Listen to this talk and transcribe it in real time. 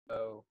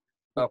So,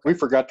 okay. We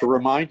forgot to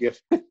remind you.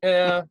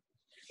 Yeah.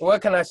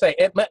 What can I say?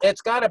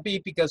 It's got to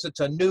be because it's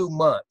a new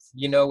month.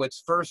 You know,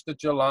 it's 1st of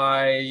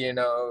July, you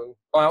know,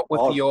 out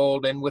with the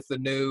old and with the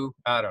new.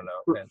 I don't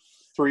know.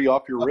 Threw you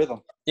off your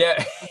rhythm.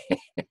 Yeah.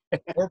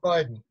 Or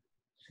Biden.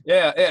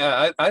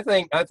 Yeah. I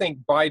think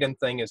Biden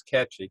thing is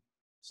catchy.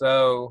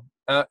 So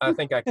I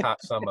think I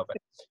caught some of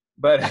it.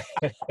 But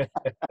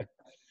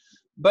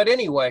but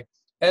anyway,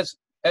 as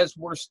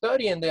we're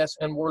studying this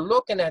and we're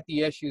looking at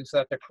the issues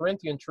that the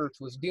Corinthian church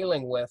was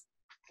dealing with,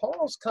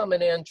 Paul's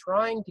coming in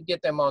trying to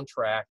get them on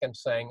track and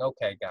saying,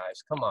 okay,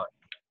 guys, come on.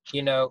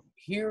 You know,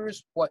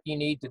 here's what you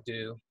need to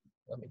do.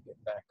 Let me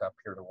get back up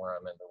here to where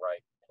I'm in the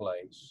right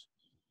place.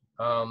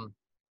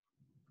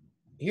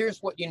 Here's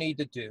what you need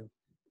to do.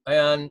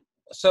 And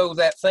so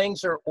that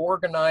things are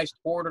organized,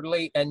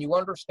 orderly, and you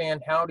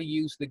understand how to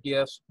use the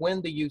gifts,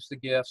 when to use the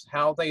gifts,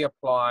 how they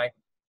apply.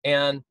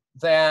 And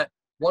that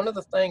one of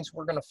the things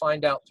we're going to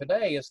find out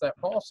today is that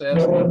Paul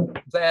says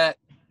that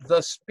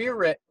the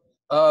spirit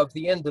of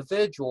the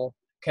individual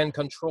can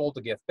control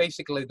the gift.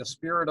 Basically, the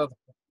spirit of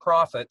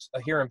prophets,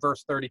 here in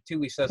verse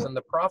 32, he says, and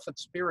the prophet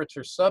spirits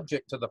are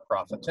subject to the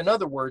prophets. In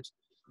other words,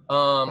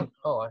 I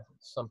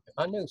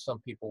knew some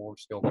people were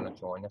still going to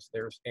join us.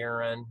 There's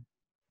Aaron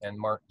and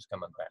Martin's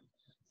coming back.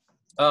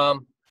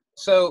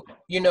 So,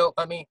 you know,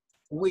 I mean,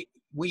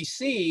 we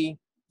see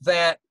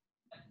that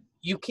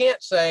you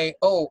can't say,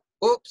 oh,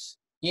 oops,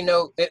 you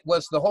know, it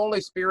was the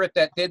Holy Spirit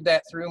that did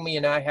that through me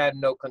and I had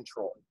no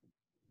control.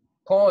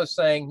 Paul is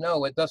saying,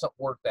 no, it doesn't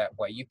work that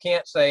way. You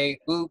can't say,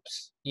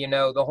 oops, you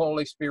know, the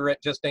Holy Spirit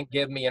just didn't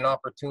give me an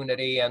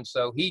opportunity, and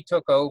so he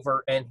took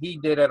over and he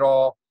did it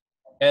all,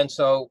 and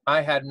so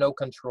I had no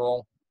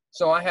control.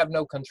 So I have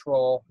no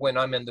control when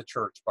I'm in the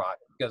church body,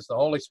 because the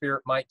Holy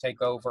Spirit might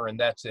take over and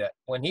that's it.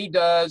 When he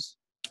does,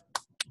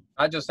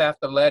 I just have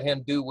to let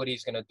him do what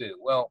he's going to do.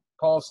 Well,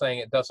 Paul's saying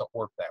it doesn't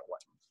work that way.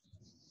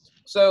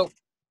 So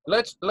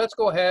let's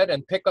go ahead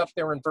and pick up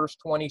there in verse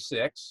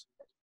 26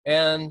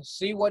 and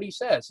see what he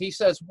says. He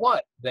says,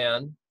 what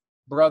then,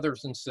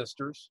 brothers and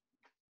sisters,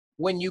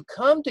 when you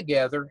come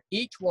together,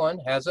 each one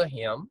has a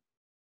hymn,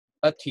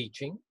 a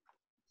teaching,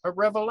 a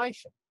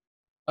revelation,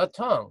 a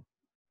tongue,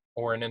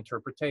 or an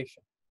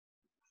interpretation.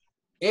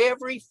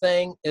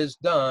 Everything is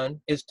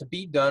to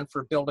be done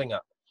for building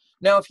up.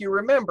 Now, if you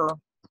remember,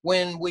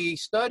 when we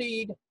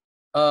studied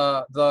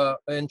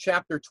in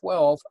chapter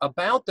 12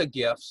 about the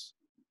gifts,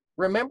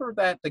 remember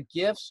that the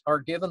gifts are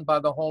given by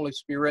the Holy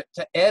Spirit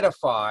to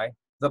edify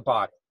the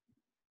body.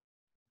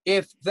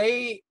 If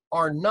they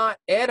are not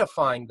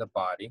edifying the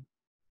body,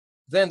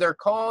 then they're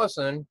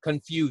causing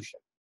confusion.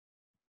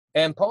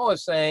 And Paul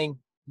is saying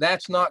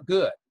that's not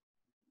good.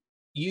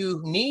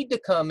 You need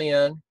to come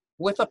in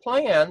with a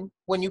plan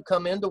when you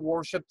come in to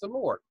worship the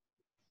Lord.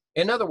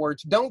 In other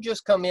words, don't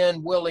just come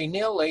in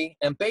willy-nilly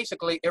and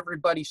basically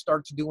everybody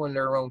starts doing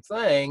their own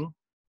thing,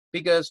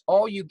 because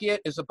all you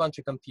get is a bunch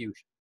of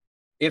confusion.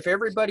 If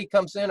everybody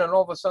comes in and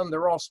all of a sudden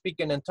they're all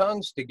speaking in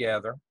tongues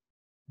together,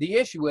 the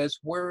issue is,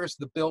 where is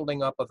the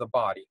building up of the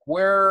body?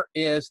 Where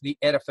is the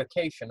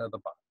edification of the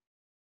body?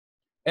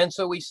 And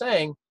so he's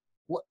saying,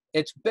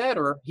 it's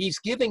better, he's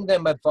giving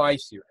them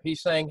advice here.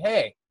 He's saying,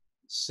 hey,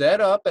 set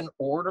up an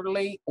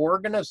orderly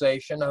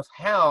organization of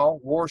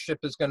how worship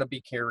is going to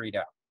be carried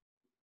out.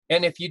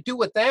 And if you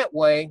do it that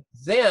way,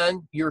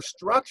 then you're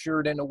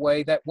structured in a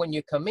way that when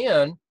you come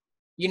in,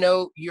 you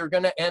know, you're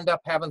going to end up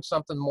having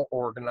something more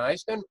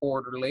organized and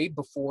orderly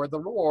before the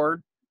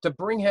Lord to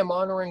bring him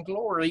honor and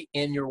glory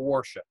in your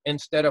worship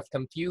instead of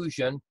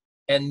confusion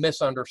and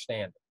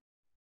misunderstanding.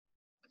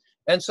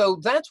 And so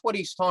that's what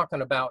he's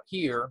talking about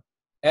here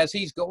as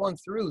he's going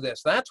through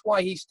this. That's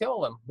why he's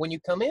telling them, when you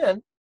come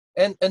in,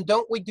 and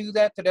don't we do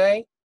that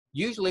today?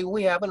 Usually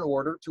we have an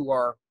order to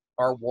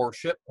our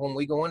worship when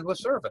we go into a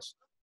service.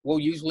 We'll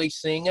usually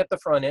sing at the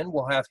front end.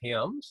 We'll have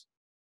hymns.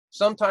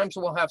 Sometimes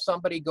we'll have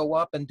somebody go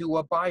up and do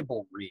a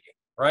Bible reading,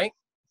 right?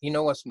 You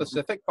know, a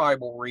specific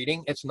Bible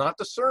reading. It's not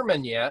the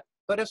sermon yet,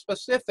 but a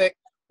specific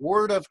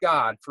word of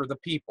God for the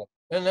people.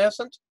 In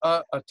essence,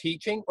 a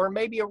teaching or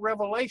maybe a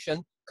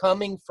revelation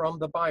coming from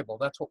the Bible.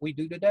 That's what we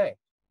do today.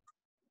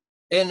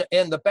 In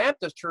the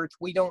Baptist church,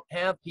 we don't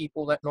have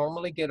people that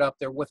normally get up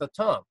there with a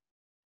tongue,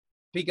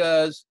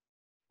 because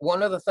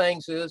one of the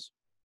things is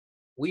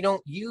we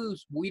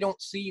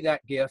don't see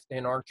that gift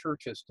in our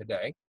churches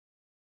today.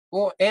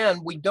 Well, and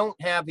we don't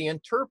have the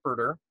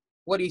interpreter.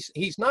 What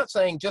he's not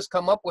saying just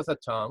come up with a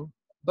tongue,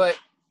 but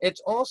it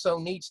also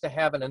needs to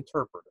have an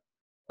interpreter.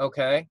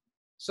 Okay?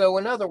 So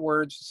in other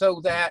words, so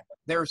that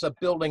there's a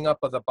building up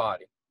of the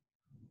body.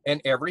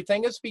 And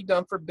everything is to be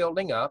done for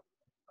building up.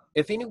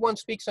 If anyone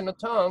speaks in a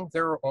tongue,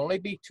 there will only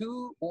be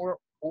two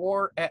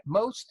or at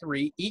most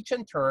three, each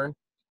in turn,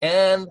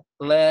 and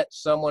let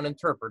someone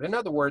interpret. In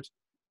other words,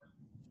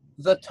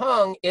 the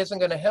tongue isn't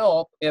going to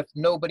help if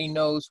nobody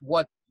knows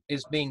what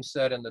is being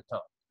said in the tongue.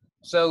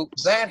 So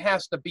that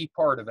has to be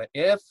part of it.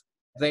 If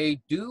they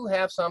do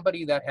have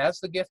somebody that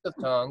has the gift of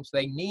tongues,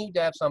 they need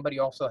to have somebody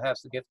also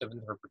has the gift of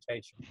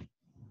interpretation.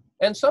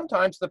 And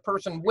sometimes the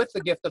person with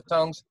the gift of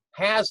tongues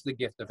has the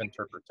gift of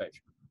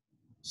interpretation.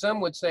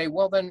 Some would say,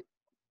 well, then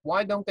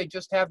why don't they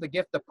just have the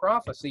gift of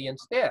prophecy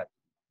instead?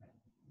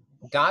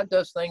 God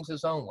does things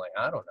his own way.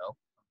 I don't know.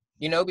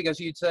 You know, because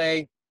you'd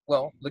say,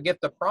 well, the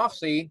gift of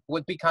prophecy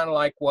would be kind of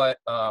like what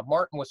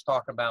Martin was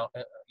talking about,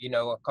 you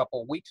know, a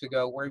couple of weeks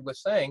ago, where he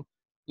was saying,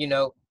 you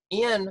know,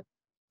 in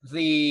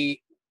the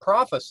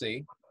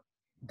prophecy,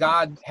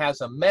 God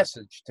has a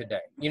message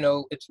today. You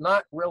know, it's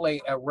not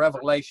really a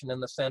revelation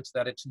in the sense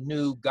that it's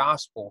new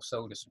gospel,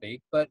 so to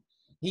speak, but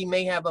he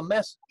may have a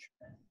message.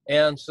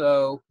 And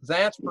so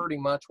that's pretty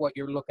much what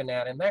you're looking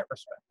at in that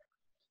respect.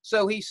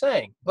 So he's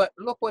saying, but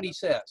look what he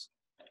says.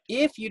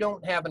 If you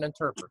don't have an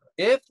interpreter,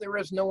 if there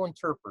is no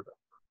interpreter,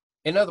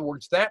 in other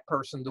words, that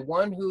person, the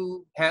one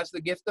who has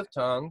the gift of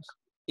tongues,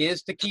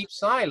 is to keep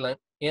silent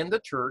in the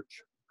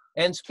church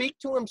and speak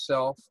to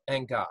himself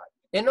and God.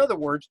 In other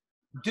words,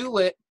 do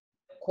it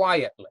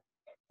quietly.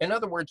 In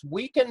other words,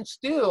 we can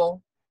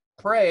still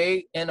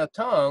pray in a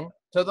tongue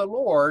to the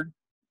Lord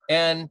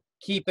and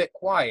keep it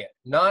quiet,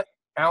 not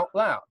out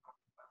loud,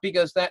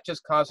 because that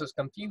just causes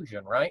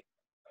confusion, right?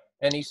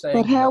 And he's saying,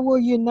 But how no. will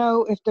you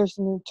know if there's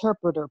an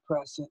interpreter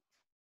present?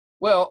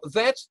 Well,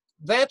 that's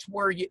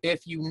where you,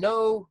 if you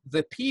know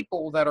the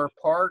people that are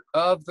part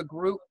of the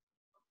group,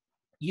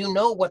 you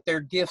know what their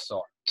gifts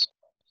are.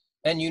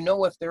 And you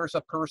know if there's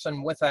a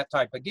person with that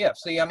type of gift.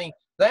 See, I mean,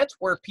 that's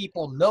where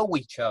people know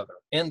each other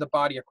in the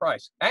body of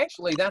Christ.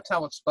 Actually, that's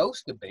how it's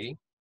supposed to be.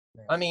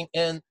 I mean,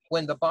 and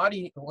when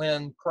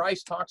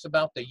Christ talks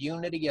about the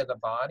unity of the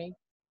body,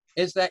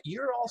 is that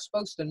you're all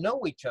supposed to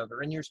know each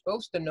other, and you're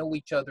supposed to know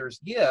each other's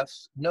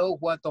gifts, know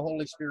what the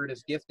Holy Spirit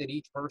has gifted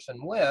each person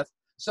with,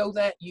 so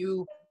that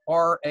you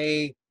are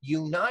a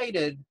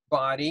united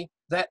body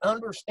that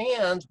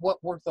understands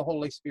what work the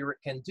Holy Spirit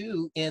can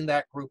do in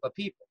that group of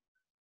people.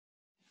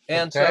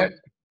 And so,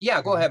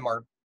 yeah, go ahead,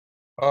 Mark.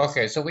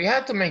 Okay, so we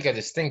have to make a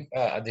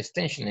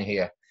distinction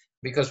here,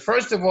 because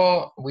first of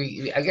all,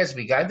 I guess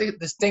we got to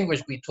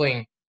distinguish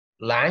between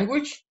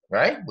language,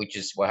 right, which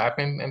is what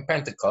happened in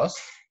Pentecost,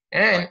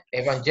 and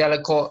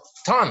evangelical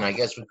tongue. I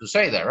guess we could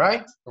say that,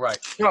 right? Right.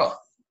 So,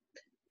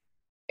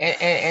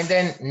 and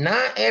then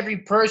not every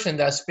person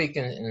that's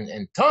speaking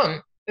in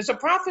tongue is a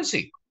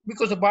prophecy,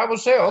 because the Bible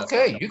says,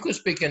 okay, you could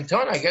speak in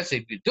tongue, I guess,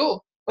 if you do,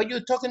 but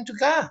you're talking to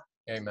God.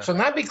 Amen. So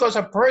not because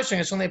a person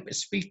is only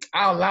speak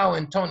out loud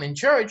in tongue in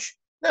church,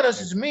 that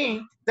doesn't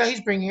mean that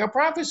he's bringing a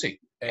prophecy.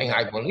 Amen. And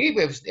I believe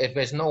if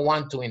there's no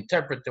one to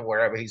interpret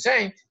whatever he's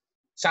saying,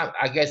 so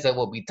I guess there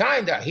will be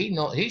time that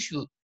he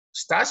should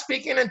start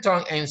speaking in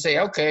tongue and say,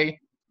 okay,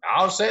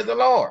 I'll say the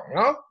Lord, you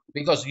know?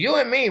 Because you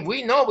and me,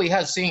 we know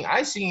I seen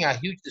a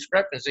huge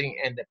discrepancy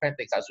in the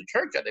Pentecostal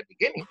church at the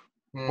beginning,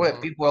 where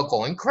people are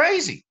going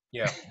crazy,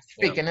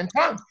 speaking in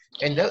tongues.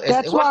 And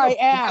that's why I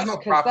asked,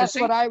 because that's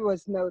what I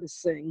was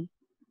noticing.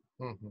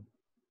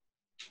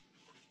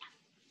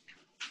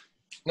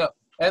 No,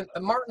 and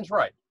Martin's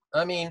right.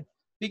 I mean,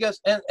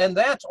 because and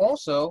that's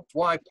also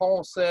why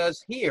Paul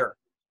says here,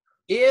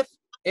 if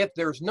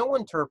there's no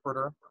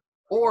interpreter,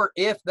 or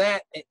if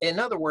that, in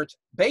other words,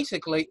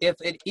 basically, if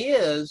it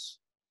is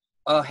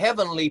a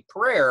heavenly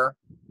prayer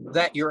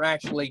that you're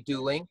actually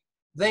doing,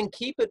 then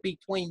keep it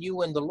between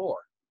you and the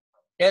Lord.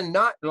 And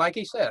not, like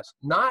he says,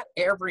 not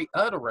every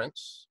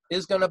utterance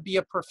is going to be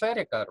a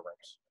prophetic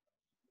utterance.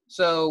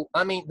 So,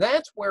 I mean,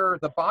 that's where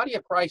the body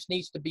of Christ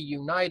needs to be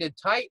united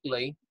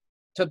tightly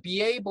to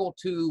be able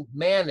to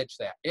manage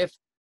that.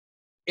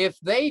 If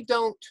they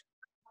don't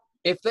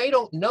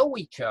know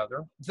each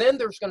other, then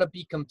there's going to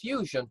be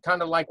confusion,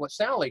 kind of like what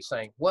Sally's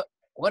saying. What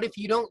if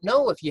you don't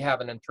know if you have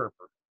an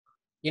interpreter?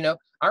 You know,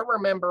 I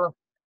remember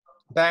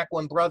back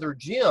when Brother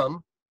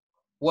Jim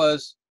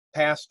was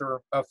pastor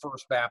of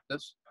First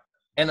Baptist,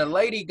 and a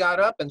lady got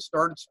up and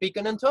started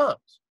speaking in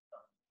tongues,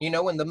 you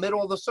know, in the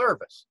middle of the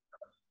service.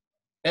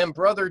 And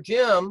Brother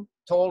Jim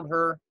told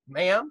her,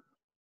 ma'am,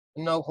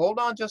 no, hold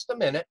on just a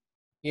minute,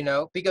 you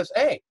know, because,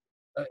 hey,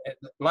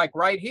 like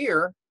right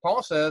here,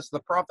 Paul says the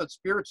prophet's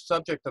spirit's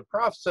subject to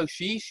prophet. So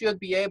she should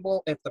be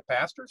able, if the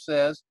pastor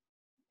says,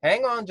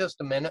 hang on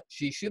just a minute,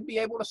 she should be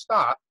able to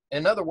stop.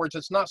 In other words,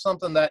 it's not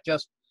something that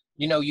just,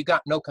 you know, you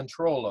got no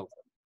control over.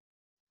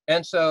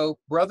 And so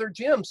Brother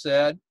Jim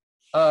said,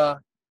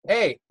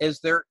 hey, is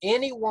there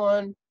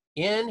anyone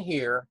in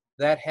here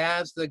that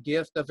has the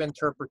gift of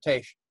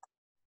interpretation?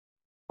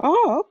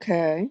 Oh,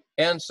 okay.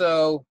 And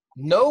so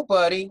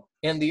nobody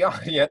in the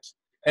audience,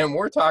 and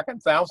we're talking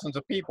thousands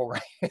of people,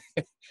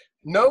 right?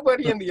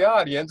 Nobody in the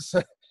audience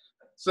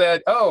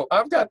said, oh,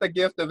 I've got the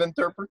gift of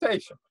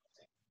interpretation.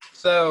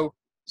 So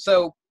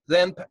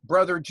then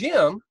Brother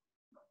Jim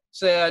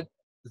said,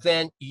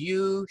 then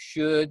you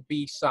should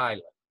be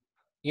silent.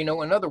 You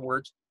know, in other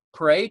words,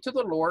 pray to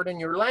the Lord in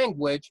your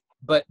language,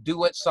 but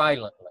do it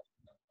silently,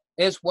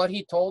 is what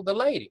he told the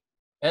lady,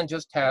 and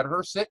just had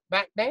her sit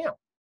back down.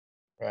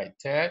 Right,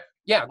 Ted?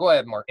 Yeah, go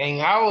ahead, Mark.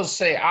 And I will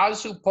say, I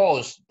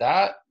suppose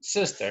that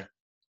sister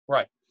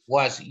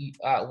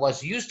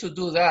was used to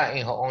do that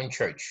in her own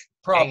church.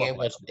 Probably.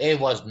 And it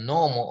was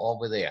normal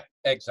over there.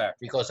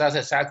 Exactly. Because that's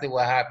exactly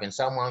what happened.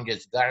 Someone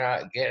just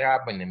get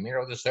up in the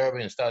middle of the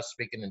service and start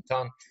speaking in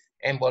tongues.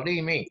 And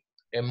believe me,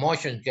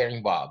 emotions get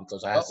involved,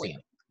 because I have Oh, seen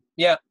it.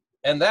 yeah,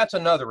 and that's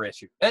another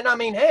issue. And I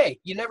mean, hey,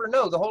 you never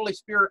know. The Holy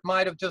Spirit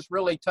might have just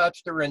really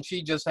touched her and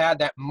she just had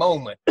that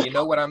moment. You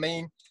know what I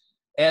mean?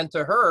 And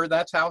to her,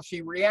 that's how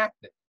she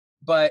reacted.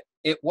 But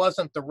it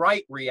wasn't the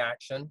right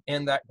reaction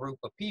in that group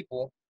of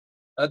people,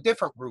 a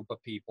different group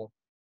of people,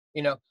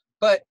 you know.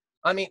 But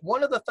I mean,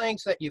 one of the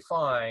things that you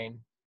find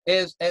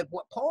is, and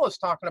what Paul is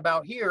talking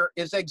about here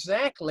is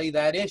exactly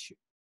that issue.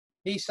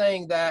 He's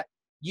saying that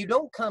you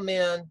don't come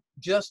in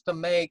just to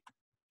make,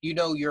 you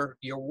know, your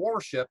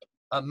worship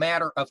a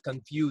matter of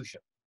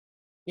confusion.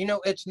 You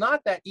know, it's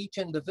not that each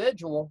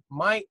individual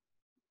might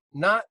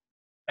not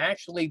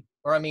actually,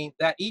 or I mean,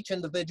 that each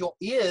individual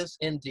is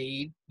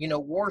indeed, you know,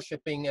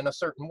 worshiping in a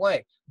certain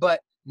way,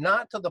 but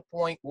not to the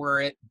point where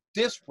it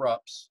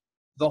disrupts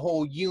the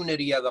whole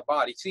unity of the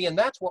body. See, and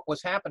that's what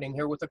was happening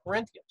here with the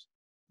Corinthians.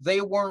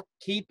 They weren't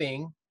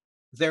keeping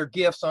their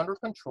gifts under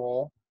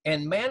control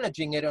and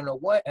managing it in a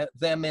way,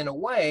 in a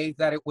way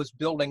that it was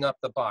building up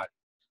the body.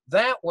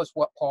 That was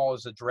what Paul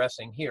is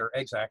addressing here,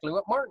 exactly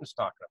what Martin's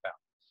talking about.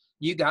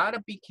 You got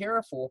to be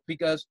careful,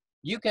 because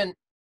you can,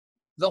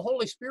 the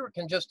Holy Spirit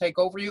can just take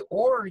over you,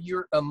 or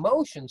your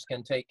emotions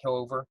can take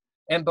over,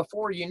 and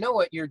before you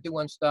know it, you're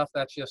doing stuff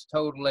that's just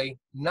totally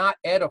not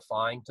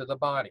edifying to the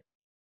body.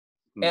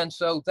 And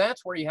so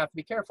that's where you have to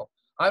be careful.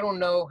 I don't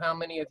know how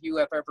many of you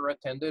have ever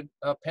attended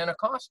a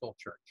Pentecostal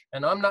church,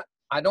 and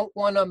I don't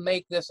want to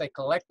make this a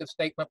collective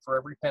statement for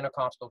every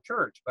Pentecostal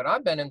church, but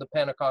I've been in the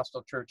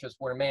Pentecostal churches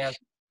where, man,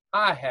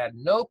 I had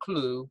no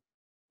clue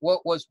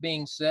what was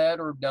being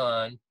said or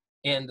done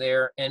in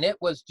there, and it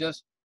was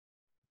just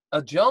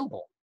a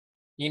jumble,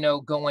 you know,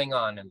 going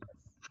on in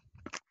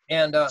there.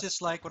 And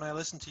just like when I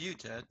listen to you,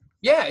 Ted.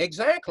 Yeah,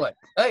 exactly.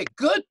 Hey,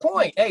 good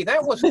point. Hey,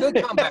 that was a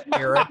good comeback,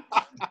 Aaron.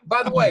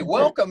 By the way,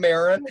 welcome,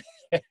 Aaron.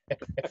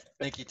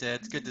 Thank you, Ted.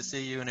 It's good to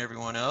see you and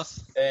everyone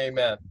else.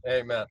 Amen.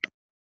 Amen.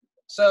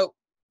 So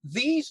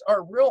these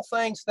are real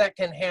things that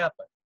can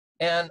happen.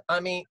 And I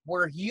mean,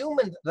 where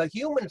the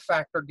human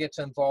factor gets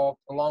involved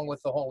along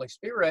with the Holy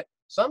Spirit,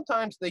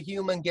 sometimes the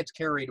human gets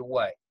carried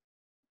away.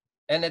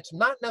 And it's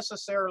not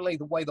necessarily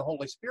the way the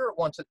Holy Spirit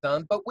wants it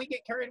done, but we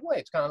get carried away.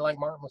 It's kind of like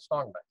Martin was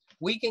talking about.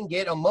 We can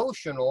get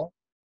emotional.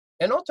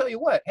 And I'll tell you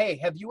what, hey,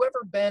 have you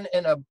ever been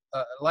in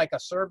like a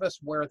service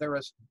where there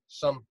is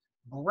some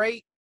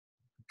great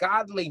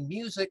godly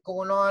music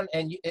going on,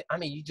 and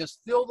you just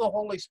feel the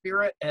Holy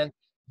Spirit and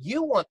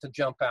you want to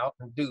jump out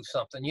and do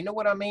something? You know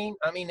what I mean?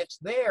 I mean, it's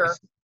there.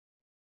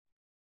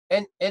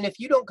 And if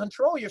you don't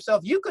control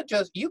yourself, you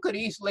could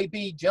easily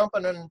be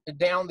jumping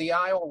down the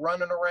aisle,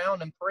 running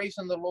around and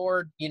praising the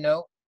Lord, you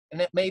know,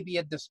 and it may be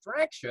a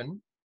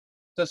distraction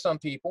to some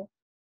people.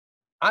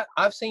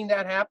 I've seen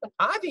that happen.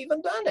 I've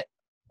even done it,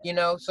 you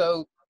know,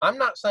 so I'm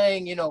not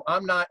saying, you know,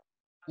 I'm not,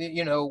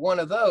 you know, one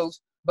of those,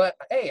 but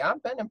hey,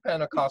 I've been in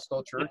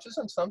Pentecostal churches,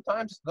 and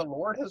sometimes the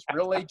Lord has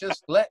really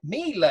just let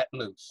me let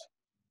loose.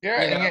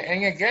 Yeah, You know?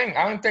 and again,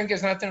 I don't think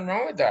there's nothing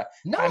wrong with that.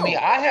 No. I mean,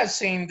 I have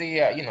seen the,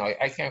 you know,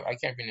 I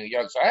can't be New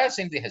York, so I have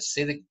seen the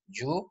Hasidic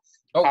Jew,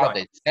 how right.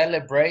 they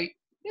celebrate.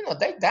 You know,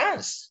 they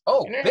dance.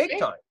 Oh, you know big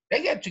time.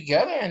 They get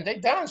together and they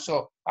dance.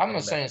 So I'm Amen.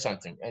 not saying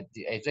something.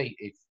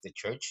 If the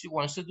church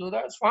wants to do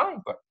that, it's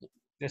fine. But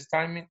there's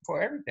timing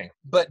for everything.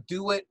 But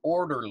do it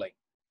orderly,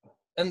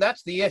 and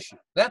that's the issue.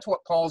 That's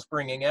what Paul's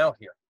bringing out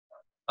here.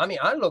 I mean,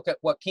 I look at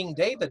what King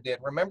David did.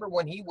 Remember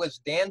when he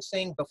was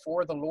dancing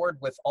before the Lord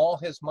with all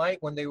his might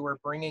when they were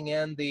bringing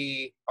in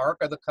the Ark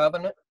of the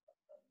Covenant?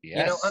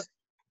 Yes.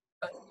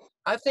 You know,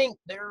 I think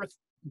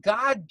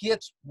God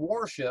gets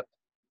worship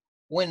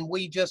when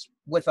we just,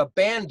 with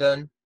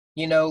abandon,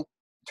 you know,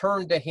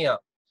 turn to him.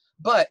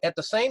 But at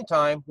the same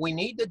time, we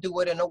need to do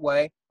it in a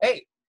way,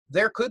 hey,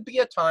 there could be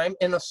a time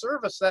in a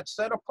service that's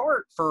set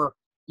apart for,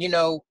 you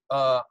know,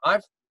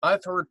 I've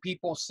heard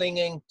people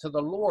singing to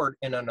the Lord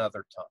in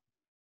another tongue.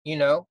 You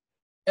know,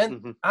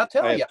 and I'll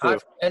tell you,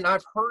 I've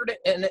heard it,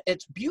 and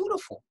it's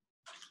beautiful.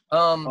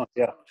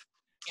 Yeah,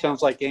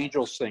 sounds like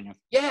angels singing.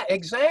 Yeah,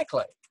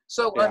 exactly.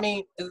 So Yeah. I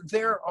mean,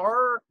 there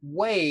are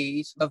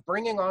ways of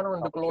bringing honor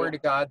and glory to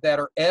God that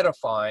are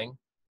edifying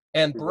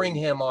and bring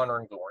him honor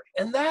and glory,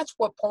 and that's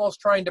what Paul's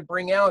trying to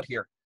bring out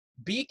here.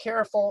 Be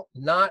careful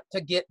not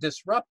to get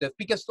disruptive,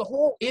 because the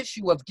whole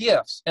issue of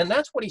gifts, and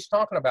that's what he's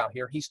talking about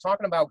here. He's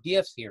talking about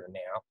gifts here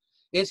now.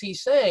 Is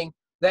he's saying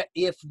that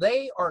if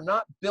they are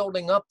not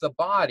building up the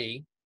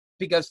body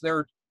because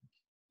they're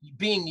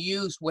being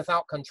used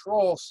without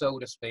control, so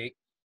to speak,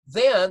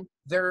 then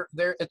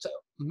it's a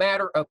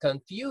matter of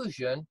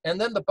confusion, and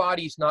then the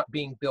body's not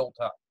being built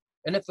up.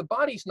 And if the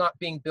body's not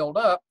being built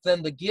up,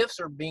 then the gifts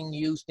are being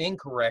used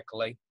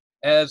incorrectly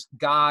as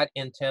God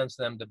intends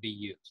them to be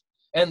used.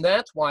 And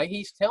that's why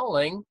he's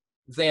telling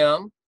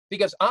them,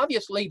 because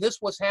obviously this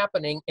was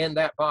happening in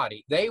that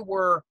body. They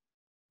were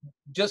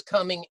just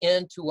coming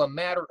into a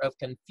matter of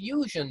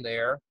confusion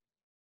there,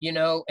 you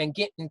know, and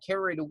getting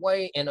carried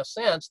away in a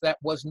sense that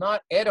was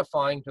not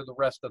edifying to the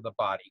rest of the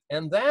body.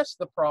 And that's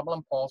the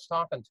problem Paul's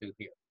talking to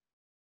here.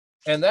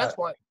 And that's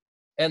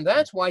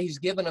why he's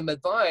giving them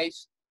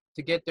advice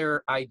to get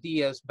their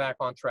ideas back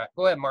on track.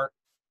 Go ahead, Mark.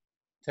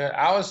 So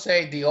I would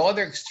say the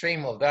other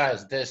extreme of that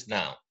is this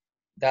now.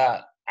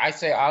 That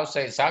I would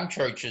say some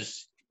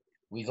churches,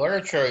 we go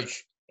to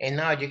church and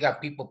now you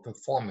got people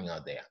performing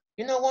out there.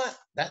 You know what?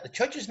 That the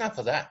church is not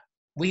for that.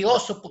 We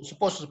also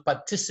supposed to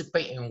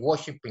participate in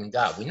worshiping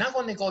God. We're not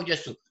going to go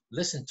just to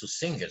listen to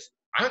singers.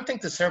 I don't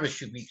think the service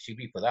should be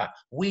for that.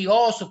 We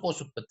all supposed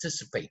to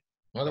participate.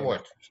 In other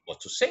words, we're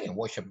supposed to sing and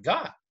worship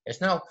God.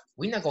 It's now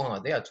we're not going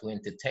out there to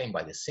entertain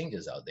by the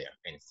singers out there.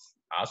 And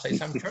I'll say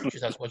some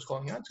churches that's what's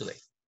going on today.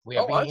 We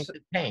are being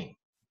entertained.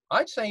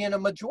 I'd say in a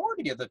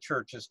majority of the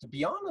churches, to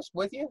be honest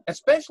with you,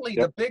 especially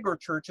the bigger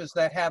churches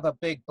that have a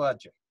big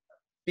budget,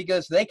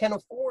 because they can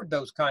afford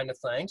those kind of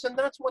things, and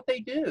that's what they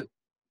do.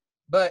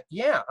 But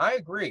yeah, I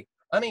agree.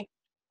 I mean,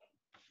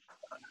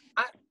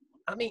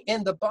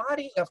 in the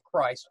body of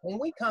Christ, when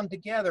we come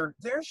together,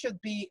 there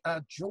should be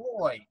a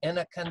joy and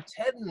a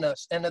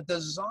contentedness and a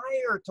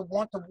desire to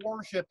want to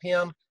worship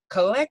Him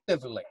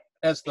collectively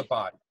as the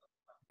body.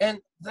 And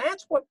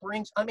that's what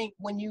brings, I mean,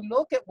 when you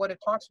look at what it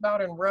talks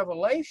about in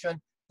Revelation,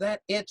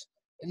 that it's,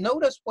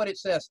 notice what it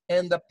says,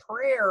 and the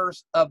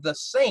prayers of the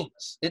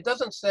saints. It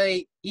doesn't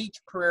say each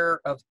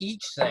prayer of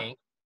each saint.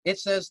 It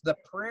says the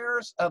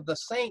prayers of the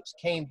saints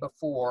came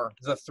before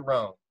the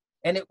throne.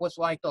 And it was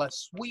like a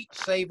sweet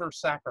savor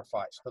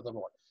sacrifice to the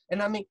Lord.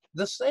 And I mean,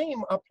 the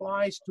same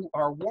applies to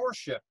our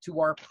worship,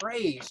 to our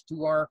praise,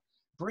 to our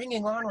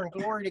bringing honor and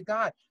glory to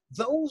God.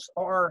 Those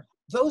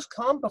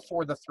come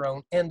before the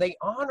throne and they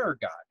honor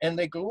God and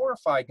they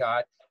glorify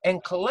God.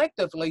 And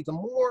collectively, the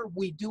more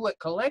we do it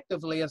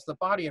collectively as the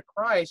body of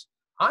Christ,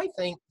 I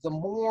think the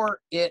more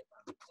it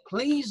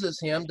pleases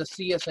Him to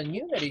see us in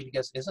unity,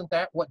 because isn't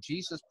that what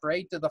Jesus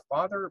prayed to the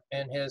Father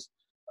in His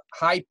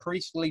high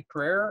priestly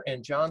prayer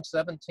in John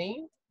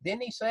 17?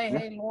 Didn't He say,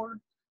 hey, Lord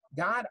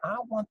God, I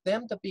want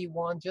them to be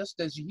one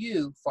just as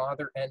you,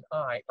 Father, and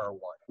I are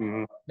one.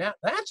 Mm-hmm. Now,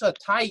 that's a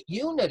tight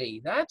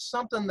unity. That's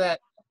something that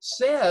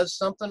says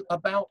something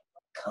about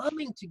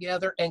coming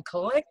together and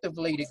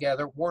collectively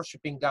together,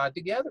 worshiping God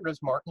together, as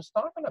Martin's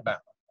talking about.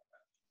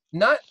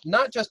 Not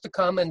just to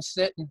come and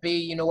sit and be,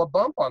 you know, a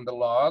bump on the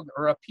log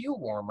or a pew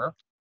warmer,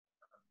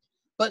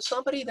 but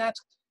somebody that's,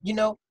 you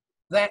know,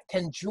 that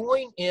can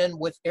join in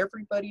with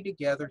everybody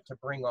together to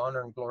bring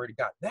honor and glory to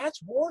God.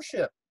 That's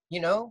worship,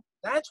 you know,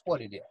 that's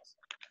what it is.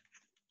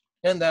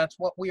 And that's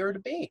what we are to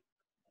be.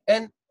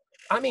 And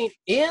I mean,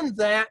 in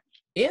that,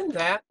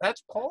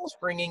 that's Paul's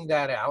bringing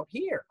that out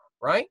here,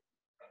 right?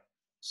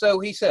 So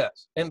he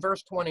says in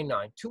verse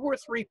 29, 2 or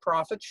 3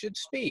 prophets should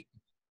speak,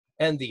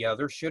 and the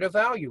other should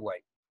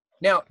evaluate.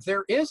 Now,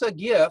 there is a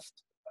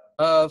gift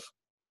of,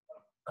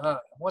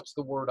 what's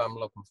the word I'm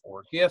looking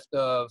for? Gift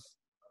of,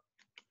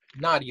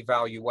 not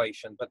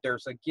evaluation, but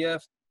there's a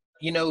gift,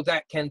 you know,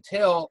 that can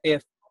tell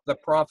if the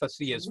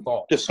prophecy is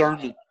false.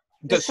 Discernment.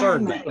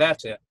 Discernment,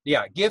 that's it.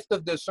 Yeah, gift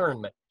of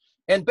discernment.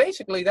 And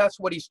basically, that's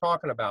what he's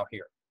talking about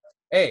here.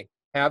 Hey,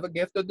 have a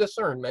gift of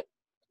discernment,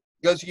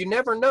 because you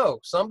never know.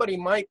 Somebody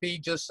might be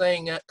just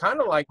saying that, kind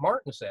of like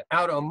Martin said,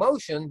 out of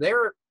emotion,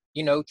 they're,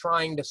 you know,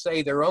 trying to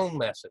say their own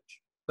message,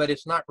 but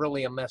it's not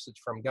really a message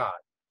from God.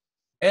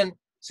 And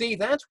see,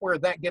 that's where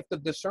that gift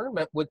of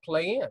discernment would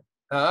play in.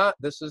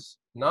 This is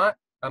not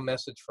a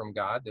message from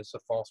God. This is a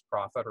false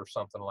prophet or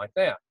something like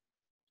that.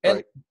 And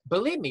right.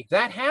 Believe me,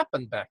 that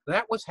happened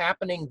that was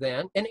happening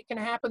then, and it can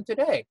happen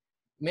today.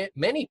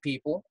 Many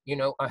people, you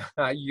know,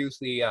 I use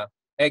the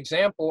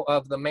example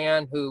of the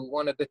man who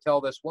wanted to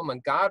tell this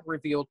woman, God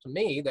revealed to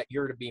me that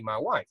you're to be my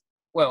wife.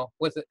 Well,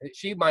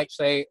 she might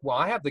say, well,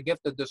 I have the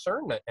gift of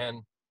discernment,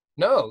 and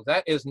no,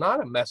 that is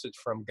not a message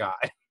from God.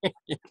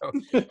 You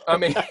know, I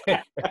mean,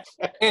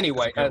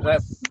 anyway,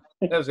 that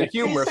was a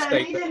humorous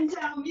statement. He didn't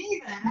tell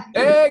me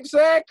that.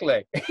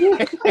 Exactly.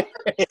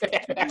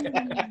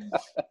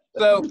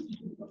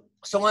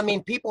 So I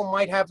mean, people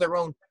might have their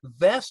own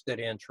vested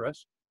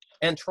interest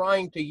and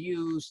trying to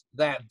use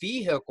that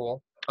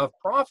vehicle of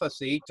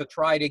prophecy to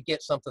try to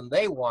get something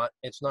they want.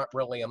 It's not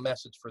really a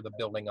message for the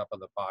building up of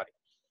the body.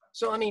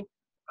 So, I mean,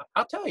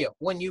 I'll tell you,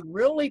 when you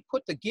really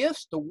put the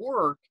gifts to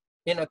work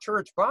in a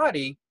church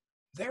body,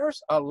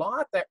 there's a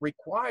lot that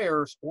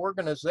requires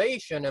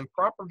organization and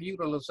proper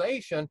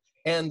utilization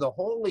and the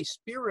Holy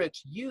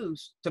Spirit's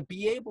use to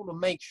be able to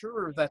make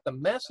sure that the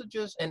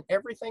messages and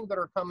everything that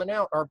are coming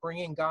out are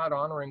bringing God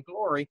honor and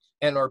glory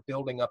and are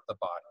building up the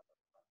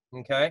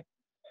body. Okay?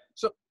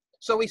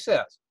 So he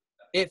says,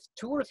 if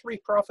 2 or 3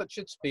 prophets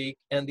should speak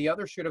and the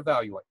other should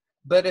evaluate,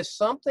 but if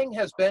something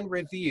has been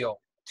revealed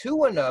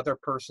to another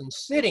person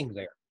sitting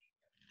there,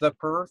 the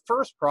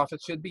first prophet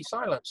should be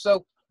silent.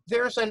 So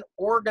there's an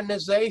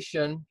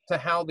organization to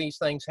how these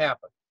things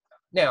happen.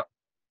 Now,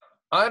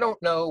 I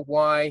don't know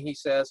why he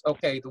says,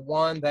 okay, the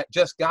one that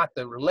just got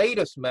the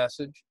latest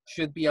message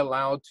should be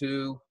allowed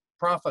to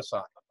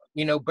prophesy.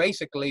 You know,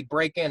 basically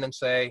break in and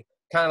say,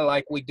 kind of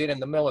like we did in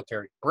the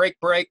military, break,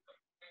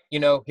 you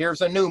know,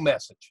 here's a new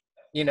message,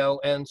 you know,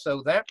 and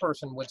so that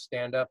person would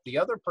stand up, the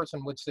other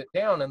person would sit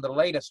down, and the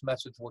latest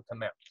message would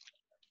come out.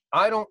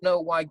 I don't know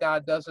why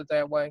God does it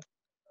that way,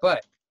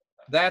 but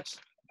that's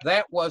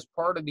that was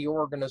part of the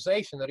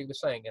organization that he was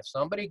saying. If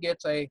somebody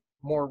gets a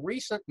more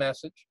recent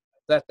message,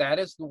 that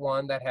is the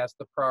one that has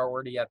the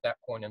priority at that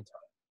point in time.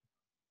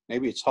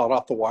 Maybe it's hot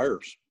off the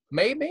wires.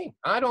 Maybe.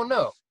 I don't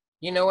know.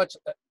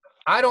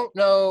 I don't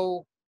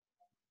know.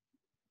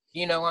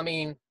 I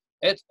mean,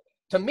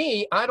 to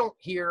me, I don't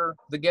hear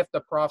the gift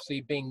of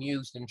prophecy being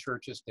used in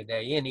churches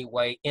today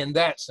anyway, in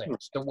that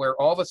sense, to where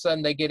all of a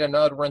sudden they get an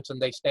utterance and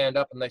they stand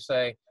up and they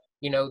say,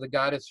 the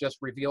God has just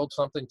revealed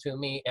something to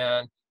me,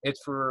 and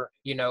it's for,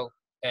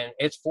 and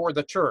it's for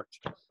the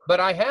church. But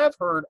I have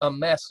heard a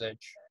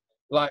message,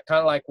 kind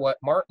of like what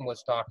Martin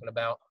was talking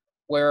about,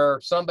 where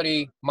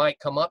somebody might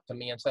come up to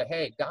me and say,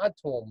 hey, God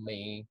told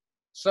me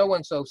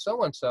so-and-so,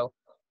 so-and-so,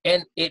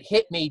 and it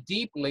hit me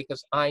deeply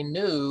because I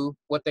knew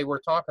what they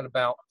were talking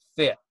about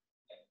fit.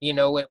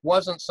 It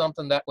wasn't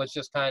something that was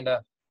just kind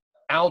of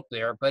out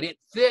there, but it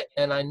fit,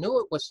 and I knew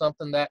it was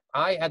something that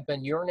I had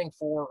been yearning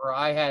for, or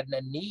I had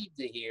a need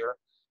to hear,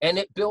 and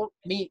it built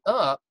me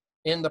up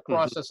in the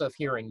process of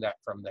hearing that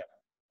from them.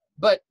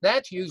 But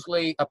that's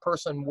usually a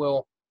person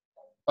will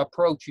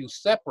approach you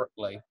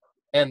separately,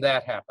 and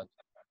that happens.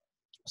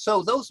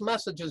 So those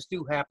messages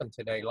do happen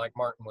today, like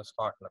Martin was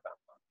talking about.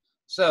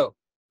 So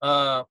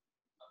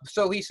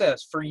he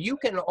says, for you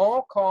can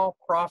all call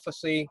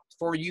prophecy,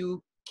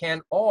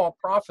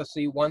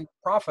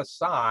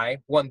 prophesy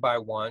one by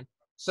one,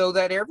 so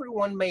that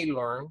everyone may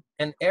learn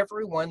and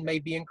everyone may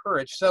be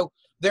encouraged. So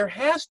there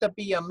has to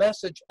be a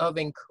message of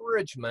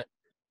encouragement,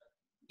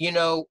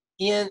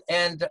 in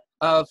and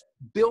of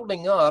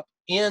building up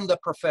in the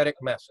prophetic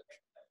message.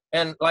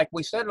 And like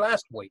we said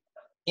last week,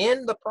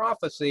 in the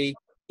prophecy,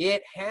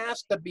 it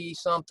has to be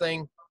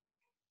something.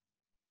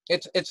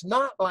 It's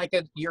not like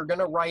you're going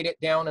to write it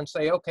down and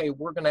say, okay,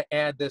 we're going to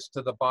add this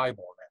to the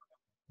Bible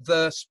now.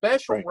 The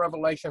special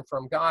revelation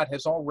from God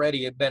has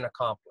already been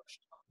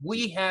accomplished.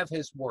 We have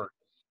his word.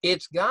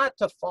 It's got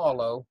to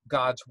follow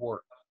God's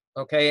word.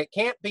 Okay, it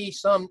can't be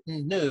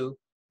something new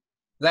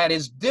that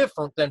is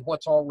different than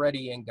what's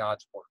already in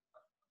God's word.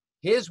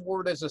 His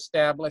word is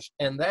established,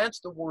 and that's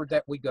the word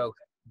that we go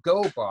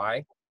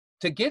by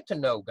to get to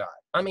know God.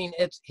 I mean,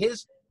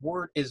 his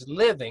word is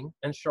living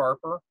and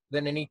sharper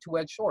than any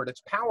two-edged sword.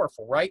 It's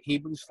powerful, right?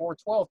 Hebrews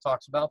 4:12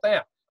 talks about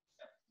that.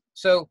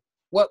 So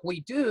what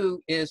we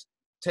do is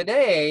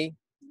today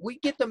we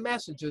get the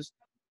messages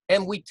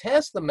and we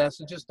test the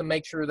messages to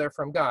make sure they're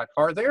from God.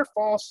 Are there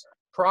false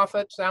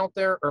prophets out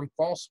there or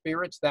false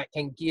spirits that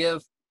can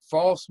give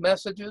false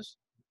messages?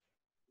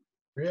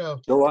 Yeah.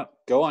 Go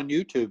on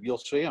YouTube. You'll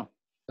see them.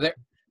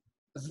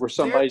 Where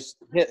somebody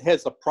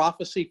has a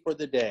prophecy for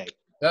the day.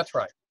 That's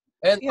right.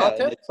 And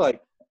and it's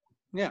like,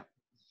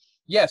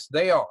 yes,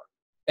 they are.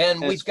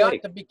 And we've got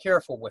fake. to be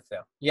careful with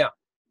them. Yeah.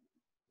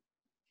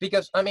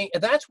 Because, I mean,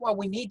 that's why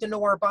we need to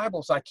know our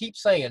Bibles. I keep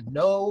saying,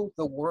 know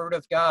the Word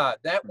of God.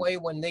 That way,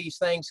 when these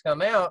things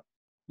come out,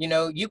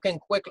 you can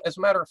quickly, as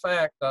a matter of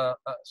fact,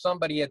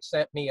 somebody had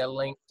sent me a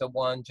link to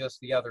one just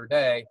the other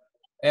day,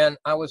 and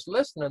I was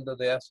listening to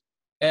this,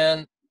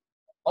 and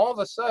all of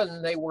a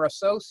sudden, they were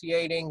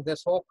associating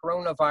this whole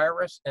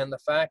coronavirus and the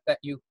fact that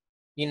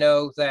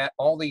that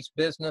all these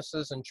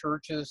businesses and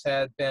churches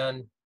had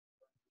been,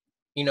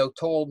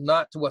 told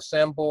not to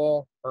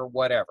assemble or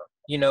whatever,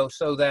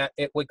 so that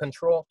it would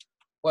control.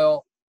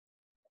 Well,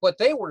 what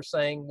they were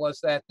saying was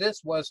that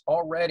this was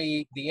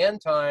already the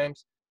end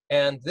times,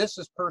 and this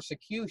is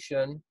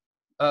persecution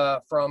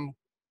from,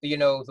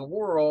 the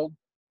world,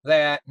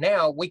 that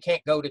now we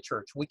can't go to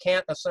church. We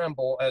can't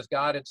assemble as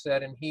God had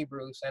said in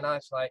Hebrews. And I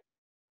was like,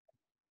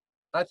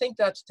 I think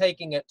that's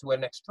taking it to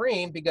an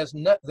extreme, because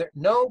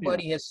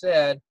nobody has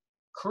said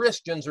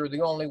Christians are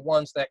the only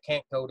ones that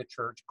can't go to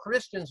church.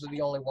 Christians are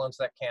the only ones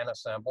that can't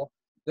assemble.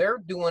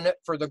 They're doing it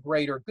for the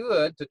greater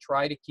good to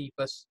try to keep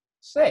us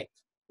safe.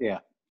 Yeah.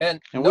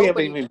 And we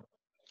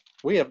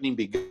haven't even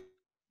begun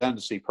to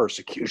see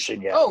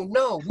persecution yet. Oh,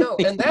 no.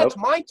 And that's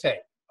my take.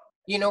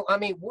 I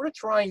mean, we're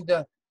trying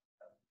to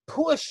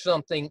push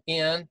something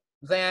in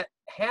that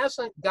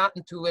hasn't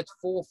gotten to its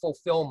full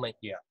fulfillment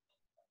yet.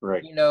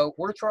 Right.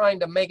 We're trying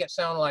to make it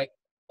sound like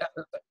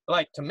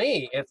to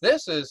me, if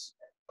this is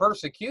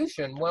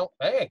persecution, well,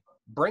 hey,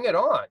 bring it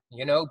on,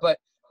 but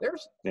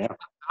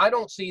I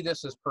don't see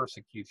this as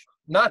persecution.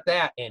 Not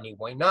that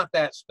anyway, not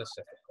that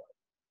specifically.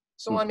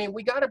 So, I mean,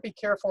 we got to be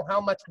careful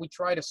how much we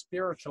try to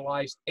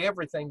spiritualize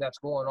everything that's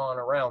going on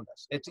around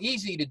us. It's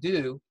easy to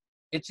do.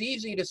 It's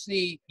easy to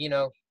see,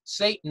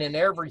 Satan in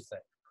everything.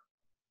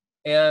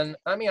 And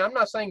I mean, I'm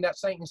not saying that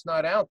Satan's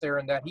not out there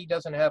and that he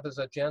doesn't have his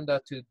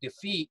agenda to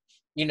defeat,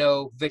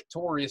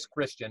 victorious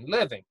Christian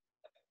living.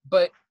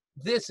 But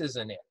this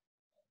isn't it.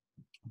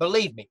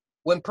 Believe me,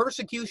 when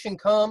persecution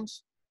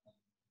comes,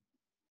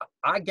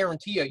 I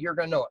guarantee you're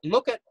going to know it.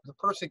 Look at the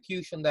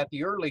persecution that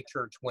the early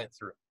church went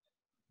through.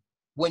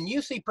 When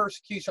you see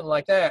persecution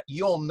like that,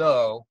 you'll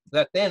know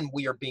that then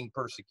we are being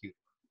persecuted.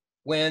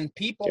 When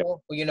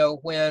people,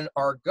 when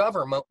our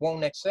government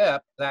won't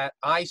accept that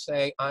I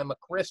say I'm a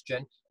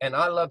Christian and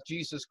I love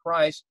Jesus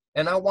Christ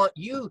and I want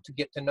you to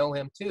get to know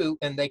him too,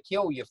 and they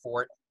kill you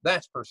for it,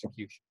 that's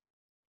persecution.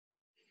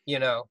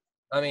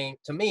 I mean,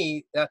 to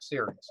me, that's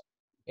serious.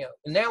 You know,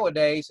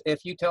 nowadays,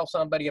 if you tell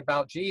somebody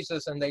about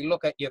Jesus and they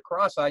look at you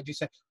cross-eyed, you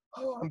say,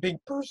 "Oh, I'm being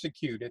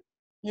persecuted."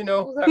 You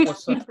know, that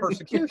was such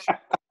persecution.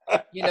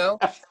 You know,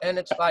 and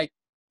it's like,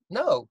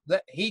 no,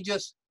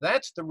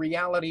 that's the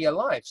reality of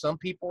life. Some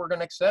people are going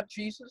to accept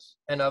Jesus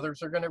and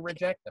others are going to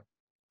reject him.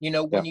 You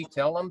know, when you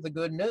tell them the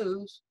good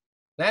news,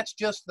 that's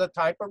just the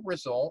type of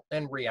result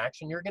and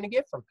reaction you're going to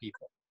get from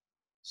people.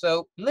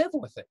 So live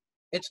with it.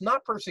 It's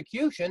not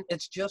persecution.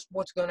 It's just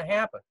what's going to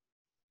happen.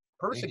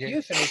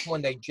 Persecution is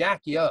when they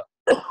jack you up.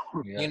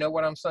 You know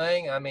what I'm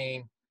saying? I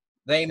mean,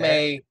 they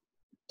may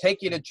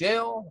take you to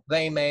jail.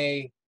 They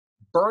may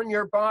burn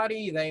your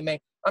body.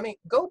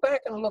 Go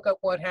back and look at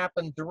what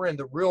happened during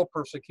the real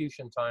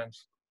persecution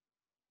times.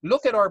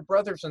 Look at our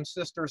brothers and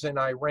sisters in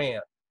Iran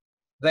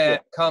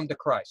that come to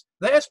Christ.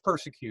 That's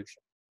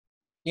persecution.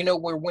 You know,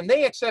 where when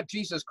they accept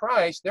Jesus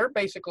Christ, they're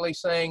basically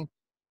saying,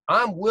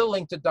 I'm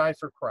willing to die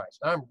for Christ.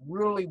 I'm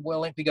really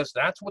willing, because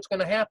that's what's going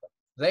to happen.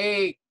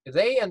 They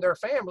and their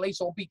families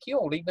will be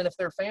killed, even if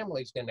their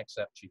families didn't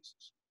accept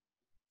Jesus.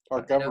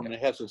 Our government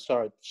hasn't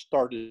started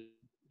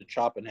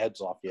chopping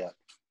heads off yet.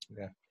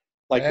 Yeah.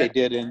 Like they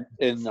did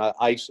in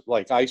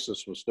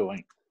ISIS was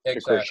doing.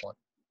 Exactly.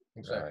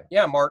 Right.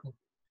 Yeah, Martin.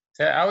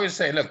 So I always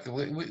say, look,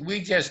 we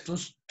just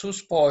too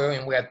spoiled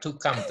and we are too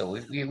comfortable.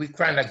 We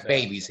cry like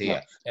babies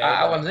here.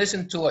 I was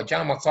listening to a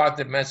John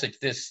MacArthur message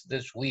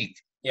this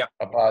week. Yeah.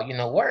 About, you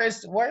know, where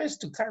is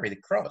to carry the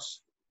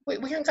cross?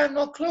 We ain't got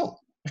no clue.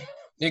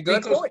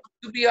 Good point.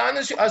 To be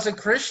honest, as a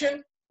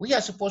Christian, we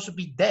are supposed to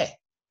be dead.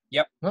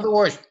 Yep. In other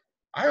words,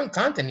 I don't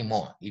count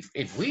anymore.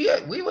 If we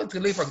were to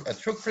live a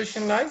true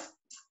Christian life,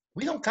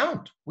 we don't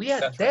count. We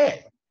are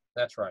dead. Right.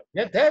 That's right.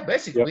 We're dead,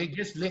 basically. We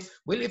just live.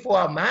 We live for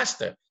our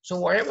master. So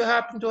whatever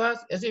happened to us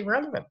is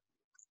irrelevant.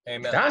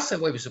 Amen. That's the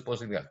way we're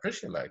supposed to live a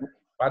Christian life.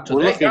 But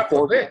today, God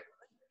forbid.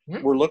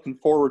 We're looking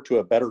forward to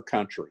a better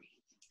country.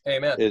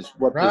 Amen. Is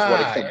what it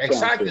comes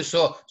exactly.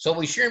 down to. So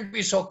we shouldn't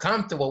be so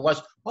comfortable.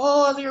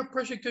 A little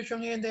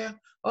persecution here and there.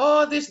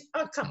 Oh, this.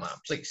 Oh, come on,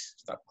 please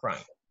stop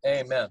crying.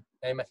 Amen.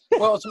 Amen.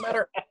 Well, as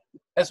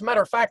a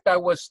matter of fact, I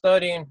was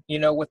studying, you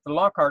know, with the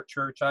Lockhart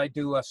Church. I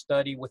do a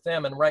study with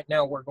them, and right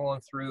now we're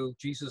going through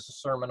Jesus'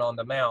 Sermon on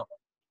the Mount.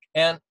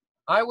 And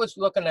I was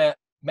looking at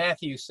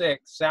Matthew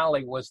 6.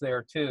 Sally was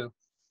there too,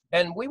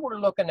 and we were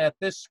looking at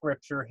this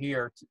scripture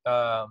here.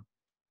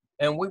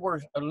 And we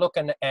were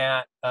looking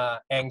at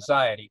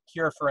anxiety,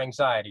 cure for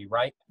anxiety,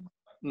 right?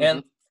 Mm-hmm.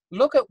 And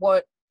look at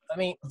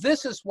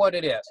this is what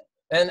it is.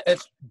 And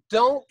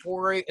don't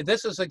worry.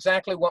 This is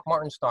exactly what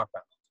Martin's talking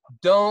about.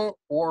 Don't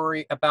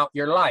worry about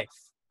your life.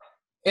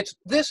 It's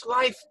this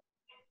life,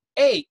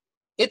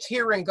 it's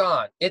here and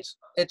gone. It's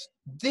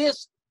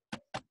this.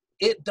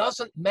 It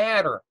doesn't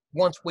matter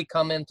once we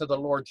come into the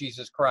Lord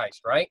Jesus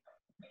Christ, right?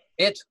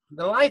 The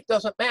life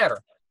doesn't matter.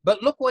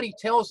 But look what he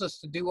tells us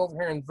to do over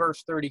here in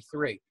verse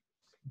 33.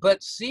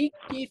 But seek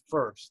ye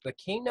first the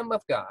kingdom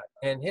of God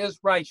and his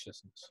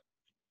righteousness.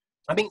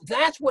 I mean,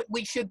 that's what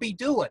we should be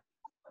doing.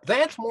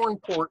 That's more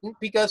important,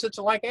 because it's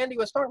like Andy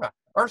was talking about.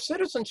 Our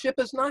citizenship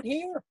is not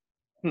here.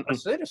 Our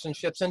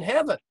citizenship's in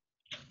heaven.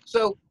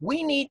 So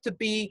we need to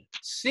be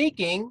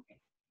seeking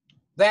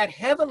that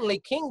heavenly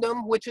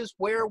kingdom, which is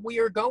where we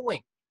are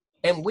going.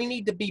 And we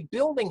need to be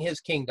building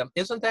his kingdom.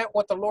 Isn't that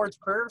what the Lord's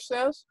Prayer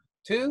says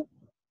too?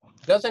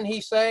 Doesn't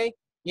he say,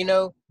 you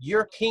know,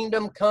 your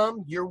kingdom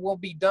come, your will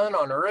be done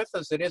on earth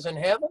as it is in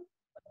heaven?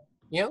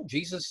 You know,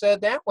 Jesus said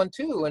that one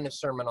too in his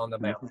Sermon on the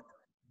Mount.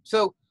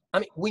 So, I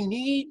mean, we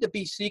need to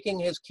be seeking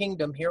his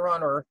kingdom here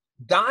on earth,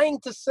 dying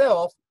to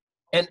self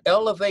and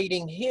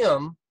elevating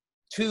him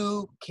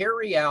to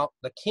carry out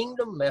the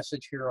kingdom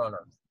message here on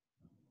earth.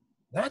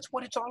 That's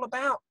what it's all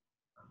about.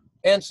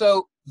 And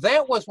so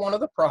that was one of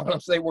the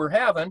problems they were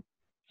having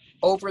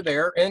over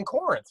there in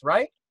Corinth,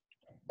 right?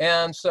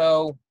 And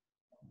so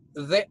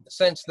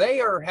since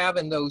they are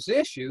having those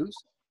issues,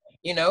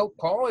 you know,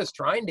 Paul is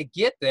trying to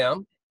get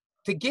them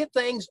to get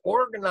things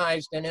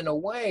organized and in a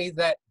way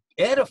that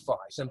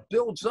edifies and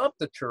builds up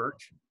the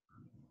church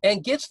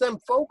and gets them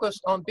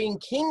focused on being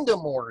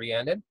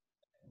kingdom-oriented,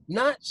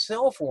 not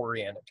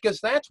self-oriented, because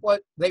that's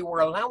what they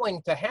were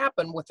allowing to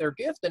happen with their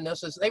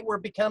giftedness, is they were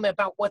becoming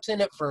about what's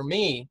in it for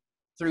me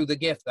through the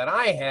gift that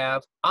I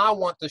have. I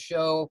want to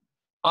show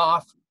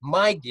off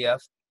my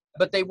gift,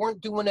 but they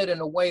weren't doing it in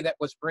a way that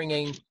was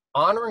bringing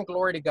honor and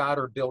glory to God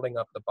or building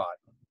up the body.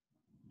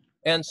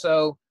 And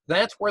so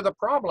that's where the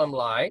problem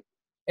lied.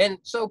 And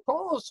so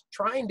Paul's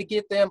trying to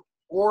get them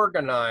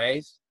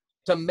organized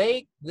to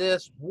make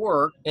this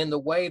work in the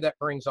way that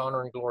brings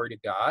honor and glory to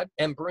God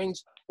and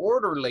brings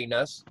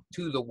orderliness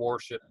to the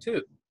worship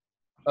too.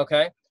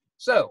 Okay?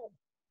 So,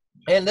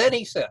 and then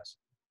he says,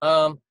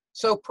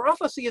 so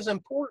prophecy is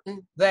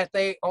important that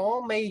they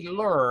all may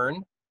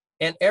learn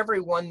and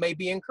everyone may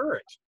be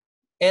encouraged.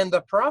 And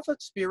the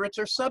prophet spirits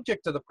are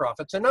subject to the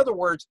prophets. In other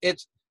words,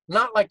 it's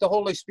not like the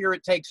Holy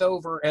Spirit takes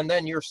over and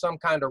then you're some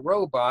kind of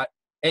robot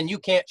and you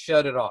can't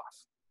shut it off.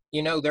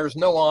 You know, there's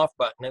no off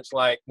button. It's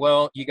like,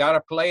 well, you got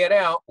to play it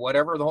out.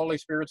 Whatever the Holy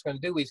Spirit's going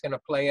to do, he's going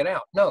to play it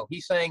out. No,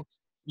 he's saying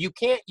you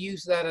can't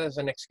use that as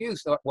an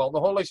excuse. Well, the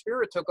Holy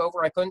Spirit took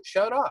over. I couldn't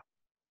shut up.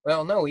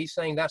 Well, no, he's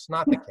saying that's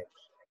not the case.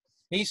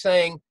 He's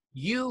saying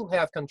you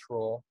have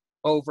control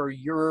over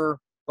your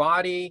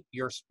body,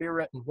 your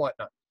spirit, and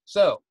whatnot.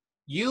 So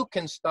you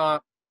can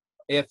stop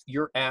if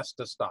you're asked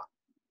to stop.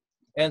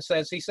 And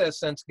he says,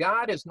 since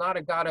God is not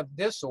a God of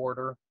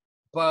disorder,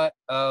 but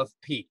of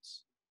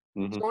peace.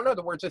 Mm-hmm. So in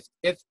other words,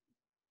 if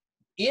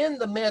in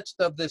the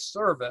midst of this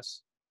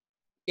service,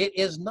 it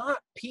is not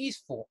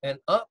peaceful and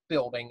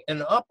upbuilding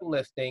and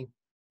uplifting,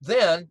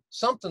 then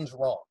something's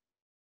wrong.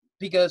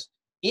 Because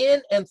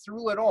in and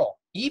through it all,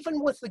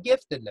 even with the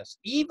giftedness,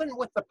 even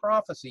with the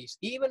prophecies,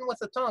 even with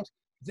the tongues,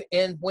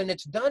 and when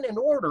it's done in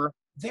order,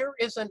 there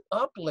is an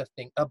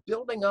uplifting, a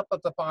building up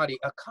of the body,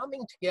 a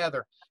coming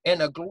together,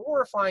 and a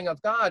glorifying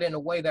of God in a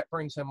way that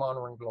brings him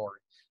honor and glory.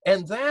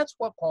 And that's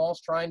what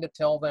Paul's trying to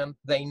tell them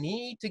they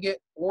need to get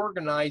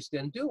organized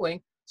in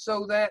doing,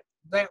 so that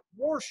that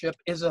worship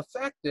is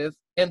effective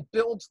and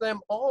builds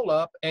them all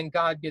up, and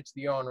God gets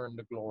the honor and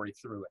the glory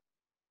through it.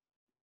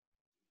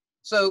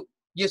 So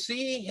you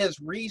see his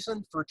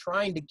reason for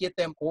trying to get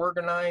them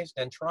organized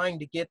and trying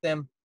to get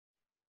them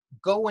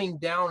going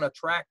down a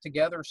track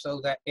together so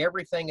that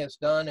everything is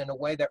done in a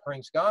way that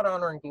brings God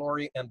honor and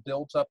glory and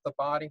builds up the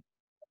body.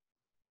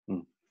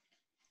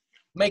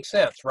 Makes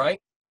sense, right?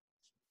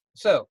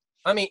 So,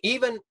 I mean,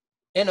 even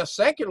in a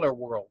secular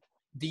world,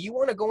 do you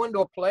want to go into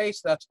a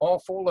place that's all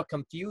full of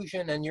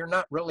confusion and you're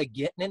not really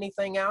getting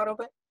anything out of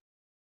it?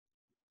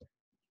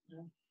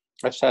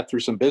 I sat through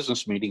some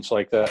business meetings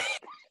like that.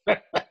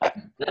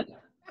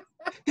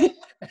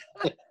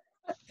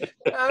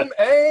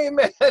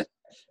 Amen.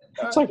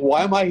 It's like,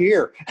 why am I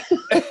here?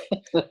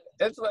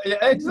 It's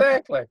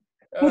exactly.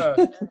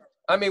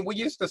 I mean, we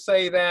used to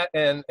say that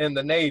in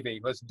the Navy,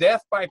 was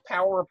death by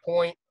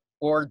PowerPoint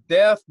or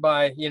death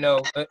by,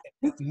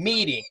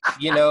 meeting,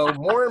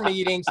 more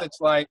meetings. It's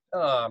like,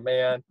 oh,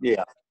 man.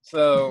 Yeah.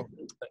 So,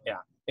 yeah,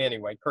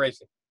 anyway,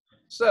 crazy.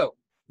 So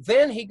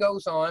then he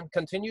goes on,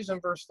 continues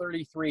in verse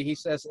 33. He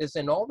says, is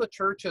in all the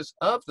churches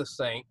of the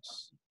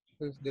saints.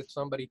 Did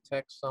somebody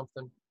text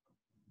something?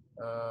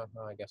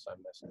 I guess I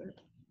missed it.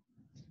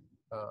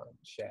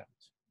 Chat.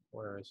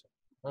 Where is it?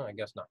 Oh, I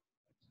guess not.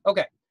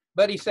 Okay.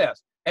 But he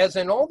says, as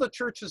in all the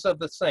churches of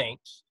the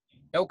saints,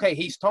 okay,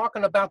 he's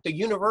talking about the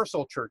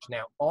universal church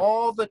now,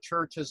 all the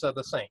churches of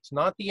the saints,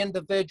 not the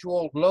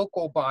individual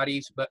local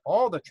bodies, but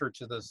all the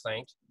churches of the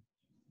saints.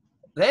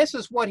 This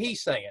is what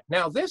he's saying.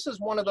 Now, this is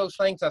one of those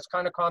things that's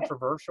kind of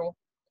controversial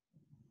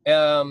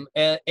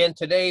in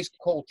today's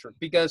culture,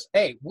 because,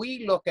 hey,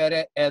 we look at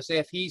it as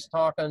if he's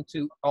talking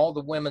to all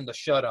the women to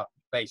shut up,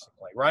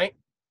 basically, right?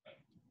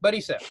 But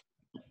he said,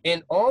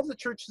 in all the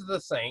churches of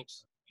the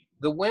saints,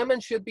 the women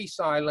should be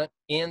silent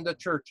in the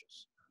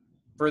churches,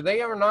 for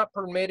they are not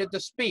permitted to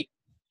speak,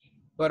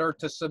 but are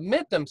to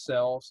submit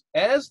themselves,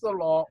 as the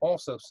law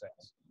also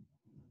says.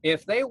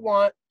 If they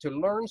want to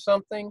learn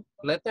something,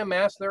 let them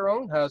ask their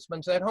own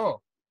husbands at home,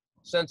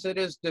 since it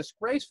is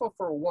disgraceful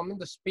for a woman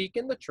to speak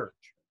in the church.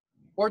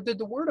 Or did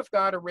the word of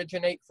God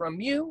originate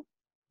from you,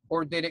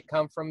 or did it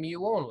come from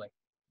you only?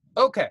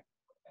 Okay,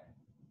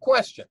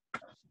 question.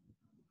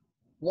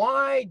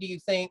 Why do you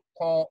think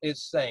Paul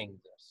is saying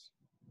this?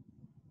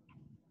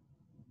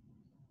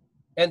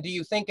 And do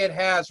you think it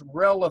has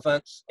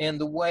relevance in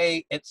the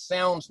way it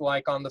sounds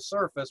like on the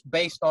surface,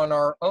 based on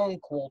our own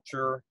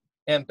culture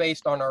and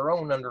based on our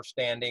own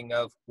understanding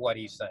of what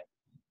he's saying?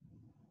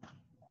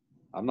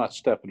 I'm not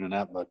stepping in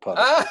that mud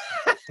puddle.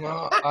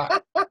 Go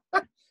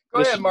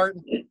ahead,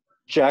 Martin.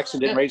 Jackson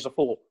didn't raise a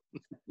fool.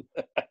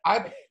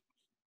 I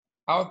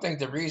don't think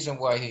the reason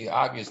why he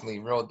obviously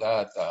wrote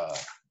that,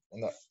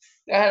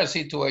 they had a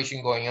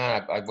situation going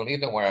on. I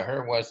believe that what I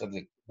heard was that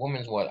the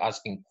women were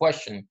asking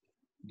questions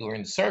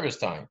during the service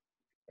time.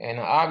 And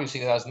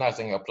obviously that's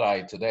nothing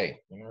applied today.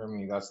 You know what I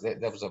mean?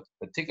 That was a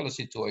particular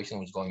situation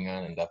that was going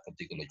on in that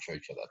particular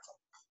church at that time.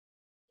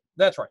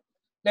 That's right.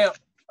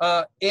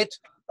 Now, it's,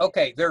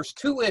 okay, there's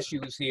two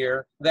issues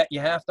here that you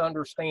have to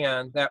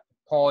understand that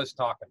Paul is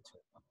talking to.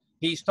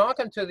 He's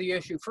talking to the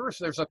issue,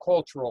 first, there's a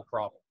cultural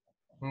problem,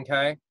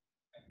 okay?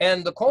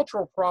 And the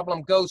cultural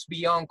problem goes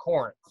beyond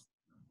Corinth.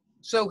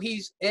 So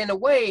he's, in a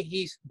way,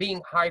 he's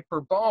being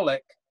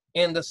hyperbolic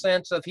in the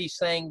sense of he's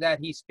saying that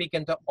he's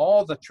speaking to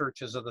all the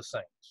churches of the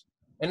saints.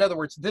 In other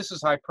words, this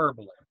is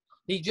hyperbole.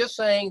 He's just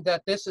saying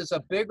that this is a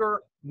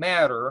bigger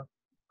matter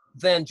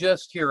than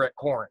just here at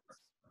Corinth,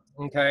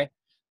 okay?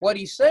 What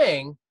he's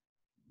saying,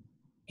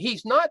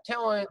 he's not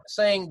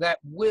saying that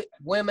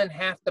women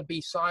have to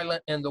be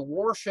silent in the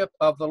worship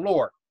of the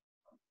Lord.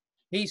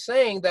 He's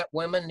saying that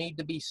women need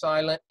to be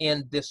silent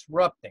in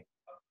disrupting.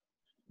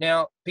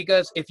 Now,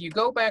 because if you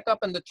go back up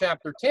into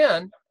chapter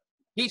 10,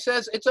 he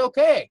says it's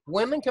okay.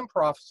 Women can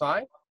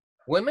prophesy.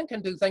 Women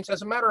can do things.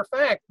 As a matter of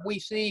fact, we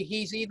see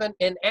he's even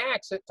in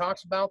Acts, it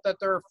talks about that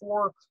there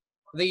are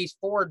these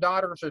four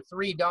daughters or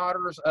three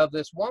daughters of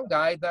this one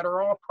guy that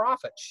are all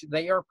prophets.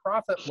 They are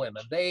prophet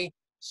women. They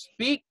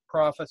speak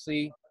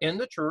prophecy in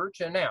the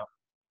church and out.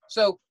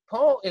 So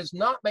Paul is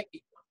not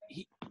making,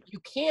 you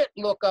can't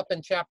look up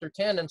in chapter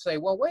 10 and say,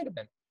 well, wait a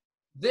minute.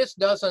 this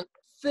doesn't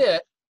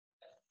fit.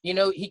 You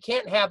know, he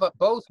can't have it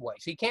both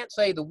ways. He can't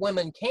say the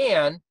women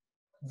can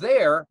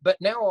there, but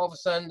now all of a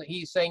sudden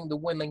he's saying the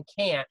women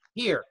can't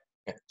here.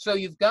 So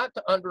you've got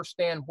to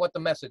understand what the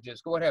message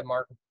is. Go ahead,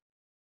 Martin.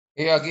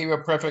 Here, I'll give you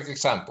a perfect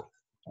example.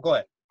 Go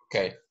ahead.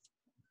 Okay.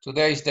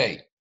 Today's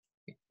day,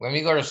 when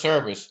we go to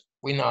service,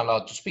 we're not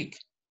allowed to speak.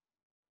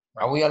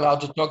 Are we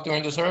allowed to talk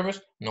during the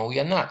service? No, we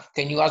are not.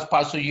 Can you ask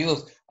Pastor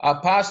Youth?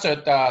 Pastor,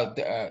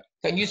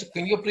 can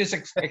you please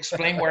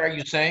explain what are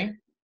you saying?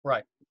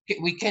 Right.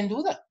 We can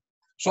do that.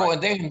 So Right.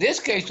 and then in this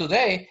case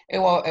today, it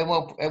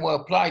will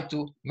apply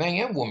to men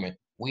and women.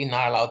 We're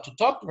not allowed to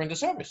talk during the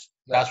service.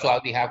 That's why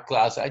we have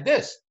class like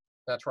this.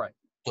 That's right.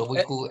 So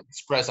we could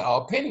express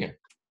our opinion.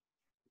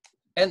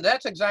 And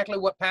that's exactly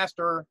what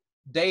Pastor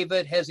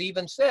David has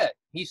even said.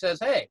 He says,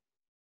 hey,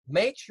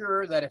 make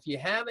sure that if you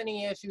have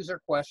any issues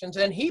or questions,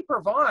 and he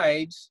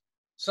provides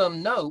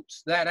some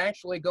notes that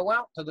actually go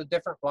out to the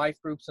different life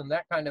groups and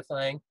that kind of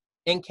thing,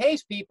 in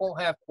case people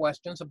have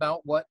questions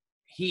about what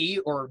he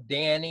or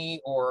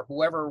Danny or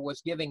whoever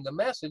was giving the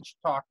message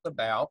talked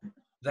about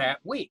that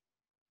week.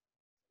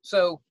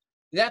 So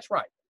that's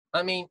right.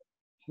 I mean,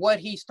 what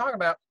he's talking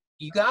about,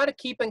 you got to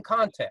keep in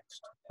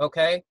context,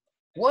 okay?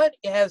 What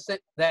is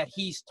it that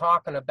he's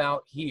talking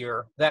about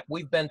here that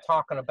we've been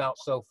talking about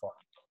so far?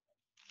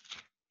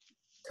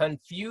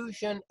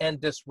 Confusion and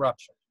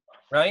disruption,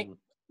 right?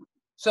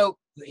 So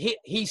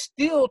he's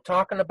still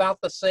talking about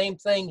the same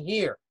thing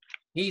here.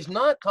 He's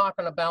not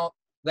talking about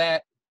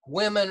that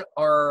women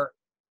are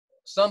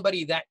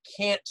somebody that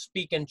can't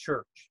speak in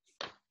church.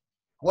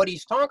 What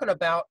he's talking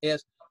about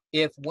is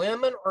if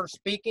women are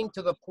speaking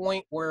to the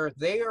point where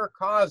they are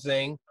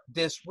causing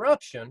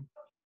disruption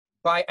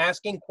by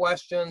asking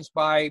questions,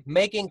 by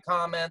making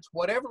comments,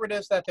 whatever it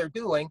is that they're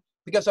doing,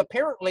 because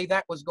apparently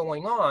that was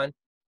going on,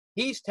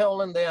 he's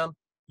telling them,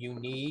 you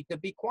need to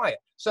be quiet.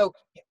 So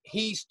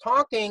he's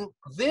talking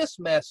this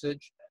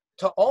message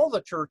to all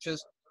the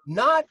churches,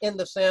 not in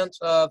the sense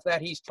of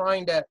that he's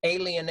trying to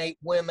alienate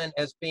women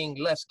as being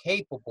less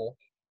capable,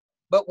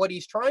 but what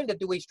he's trying to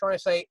do, he's trying to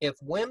say, if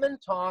women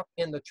talk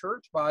in the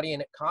church body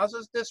and it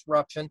causes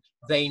disruption,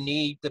 they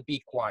need to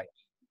be quiet.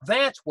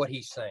 That's what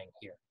he's saying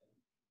here.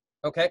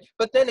 Okay,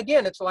 but then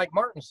again, it's like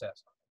Martin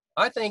says.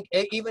 I think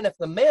even if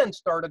the men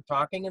started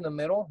talking in the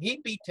middle,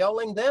 he'd be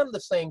telling them the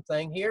same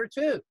thing here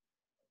too.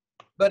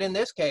 But in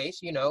this case,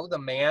 you know, the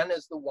man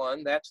is the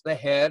one that's the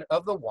head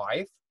of the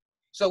wife.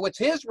 So it's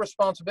his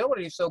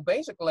responsibility. So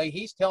basically,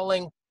 he's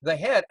telling the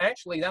head,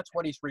 actually, that's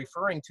what he's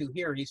referring to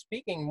here. He's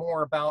speaking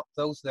more about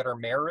those that are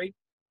married.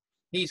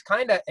 He's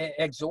kind of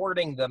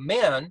exhorting the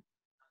men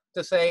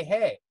to say,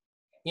 hey,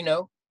 you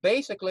know,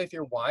 basically, if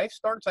your wife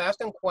starts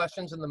asking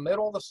questions in the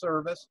middle of the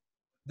service,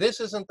 this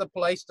isn't the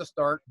place to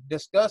start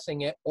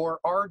discussing it or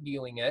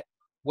arguing it.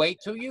 Wait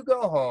till you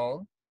go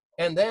home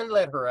and then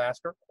let her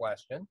ask her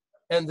question.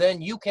 And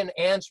then you can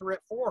answer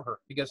it for her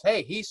because,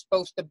 hey, he's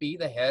supposed to be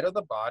the head of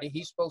the body.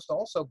 He's supposed to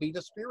also be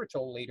the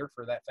spiritual leader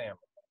for that family.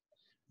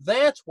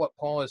 That's what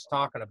Paul is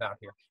talking about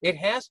here. It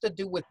has to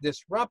do with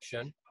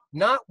disruption,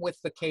 not with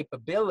the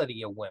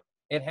capability of women.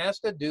 It has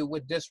to do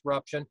with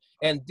disruption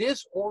and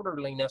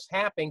disorderliness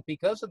happening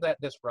because of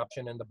that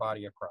disruption in the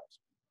body of Christ.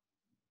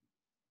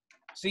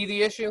 See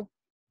the issue?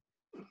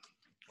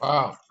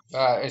 Wow.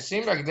 It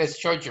seems like this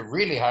church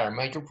really had a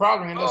major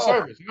problem in the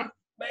service, huh?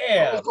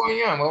 Man. What was going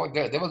on? Well,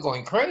 they were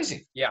going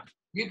crazy. Yeah.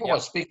 People were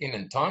speaking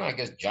in tongues, I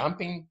guess,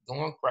 jumping,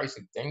 doing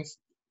crazy things.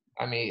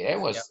 I mean, it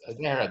was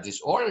there a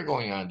disorder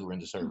going on during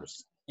the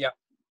service. Yeah.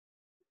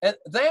 And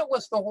that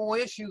was the whole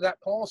issue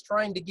that Paul's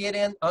trying to get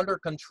in under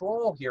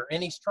control here.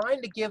 And he's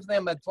trying to give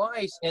them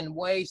advice in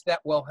ways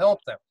that will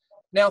help them.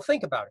 Now,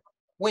 think about it.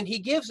 When he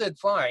gives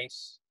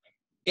advice,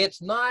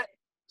 it's not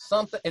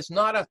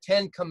a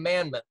 10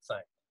 commandment thing,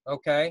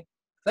 okay?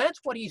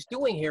 That's what he's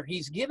doing here.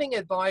 He's giving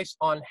advice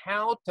on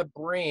how to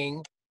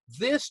bring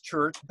this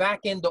church back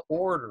into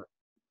order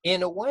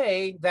in a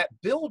way that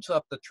builds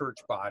up the church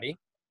body,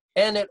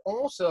 and it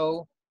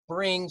also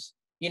brings,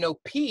 you know,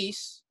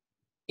 peace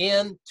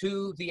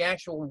into the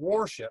actual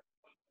worship,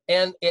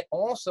 and it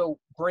also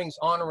brings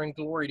honor and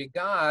glory to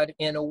God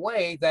in a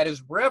way that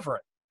is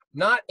reverent,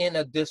 not in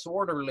a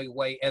disorderly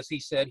way, as he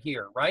said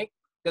here, right?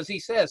 Because he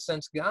says,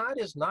 since God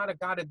is not a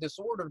God of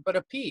disorder, but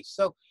of peace.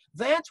 So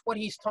that's what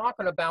he's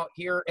talking about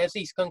here as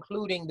he's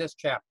concluding this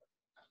chapter.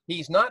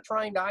 He's not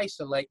trying to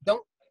isolate.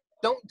 Don't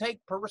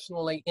take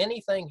personally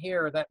anything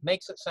here that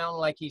makes it sound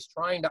like he's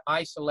trying to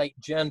isolate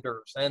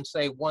genders and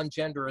say one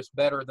gender is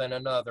better than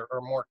another or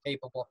more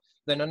capable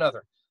than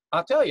another.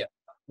 I'll tell you,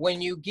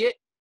 when you get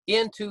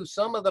into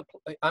some of the,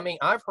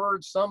 I've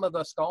heard some of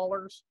the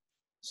scholars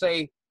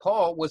say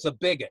Paul was a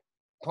bigot.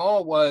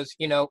 Paul was,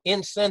 you know,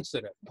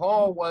 insensitive.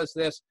 Paul was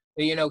this,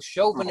 you know,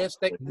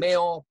 chauvinistic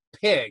male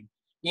pig,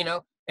 you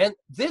know, and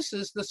this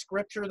is the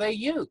scripture they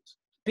use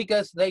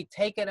because they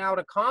take it out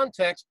of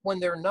context when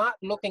they're not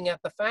looking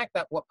at the fact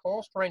that what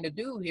Paul's trying to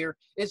do here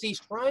is he's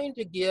trying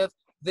to give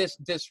this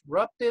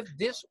disruptive,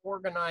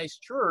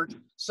 disorganized church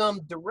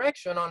some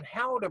direction on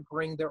how to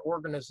bring their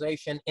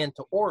organization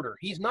into order.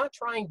 He's not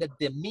trying to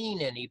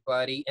demean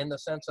anybody in the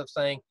sense of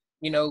saying,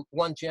 you know,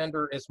 one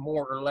gender is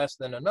more or less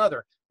than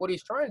another. What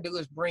he's trying to do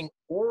is bring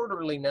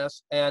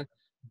orderliness and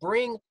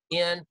bring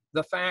in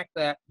the fact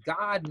that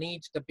God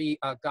needs to be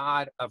a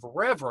God of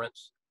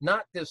reverence,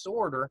 not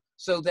disorder,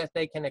 so that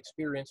they can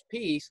experience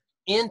peace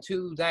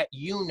into that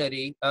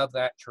unity of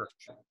that church.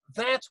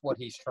 That's what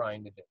he's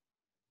trying to do.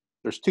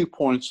 There's 2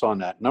 points on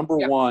that. Number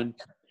one,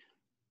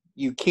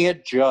 you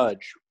can't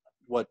judge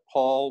what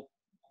Paul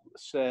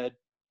said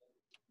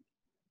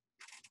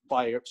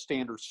by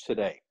standards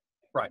today.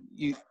 Right.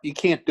 You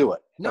can't do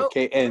it. No.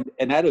 Okay.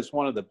 And that is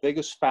one of the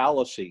biggest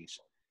fallacies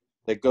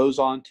that goes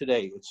on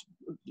today.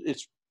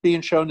 It's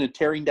being shown in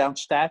tearing down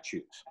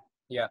statues.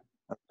 Yeah.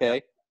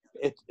 Okay.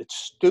 It's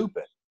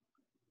stupid.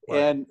 Right.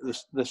 And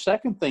the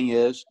second thing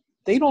is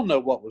they don't know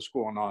what was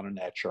going on in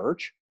that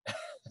church.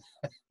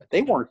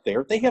 They weren't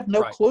there. They have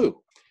no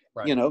clue.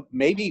 Right. You know,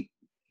 maybe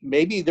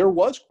there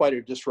was quite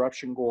a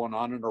disruption going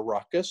on in a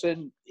ruckus,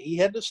 and he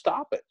had to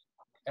stop it.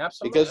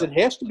 Absolutely. Because it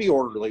has to be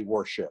orderly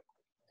worship.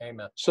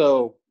 Amen.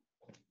 So,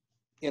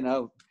 you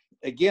know,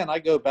 again, I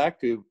go back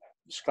to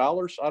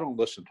scholars. I don't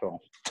listen to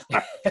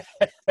them.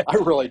 I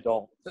really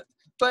don't.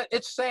 But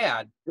it's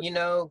sad, you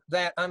know,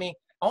 that, I mean,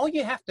 all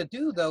you have to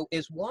do, though,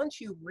 is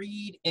once you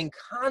read in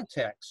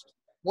context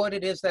what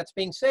it is that's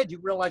being said, you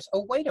realize,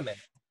 oh, wait a minute.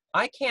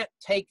 I can't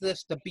take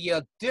this to be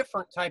a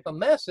different type of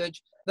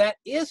message that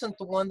isn't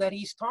the one that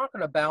he's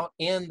talking about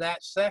in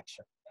that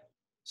section.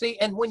 See,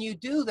 and when you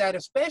do that,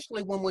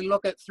 especially when we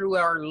look at through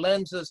our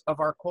lenses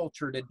of our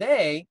culture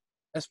today,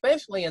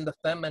 especially in the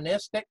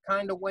feministic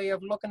kind of way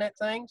of looking at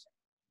things,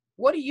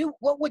 what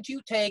would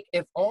you take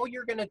if all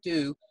you're going to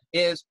do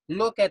is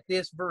look at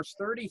this verse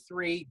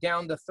 33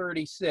 down to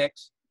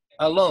 36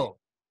 alone?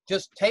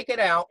 Just take it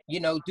out, you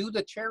know, do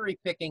the cherry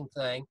picking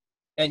thing,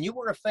 and you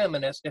were a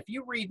feminist. If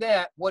you read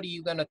that, what are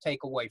you going to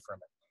take away from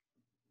it?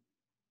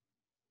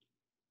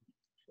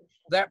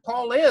 That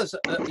Paul is,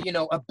 you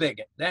know, a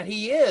bigot, that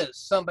he is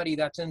somebody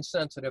that's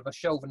insensitive, a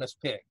chauvinist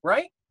pig,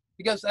 right?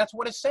 Because that's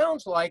what it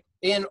sounds like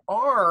in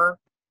our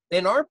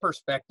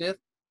perspective.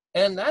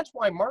 And that's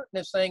why Martin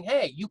is saying,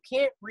 hey, you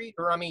can't read,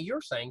 or I mean,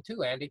 you're saying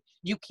too, Andy,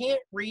 you can't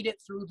read it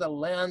through the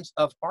lens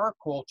of our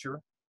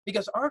culture,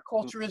 because our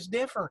culture is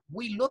different.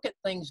 We look at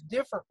things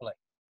differently,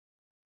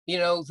 you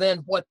know, than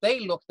what they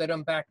looked at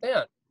them back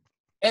then.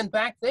 And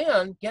back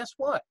then, guess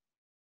what?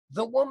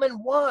 The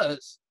woman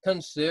was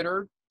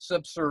considered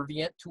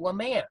subservient to a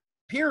man,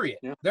 period.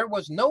 Yeah. There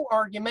was no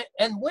argument,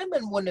 and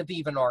women wouldn't have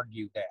even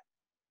argued that.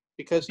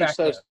 Because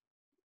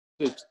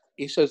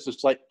he says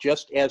it's like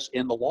just as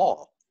in the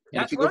law.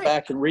 And if you go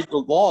back and read the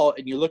law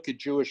and you look at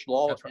Jewish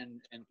law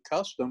and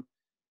custom,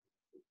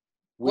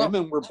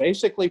 women were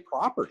basically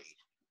property.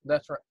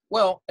 That's right.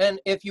 Well, and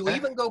if you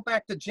even go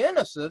back to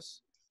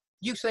Genesis,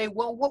 you say,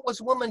 well, what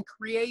was woman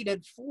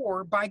created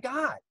for by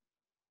God?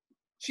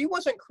 She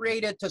wasn't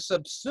created to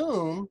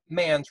subsume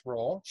man's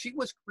role. She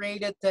was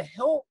created to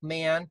help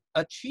man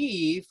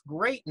achieve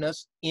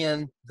greatness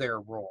in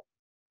their role.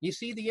 You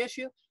see the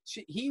issue?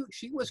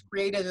 She was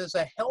created as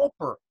a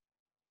helper.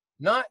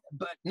 But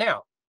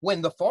now,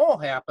 when the fall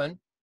happened,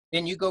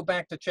 and you go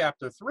back to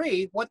chapter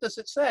 3, what does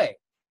it say?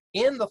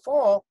 In the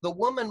fall, the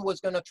woman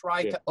was going to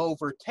try to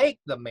overtake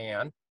the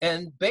man,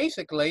 and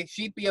basically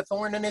she'd be a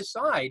thorn in his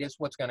side is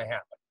what's going to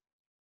happen.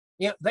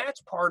 You know,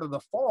 that's part of the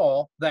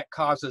fall that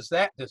causes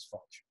that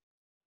dysfunction.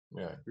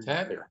 Yeah.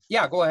 Ted?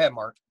 Yeah, go ahead,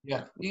 Mark.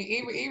 Yeah.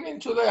 Even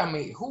today, I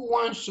mean, who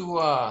wants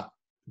to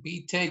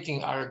be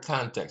taking our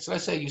context?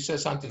 Let's say you said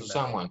something to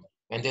someone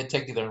and they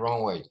take it the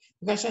wrong way.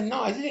 You guys say,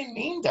 no, I didn't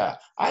mean that.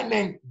 I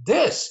meant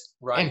this.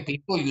 Right. And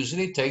people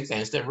usually take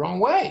things the wrong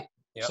way.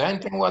 Yep. Same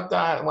thing what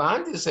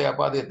Andy say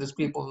about it, these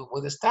people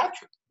with the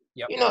statue.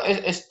 Yep. You know,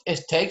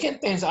 it's taking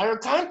things out of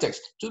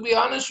context. To be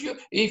honest with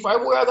you, if I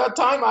were at that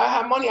time, I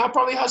had money, I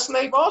probably had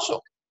slave also.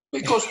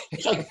 Because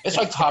it's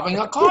like having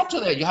a car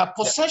today. You have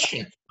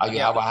possession. You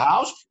have a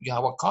house, you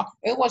have a car.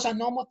 It was a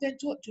normal thing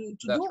to do.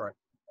 That's right.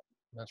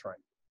 That's right.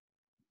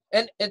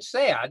 And it's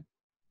sad,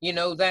 you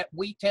know, that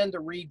we tend to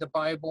read the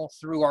Bible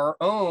through our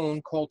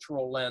own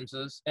cultural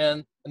lenses.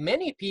 And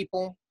many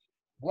people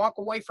walk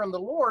away from the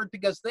Lord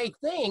because they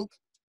think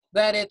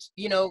that it's,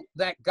 you know,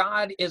 that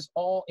God is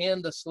all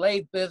in the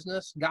slave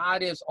business.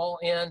 God is all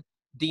in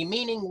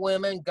demeaning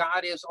women.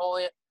 God is all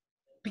in,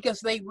 because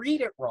they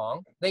read it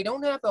wrong. They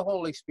don't have the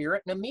Holy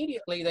Spirit, and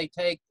immediately they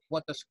take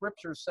what the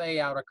scriptures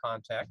say out of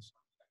context,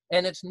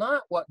 and it's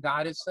not what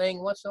God is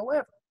saying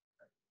whatsoever.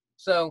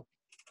 So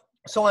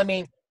I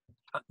mean,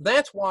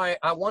 that's why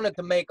I wanted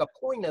to make a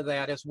point of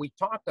that as we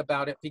talked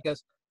about it,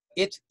 because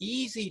it's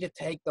easy to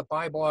take the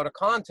Bible out of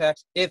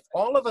context. If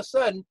all of a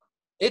sudden,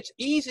 it's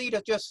easy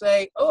to just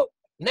say, oh,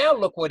 now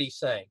look what he's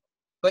saying.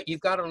 But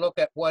you've got to look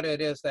at what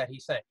it is that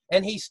he's saying.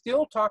 And he's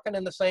still talking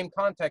in the same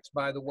context,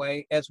 by the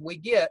way, as we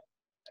get.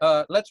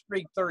 Let's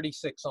read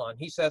 36 on.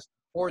 He says,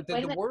 or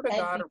did the word of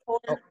God...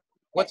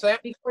 what's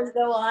that? Before you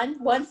go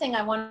on, one thing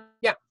I want...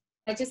 Yeah.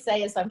 I just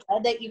say is I'm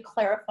glad that you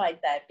clarified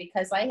that,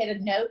 because I had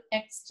a note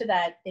next to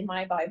that in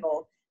my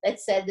Bible that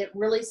said that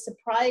really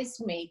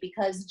surprised me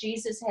because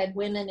Jesus had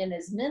women in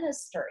his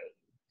ministry.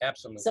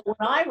 Absolutely. So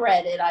when I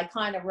read it, I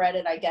kind of read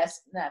it, I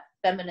guess, in that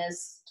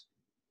feminist,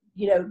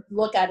 you know,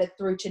 look at it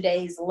through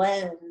today's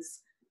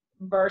lens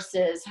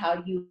versus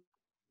how you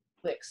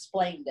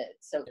explained it.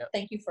 So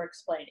thank you for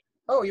explaining.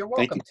 Oh, you're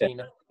welcome,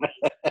 Tina.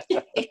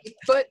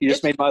 But you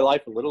just made my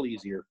life a little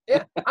easier.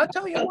 Yeah, I'll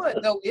tell you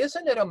what, though,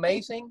 isn't it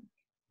amazing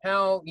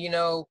how, you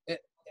know,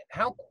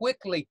 how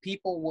quickly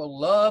people will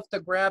love to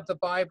grab the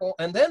Bible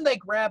and then they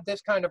grab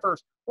this kind of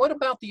verse. What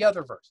about the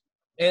other verse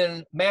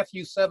in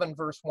Matthew 7,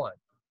 verse 1?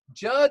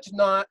 Judge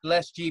not,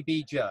 lest ye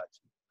be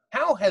judged.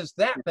 How has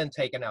that been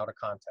taken out of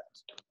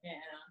context?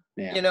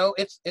 Yeah. You know,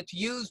 it's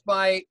used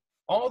by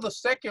all the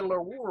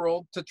secular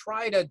world to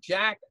try to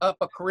jack up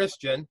a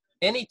Christian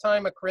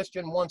anytime a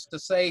Christian wants to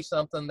say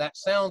something that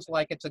sounds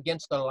like it's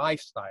against a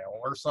lifestyle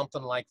or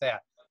something like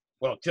that.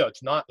 Well, judge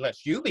not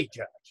lest you be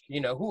judged.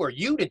 You know, who are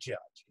you to judge,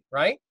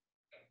 right?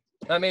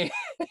 I mean,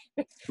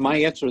 my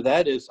answer to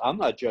that is I'm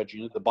not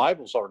judging it. The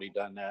Bible's already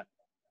done that.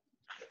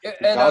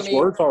 And God's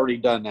word's already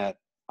done that.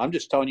 I'm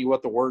just telling you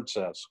what the word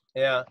says.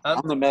 Yeah,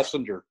 I'm the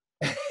messenger,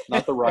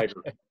 not the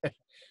writer.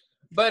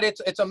 But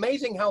it's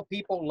amazing how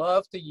people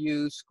love to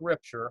use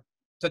scripture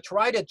to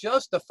try to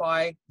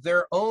justify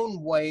their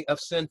own way of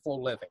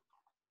sinful living.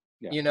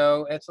 Yeah. You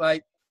know, it's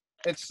like,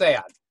 it's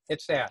sad.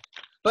 It's sad.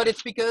 But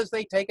it's because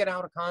they take it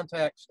out of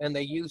context and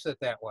they use it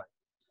that way.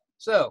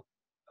 So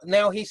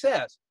now he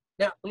says,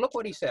 now look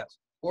what he says.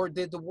 Or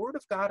did the word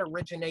of God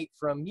originate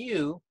from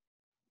you,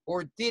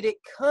 or did it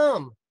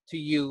come to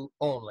you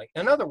only?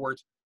 In other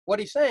words, what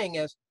he's saying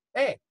is,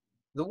 hey,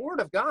 the word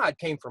of God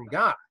came from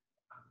God,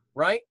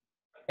 right?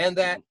 And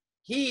that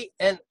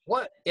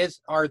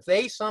are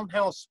they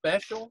somehow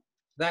special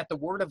that the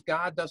word of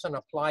God doesn't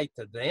apply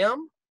to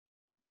them?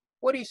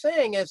 What he's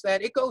saying is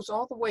that it goes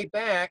all the way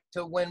back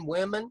to when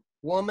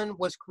woman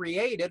was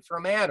created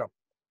from Adam.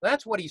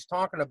 That's what he's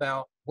talking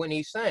about when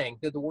he's saying,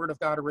 did the word of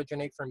God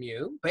originate from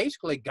you?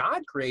 Basically,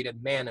 God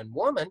created man and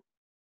woman,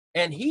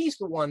 and he's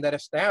the one that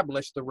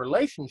established the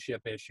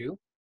relationship issue.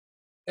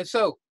 And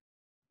so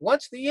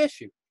what's the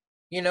issue?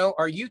 You know,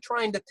 are you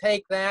trying to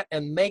take that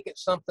and make it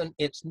something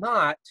it's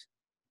not?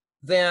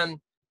 Then,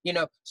 you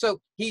know,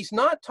 so he's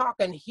not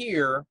talking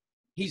here.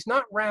 He's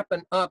not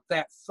wrapping up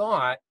that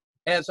thought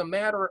as a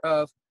matter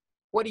of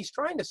what he's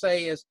trying to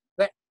say is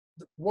that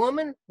the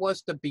woman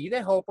was to be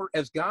the helper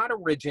as God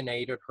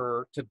originated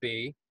her to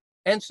be.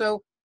 And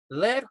so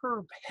let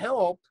her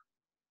help,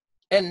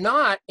 and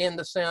not in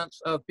the sense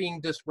of being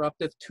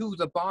disruptive to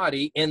the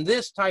body in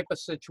this type of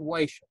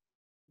situation.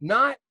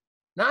 Not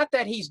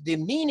that he's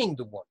demeaning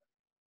the woman.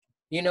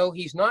 You know,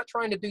 he's not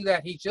trying to do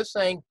that. He's just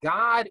saying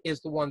God is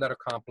the one that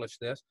accomplished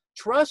this.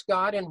 Trust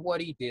God in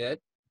what he did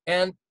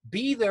and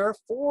be there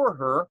for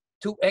her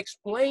to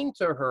explain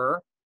to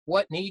her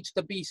what needs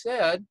to be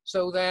said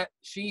so that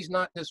she's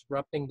not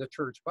disrupting the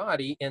church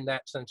body in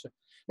that sense.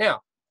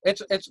 Now,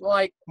 it's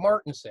like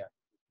Martin said.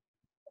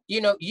 You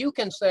know, you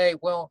can say,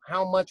 well,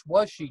 how much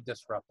was she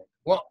disrupting?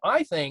 Well,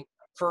 I think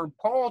for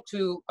Paul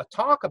to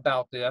talk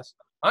about this,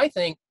 I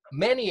think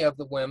many of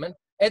the women,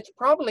 it's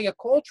probably a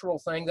cultural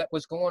thing that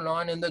was going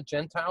on in the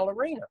Gentile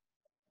arena.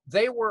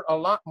 They were a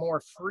lot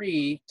more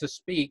free to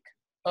speak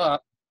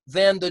up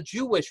than the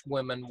Jewish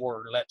women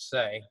were, let's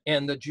say,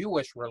 in the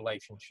Jewish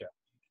relationship.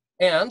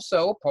 And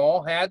so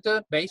Paul had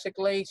to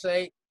basically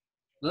say,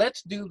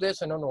 let's do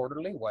this in an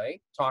orderly way.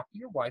 Talk to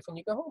your wife when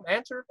you go home.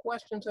 Answer her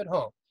questions at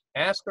home.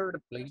 Ask her to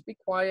please be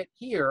quiet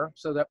here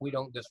so that we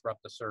don't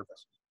disrupt the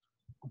service.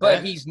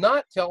 But he's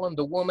not telling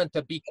the woman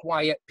to be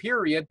quiet,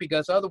 period,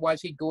 because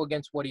otherwise he'd go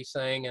against what he's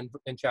saying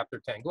in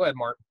chapter 10. Go ahead,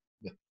 Martin.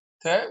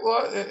 Okay,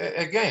 well,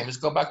 again, let's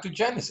go back to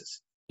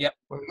Genesis. Yep.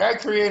 When God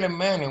created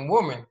man and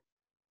woman,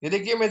 did he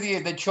give me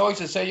the choice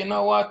to say, you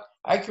know what,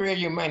 I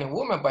created you man and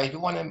woman, but if you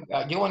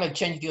want to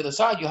change the other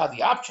side, you have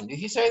the option. Did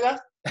he say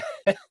that?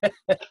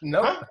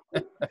 No. Huh?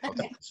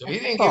 Okay. So he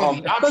didn't give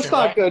you the option. Let's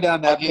not go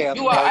down that path.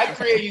 I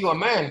created you a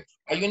man,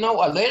 but you know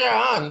what, later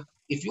on,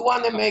 if you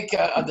want to make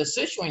a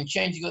decision and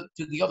change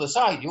to the other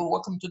side, you're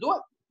welcome to do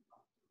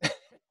it.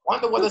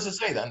 Wonder what does it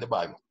say that in the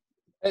Bible?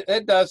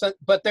 It doesn't,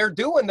 but they're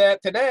doing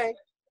that today.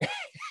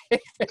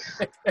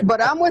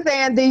 But I'm with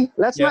Andy.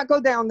 Let's not go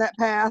down that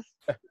path.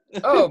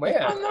 Oh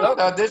man!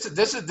 No, this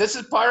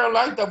is part of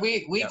life that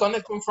we're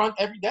gonna confront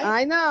every day.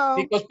 I know,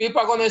 because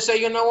people are gonna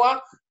say, you know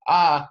what?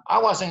 I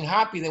wasn't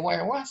happy the way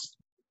I was,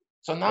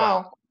 so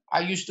now I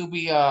used to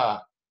be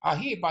a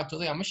he, but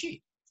today I'm a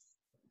she.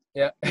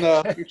 Yeah.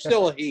 No, you're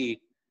still a he.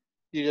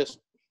 You just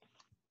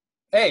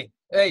hey,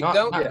 no,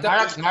 don't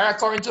not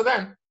according to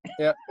them.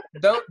 Yeah,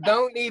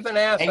 don't even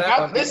ask and that.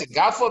 God, listen,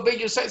 God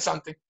forbid you say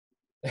something.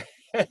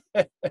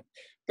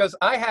 Because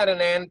I had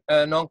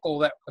an uncle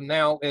that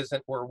now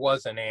isn't or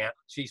was an aunt.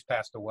 She's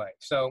passed away.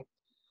 So,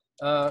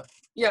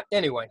 yeah.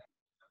 Anyway,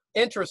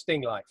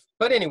 interesting life.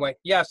 But anyway,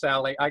 yes,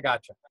 Allie, I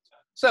got you.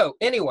 So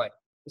anyway,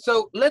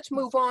 so let's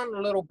move on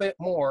a little bit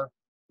more.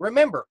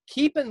 remember,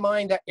 keep in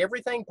mind that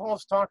everything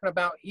Paul's talking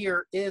about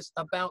here is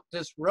about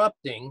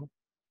disrupting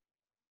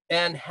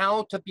and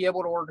how to be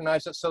able to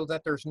organize it so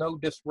that there's no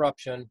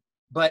disruption,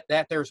 but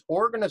that there's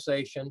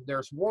organization,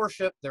 there's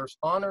worship, there's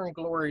honor and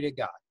glory to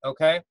God,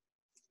 okay?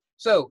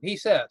 So he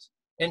says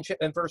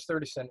in verse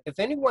 37, if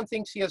anyone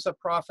thinks he is a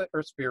prophet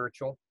or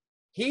spiritual,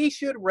 he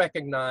should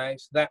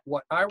recognize that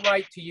what I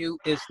write to you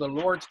is the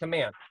Lord's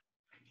command.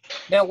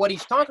 Now, what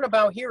he's talking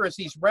about here is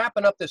he's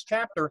wrapping up this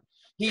chapter.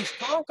 He's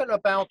talking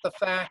about the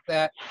fact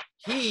that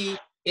he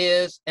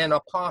is an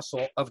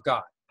apostle of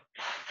God,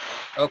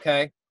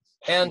 okay?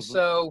 And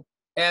so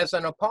as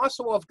an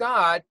apostle of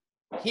God,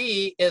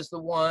 he is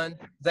the one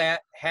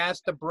that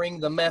has to bring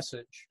the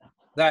message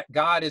that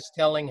God is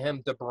telling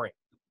him to bring.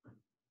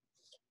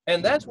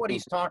 And that's what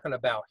he's talking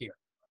about here.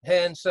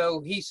 And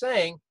so he's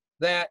saying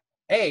that,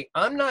 hey,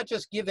 I'm not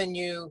just giving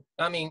you,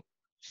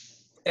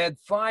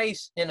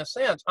 advice in a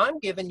sense. I'm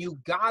giving you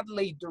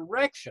godly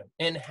direction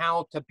in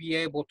how to be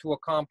able to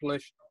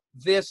accomplish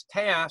this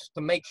task to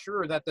make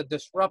sure that the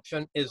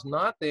disruption is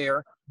not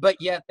there, but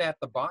yet that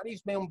the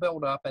body's being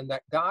built up and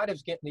that God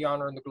is getting the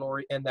honor and the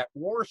glory, and that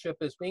worship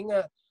is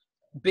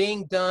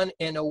being done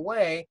in a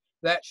way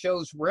that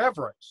shows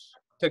reverence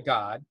to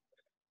God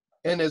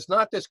and is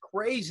not this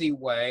crazy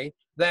way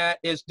that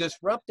is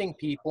disrupting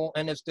people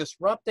and is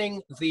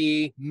disrupting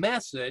the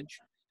message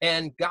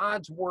and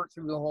God's work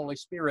through the Holy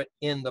Spirit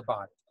in the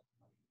body.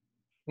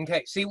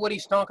 Okay, see what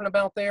he's talking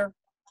about there?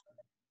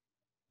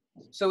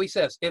 So he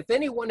says, if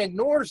anyone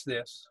ignores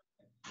this,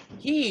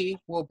 he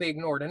will be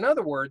ignored. In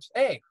other words,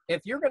 hey,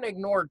 if you're going to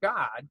ignore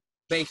God,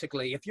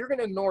 basically, if you're going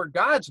to ignore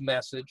God's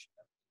message,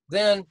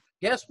 then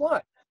guess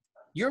what?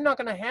 You're going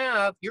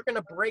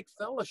to break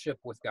fellowship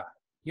with God.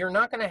 You're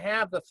not going to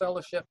have the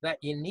fellowship that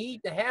you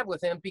need to have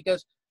with him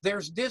because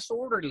there's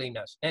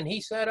disorderliness. And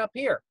he said up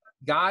here,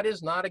 God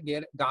is not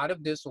a God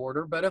of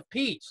disorder, but of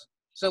peace.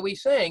 So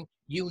he's saying,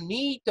 you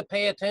need to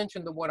pay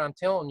attention to what I'm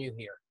telling you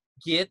here.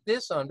 Get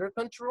this under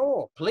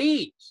control,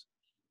 please.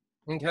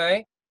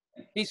 Okay?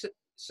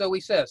 So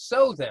he says,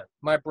 so then,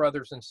 my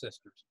brothers and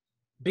sisters,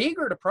 be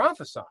eager to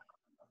prophesy,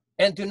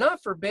 and do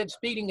not forbid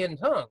speaking in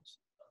tongues,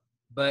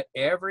 but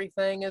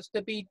everything is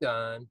to be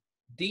done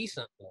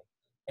decently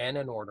and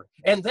in order.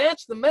 And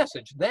that's the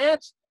message.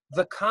 That's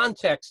the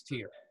context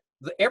here.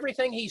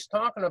 Everything he's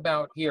talking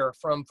about here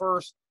from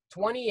verse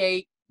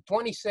 28,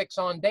 26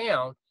 on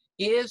down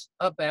is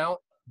about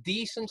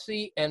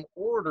decency and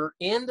order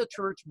in the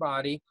church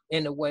body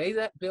in a way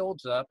that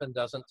builds up and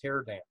doesn't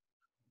tear down.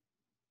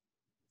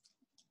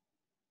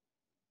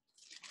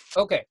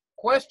 Okay,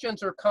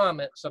 questions or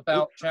comments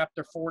about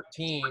chapter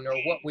 14 or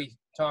what we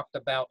talked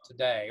about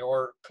today,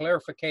 or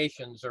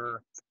clarifications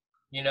or,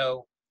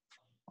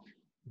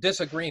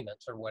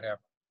 disagreements or whatever?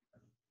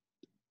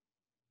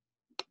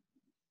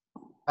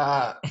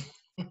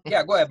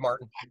 Yeah, go ahead,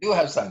 Martin. I do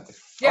have something.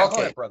 Yeah, okay.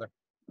 Go ahead, brother.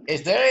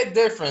 Is there a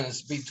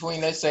difference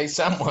between, let's say,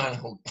 someone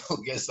who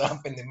gets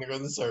up in the middle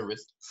of the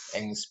service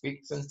and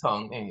speaks in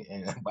tongue,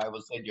 and the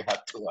Bible said you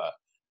have to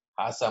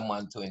have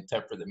someone to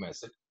interpret the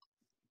message,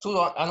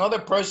 to another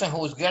person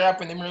who's get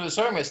up in the middle of the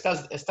service,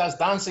 starts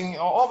dancing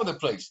all over the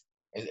place?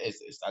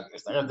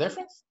 Is there a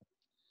difference?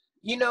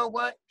 You know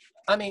what?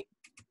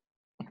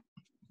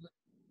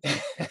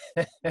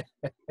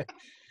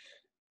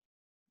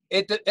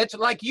 It's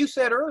like you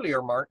said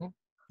earlier, Martin.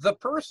 The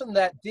person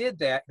that did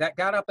that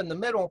got up in the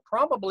middle,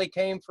 probably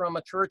came from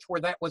a church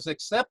where that was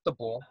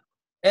acceptable,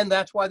 and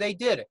that's why they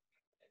did it.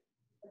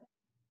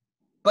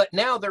 But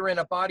now they're in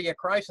a body of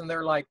Christ, and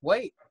they're like,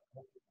 wait,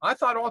 I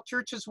thought all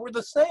churches were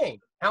the same.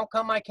 How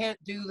come I can't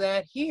do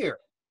that here?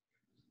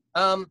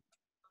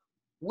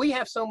 We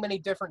have so many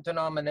different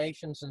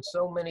denominations and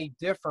so many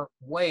different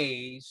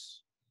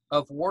ways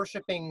of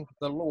worshiping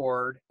the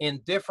Lord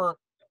in different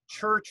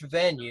church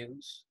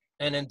venues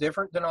and in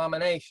different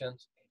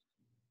denominations.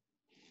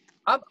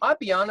 I'll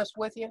be honest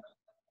with you.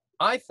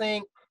 I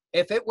think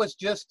if it was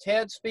just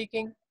Ted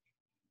speaking,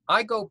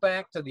 I go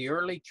back to the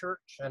early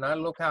church and I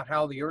look at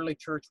how the early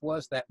church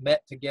was that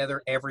met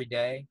together every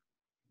day.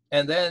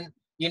 And then,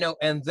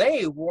 and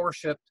they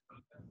worshiped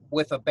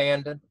with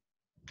abandon.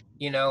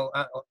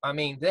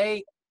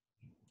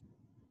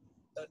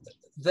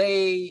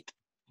 They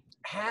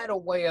had a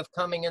way of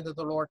coming into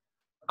the Lord.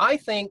 I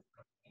think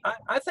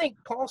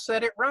Paul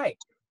said it right.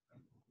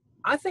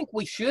 I think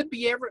we should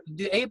be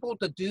able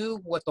to do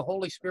what the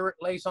Holy Spirit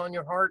lays on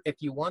your heart. If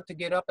you want to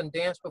get up and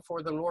dance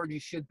before the Lord, you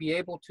should be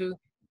able to.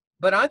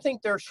 But I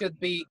think there should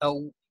be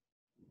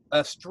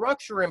a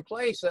structure in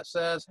place that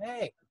says,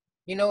 hey,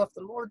 if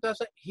the Lord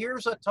does it,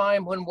 here's a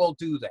time when we'll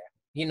do that,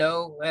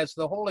 as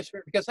the Holy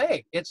Spirit. Because,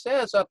 hey, it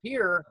says up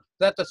here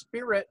that the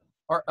Spirit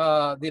or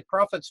the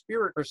prophet's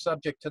spirit are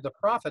subject to the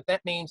prophet.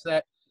 That means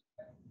that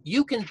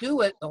you can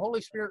do it. The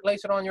Holy Spirit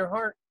lays it on your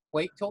heart.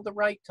 Wait till the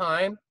right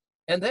time.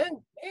 And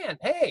then, man,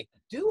 hey,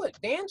 do it.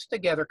 Dance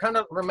together. Kind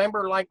of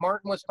remember like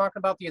Martin was talking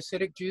about the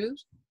Hasidic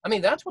Jews.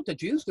 That's what the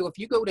Jews do. If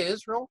you go to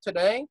Israel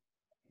today,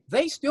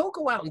 they still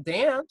go out and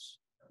dance,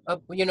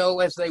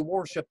 as they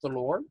worship the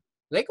Lord.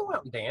 They go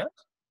out and dance.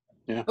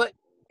 Yeah. But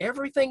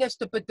everything is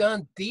to be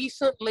done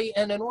decently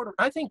and in order.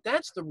 I think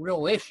that's the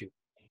real issue.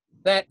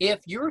 That if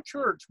your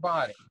church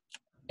body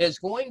is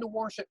going to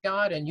worship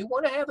God and you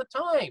want to have a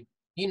time,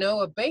 you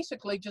know,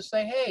 basically just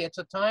say, hey, it's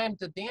a time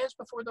to dance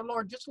before the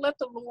Lord. Just let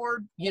the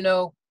Lord, you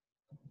know,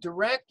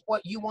 direct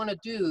what you want to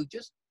do.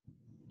 Just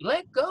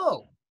let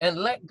go and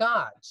let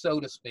God, so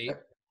to speak.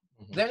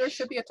 Then there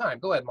should be a time.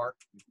 Go ahead, Mark.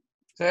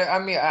 So, I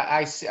mean,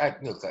 I see,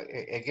 look,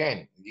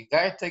 again, you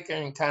got to take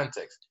it in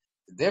context.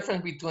 The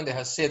difference between the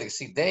Hasidics,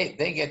 see,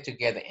 they get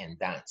together and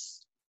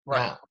dance.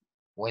 Right. Now,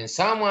 when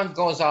someone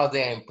goes out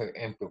there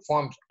and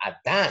performs a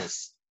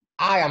dance,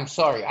 I am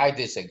sorry, I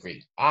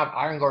disagree.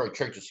 I don't go to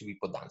church to see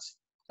people dance.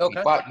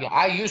 Okay. But you know,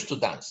 I used to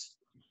dance.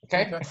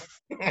 Okay.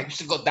 I used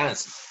to go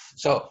dance.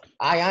 So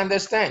I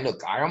understand.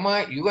 Look, I don't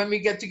mind. You and me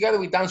get together,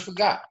 we dance for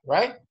God,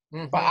 right?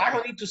 Mm-hmm. But I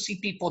don't need to see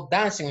people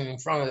dancing in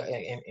front of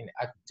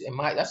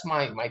that's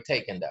my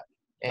take in that.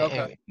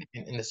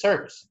 In the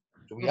service,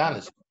 to be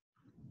honest,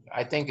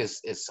 I think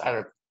it's I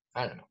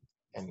don't know.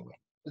 Anyway,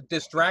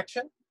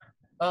 distraction.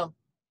 Well,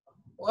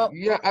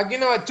 yeah, you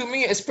know, to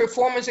me, it's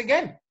performance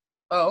again.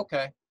 Oh,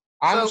 okay.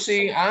 I'm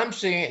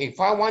saying if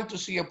I want to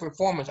see a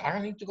performance, I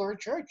don't need to go to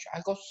church.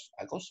 I go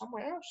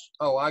somewhere else.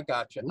 Oh, I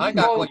got you. I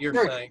got what you're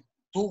saying.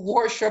 To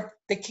worship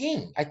the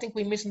King. I think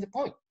we're missing the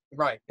point.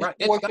 Right.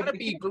 It's got to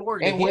be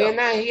glory to Him. And we're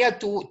not here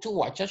to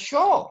watch a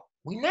show.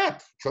 We're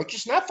not. Church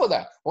is not for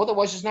that.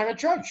 Otherwise, it's not a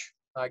church.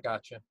 I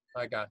got you.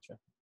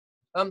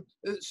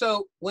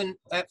 So when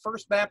at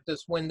First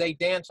Baptist, when they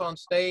dance on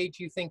stage,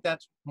 you think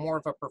that's more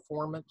of a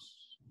performance?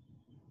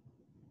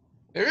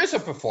 There is a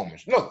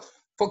performance. Look,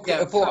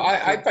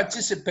 I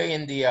participate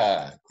in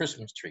the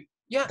Christmas tree.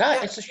 Yeah,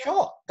 it's a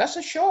show. That's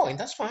a show, and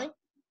that's fine.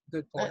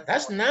 Good point.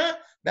 That's not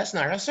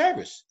a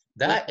service.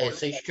 That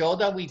is a show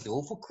that we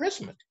do for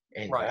Christmas,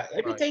 and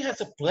everything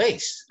has a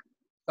place.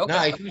 Okay.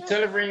 Now, if you're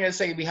celebrating, let's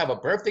say we have a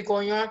birthday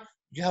going on,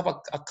 you have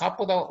a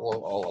couple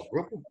or a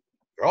group of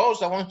girls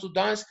that want to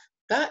dance.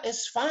 That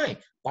is fine,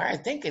 but I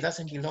think it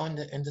doesn't belong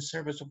in the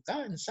service of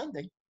God on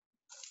Sunday.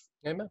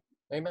 Amen.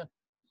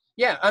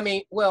 Yeah, I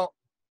mean, well,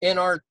 in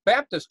our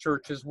Baptist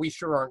churches, we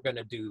sure aren't going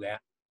to do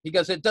that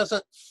because it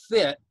doesn't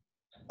fit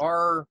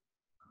our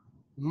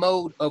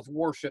mode of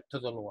worship to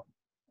the Lord.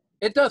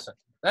 It doesn't.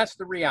 That's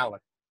the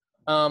reality.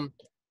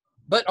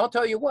 But I'll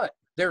tell you what,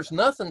 there's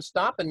nothing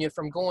stopping you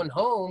from going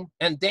home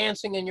and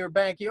dancing in your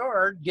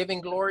backyard,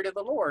 giving glory to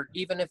the Lord,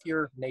 even if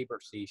your neighbor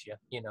sees you,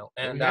 you know.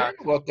 And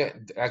well,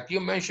 like you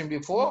mentioned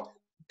before,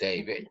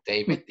 David,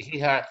 he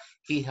had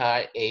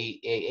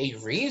a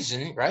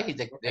reason, right? He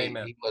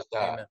was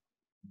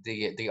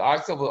the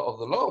ark of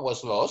the Lord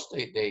was lost.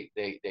 They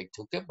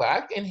took it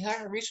back, and he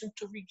had a reason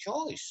to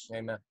rejoice.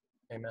 Amen.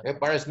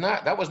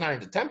 But that was not in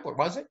the temple,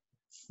 was it?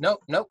 No,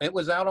 it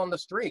was out on the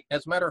street.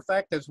 As a matter of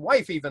fact, his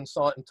wife even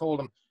saw it and told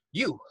him,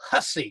 "You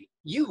hussy,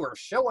 you were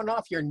showing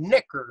off your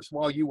knickers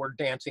while you were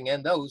dancing,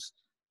 and those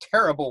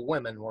terrible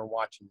women were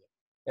watching you."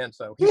 And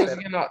so he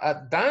said, you know,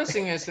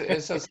 dancing is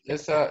a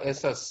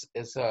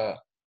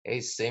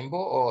symbol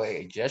or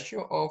a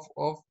gesture of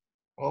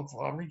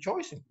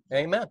rejoicing.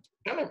 Amen.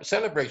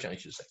 Celebration, I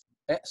should say.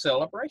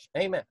 Celebration.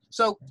 Amen.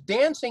 So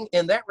dancing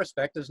in that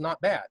respect is not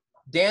bad.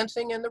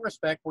 Dancing in the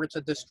respect where it's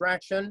a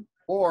distraction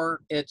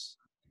or it's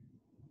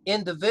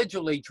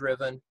individually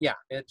driven, yeah,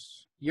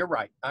 you're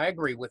right. I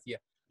agree with you.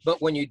 But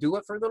when you do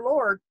it for the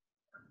Lord,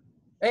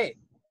 hey,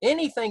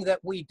 anything that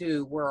we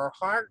do where our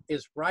heart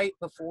is right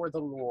before the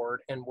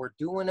Lord and we're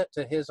doing it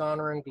to His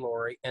honor and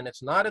glory, and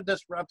it's not a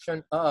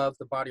disruption of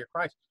the body of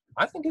Christ,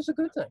 I think it's a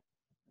good thing.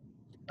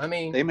 I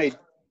mean, they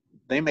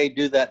may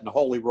do that in the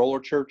holy roller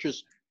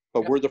churches,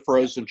 but we're the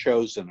frozen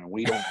chosen, and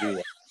we don't do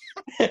that.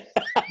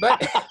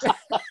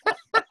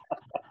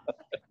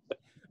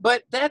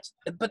 But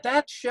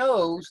that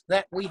shows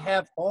that we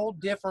have all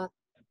different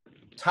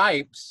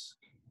types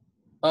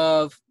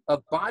of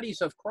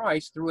bodies of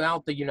Christ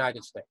throughout the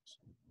United States.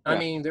 I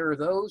mean, there are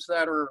those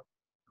that are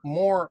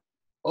more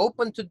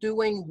open to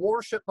doing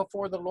worship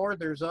before the Lord.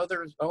 There's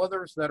others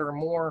that are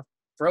more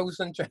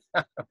frozen.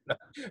 I don't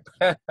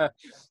know.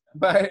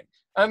 But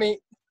I mean,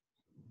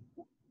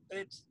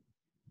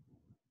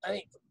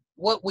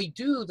 what we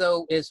do,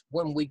 though, is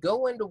when we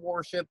go into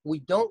worship, we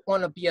don't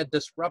want to be a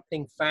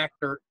disrupting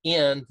factor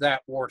in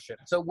that worship.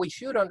 So we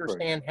should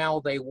understand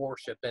how they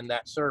worship in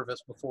that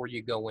service before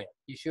you go in.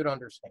 You should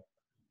understand.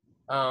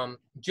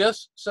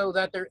 Just so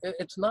that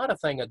it's not a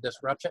thing of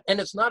disruption, and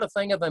it's not a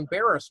thing of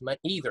embarrassment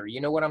either.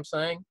 You know what I'm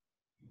saying?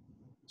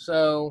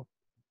 So,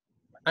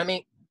 I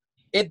mean,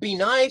 it'd be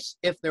nice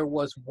if there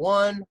was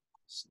one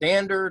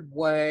standard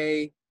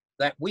way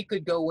that we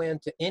could go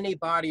into any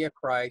body of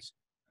Christ,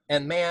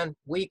 and man,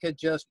 we could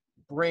just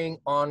bring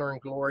honor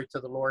and glory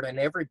to the Lord, and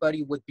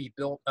everybody would be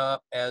built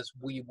up as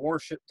we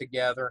worship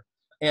together,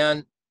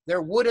 and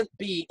there wouldn't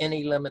be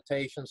any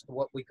limitations to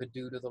what we could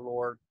do to the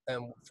Lord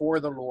and for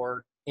the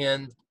Lord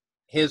in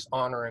His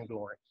honor and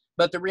glory.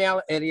 But the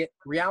reality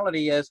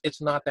is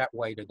it's not that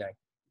way today.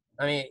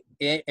 I mean,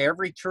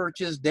 every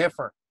church is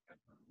different.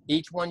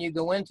 Each one you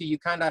go into, you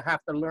kind of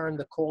have to learn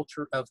the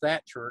culture of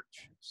that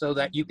church so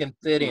that you can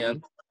fit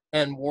in.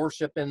 and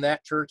worship in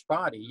that church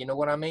body. You know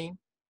what I mean?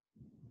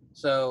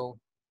 So,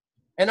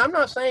 and I'm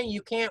not saying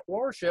you can't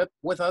worship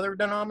with other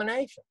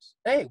denominations.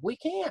 Hey, we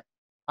can.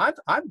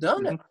 I've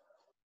done it.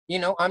 You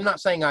know, I'm not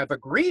saying I've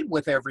agreed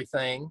with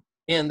everything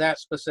in that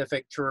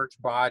specific church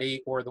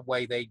body or the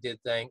way they did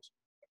things,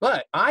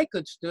 but I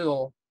could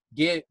still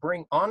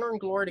bring honor and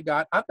glory to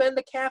God. I've been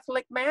to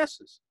Catholic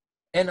masses,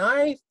 and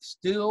I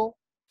still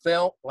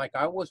felt like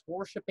I was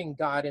worshiping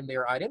God in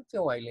there. I didn't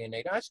feel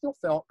alienated. I still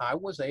felt I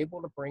was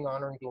able to bring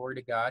honor and glory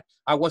to God.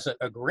 I wasn't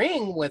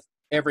agreeing with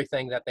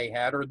everything that they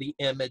had or the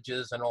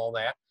images and all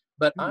that,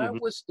 but I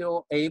was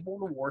still able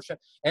to worship.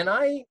 And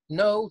I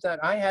know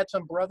that I had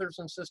some brothers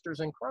and sisters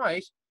in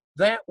Christ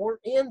that were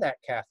in that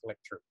Catholic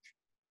church.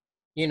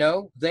 You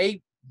know,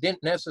 they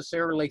didn't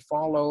necessarily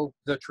follow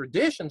the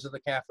traditions of the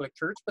Catholic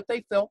Church, but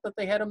they felt that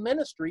they had a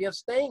ministry of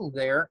staying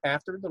there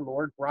after the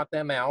Lord brought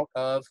them out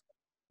of,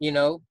 you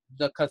know,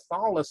 the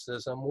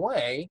Catholicism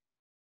way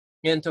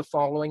into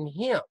following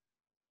him.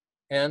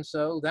 And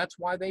so that's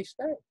why they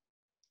stay.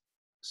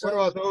 So, what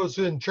about those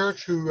in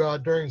church who,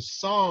 during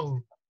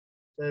song,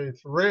 they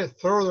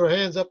throw their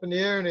hands up in the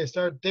air and they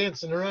start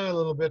dancing around a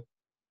little bit,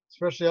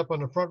 especially up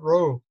on the front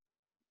row?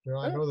 You know,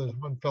 I know there's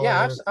one fellow.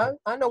 Yeah,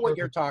 I know what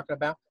you're talking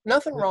about.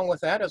 Nothing wrong with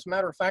that. As a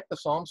matter of fact, the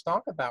Psalms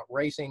talk about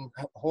raising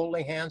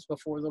holy hands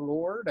before the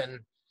Lord, and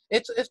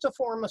it's a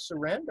form of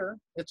surrender.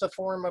 It's a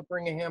form of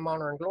bringing him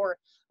honor and glory.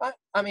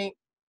 I mean,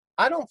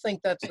 I don't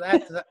think that's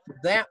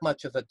that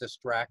much of a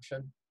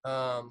distraction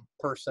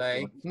per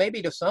se.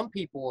 Maybe to some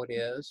people it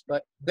is,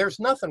 but there's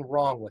nothing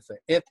wrong with it.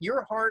 If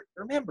your heart,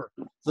 remember,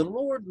 the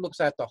Lord looks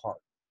at the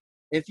heart.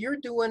 If you're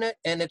doing it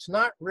and it's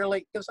not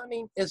really, because I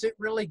mean, is it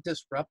really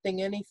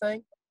disrupting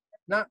anything?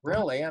 Not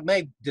really. It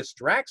may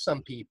distract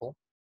some people.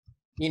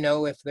 You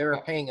know, if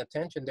they're paying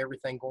attention to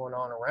everything going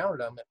on around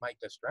them, it might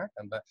distract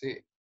them. But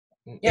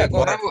yeah,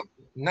 go ahead.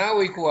 Now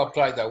we could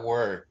apply the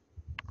word.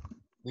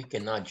 We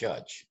cannot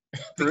judge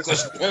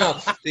because you know,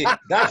 see,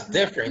 that's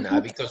different now.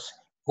 Because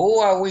who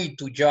are we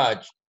to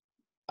judge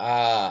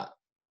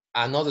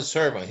another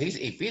servant?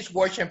 If he's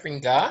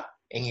worshiping God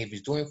and if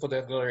he's doing for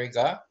the glory of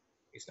God,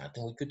 it's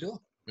nothing we could do.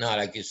 Now,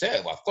 like you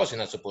said, well, of course, you're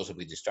not supposed to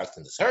be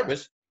distracting the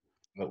service,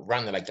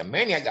 running like a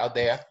maniac out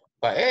there.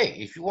 But hey,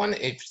 if you want,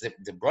 if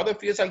the brother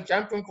feels like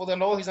jumping for the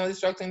Lord, he's not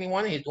distracting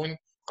anyone, he's doing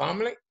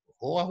calmly,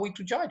 who are we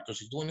to judge? Because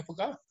he's doing it for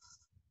God.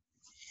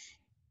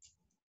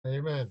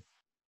 Amen.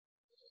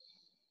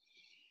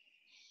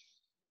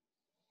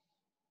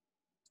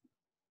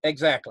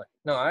 Exactly.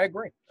 No, I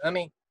agree. I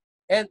mean,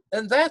 and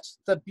that's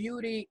the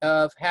beauty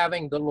of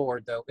having the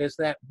Lord, though, is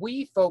that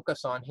we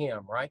focus on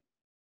him, right?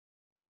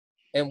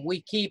 And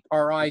we keep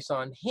our eyes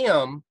on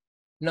him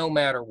no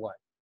matter what.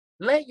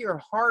 Let your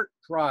heart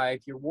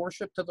drive your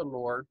worship to the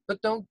Lord,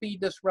 but don't be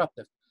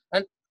disruptive.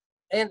 And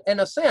in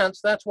a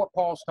sense, that's what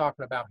Paul's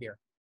talking about here.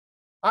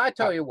 I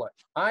tell you what,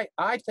 I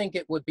think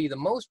it would be the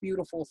most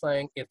beautiful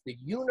thing if the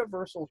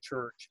universal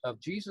church of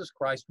Jesus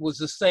Christ was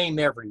the same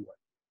everywhere.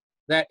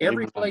 That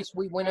every place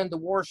we went into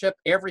worship,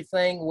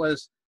 everything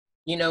was,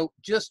 you know,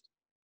 just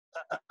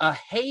a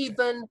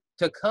haven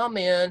to come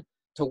in,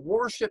 to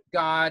worship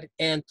God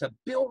and to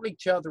build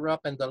each other up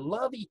and to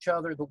love each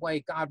other the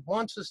way God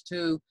wants us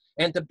to,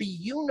 and to be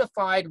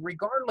unified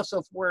regardless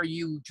of where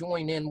you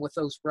join in with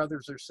those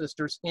brothers or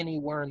sisters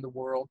anywhere in the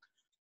world.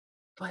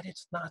 But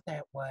it's not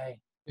that way.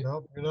 You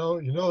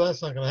know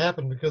that's not going to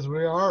happen because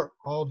we are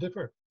all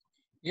different.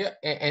 Yeah,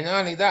 and not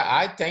only that,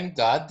 I think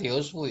God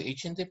deals with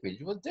each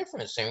individual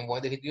different, same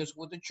way that he deals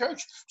with the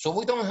church. So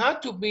we don't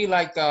have to be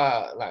like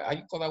how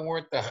you call that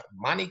word,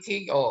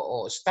 mannequin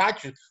or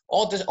statue,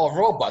 all this, or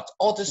robots,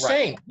 all the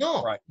same.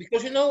 No,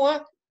 because you know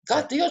what?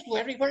 God deals with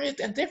everybody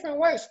in different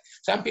ways.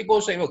 Some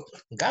people say, look,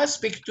 God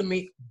speaks to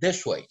me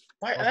this way.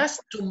 But that's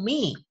to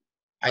me.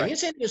 I didn't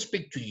say to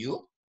speak to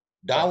you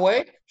that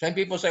way. Some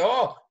people say,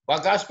 oh,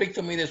 but God speaks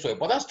to me this way.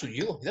 But that's to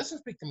you. He doesn't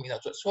speak to me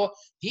that way. So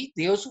he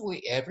deals with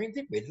every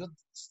individual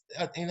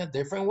in a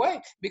different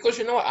way. Because,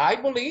 you know, I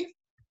believe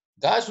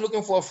God's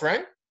looking for a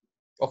friend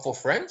or for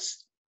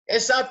friends.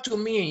 It's up to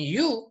me and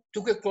you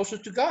to get closer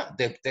to God.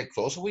 The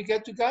closer we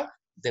get to God,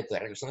 the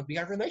better it's going to be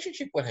our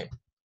relationship with him.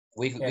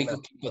 We could keep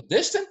a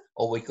distant,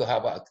 or we could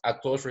have a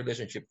close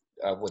relationship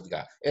with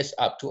God. It's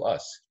up to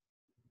us.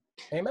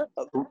 Amen.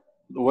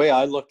 The way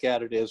I look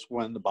at it is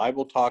when the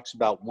Bible talks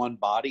about one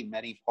body,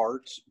 many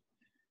parts,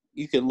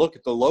 you can look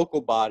at the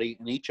local body,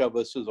 and each of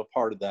us is a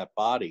part of that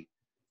body.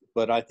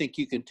 But I think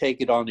you can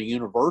take it on a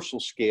universal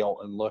scale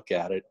and look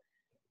at it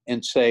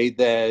and say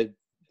that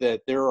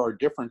there are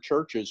different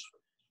churches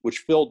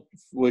which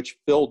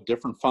fill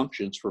different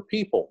functions for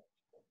people.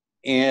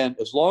 And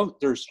as long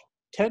there's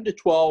 10 to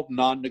 12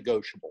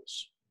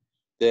 non-negotiables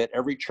that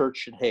every church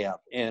should have.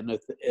 And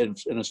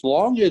as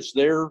long as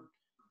they're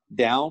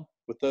down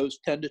with those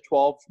 10 to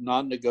 12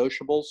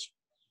 non-negotiables,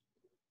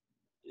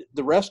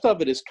 the rest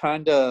of it is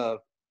kind of,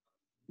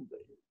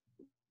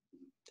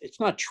 it's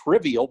not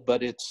trivial,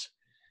 but it's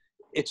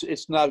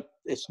not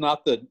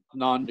the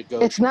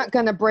non-negotiable. It's not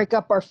going to break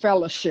up our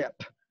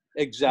fellowship.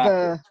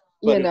 Exactly.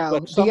 you know,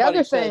 but the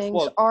other says, things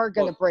well, are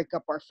going to break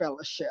up our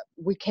fellowship.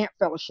 We can't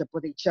fellowship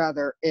with each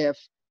other if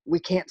we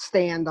can't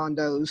stand on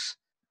those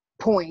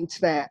points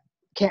that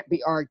can't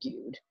be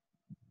argued.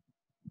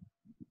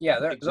 Yeah,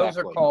 exactly. Those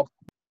are called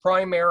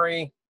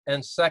primary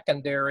and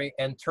secondary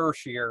and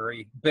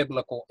tertiary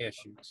biblical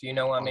issues. You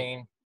know what I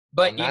mean?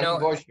 But, you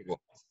know,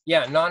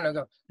 yeah,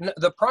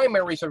 the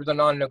primaries are the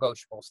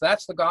non-negotiables.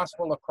 That's the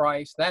gospel of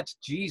Christ. That's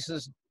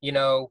Jesus, you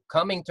know,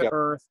 coming to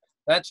earth.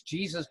 That's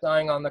Jesus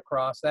dying on the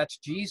cross. That's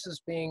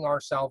Jesus being our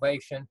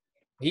salvation.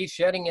 He's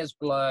shedding his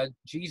blood.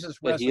 Jesus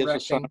resurrecting. He is the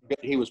Son of God.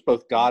 He was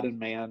both God and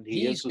man.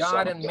 He's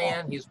God and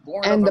man. He's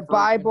born and of a the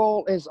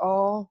Bible is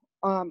all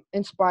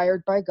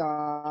inspired by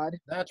God.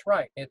 That's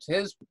right. It's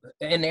his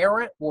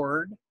inerrant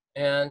word,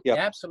 and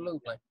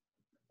absolutely.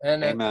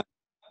 And Amen.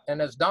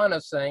 And as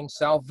Donna's saying,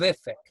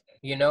 salvific.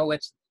 You know,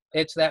 it's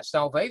that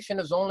salvation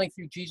is only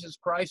through Jesus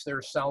Christ.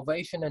 There's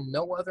salvation in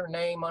no other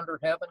name under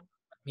heaven.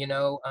 You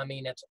know, I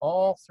mean, it's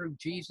all through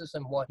Jesus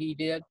and what he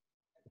did.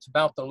 It's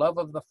about the love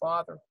of the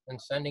Father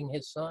and sending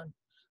his Son.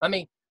 I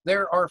mean,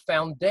 there are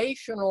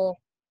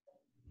foundational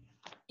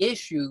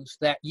issues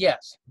that,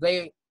 yes,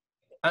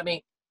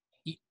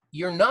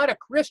 you're not a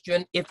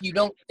Christian if you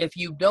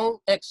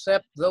don't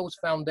accept those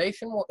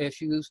foundational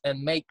issues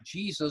and make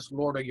Jesus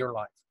Lord of your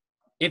life.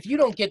 If you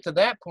don't get to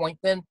that point,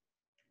 then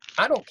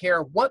I don't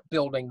care what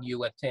building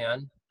you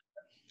attend.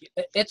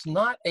 It's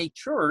not a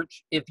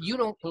church if you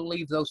don't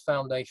believe those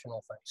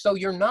foundational things. So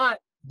you're not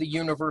the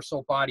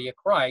universal body of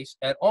Christ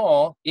at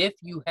all if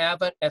you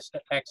haven't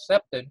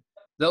accepted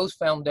those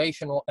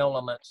foundational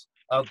elements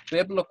of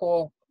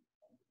biblical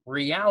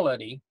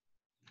reality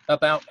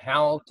about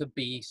how to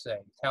be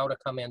saved, how to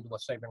come into a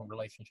saving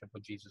relationship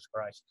with Jesus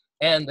Christ,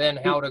 and then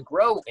how to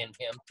grow in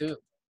him too.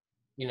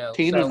 You know,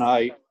 Tina and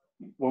I,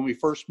 when we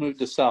first moved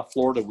to South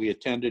Florida, we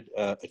attended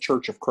a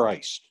Church of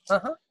Christ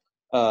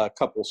a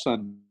couple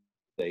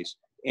Sundays,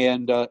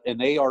 and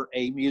they are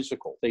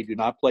amusical. They do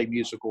not play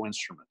musical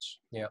instruments.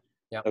 Yeah.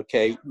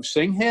 Okay, we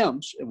sing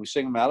hymns, and we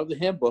sing them out of the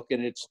hymn book,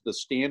 and it's the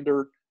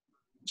standard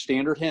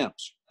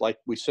hymns like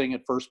we sing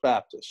at First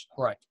Baptist.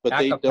 Right. But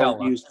they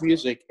don't use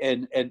music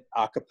and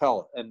a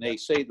cappella, and they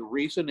say the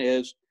reason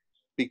is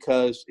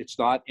because it's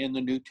not in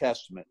the New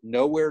Testament.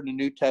 Nowhere in the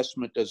New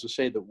Testament does it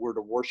say that we're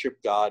to worship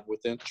God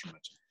with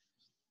instruments.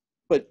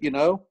 But, you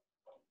know,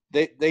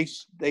 they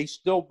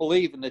still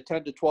believe in the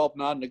 10 to 12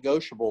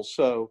 non-negotiables,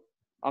 so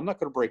I'm not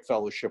going to break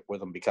fellowship with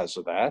them because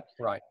of that.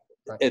 Right.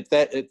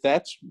 If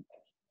that's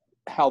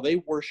how they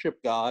worship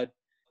God,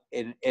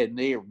 and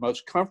they are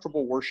most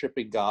comfortable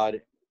worshiping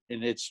God,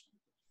 and it's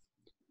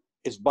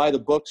by the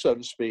book, so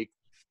to speak,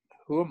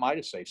 who am I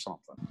to say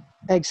something?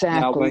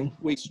 Exactly. Now,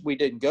 we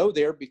didn't go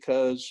there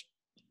because,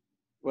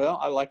 well,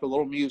 I like a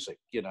little music,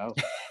 you know.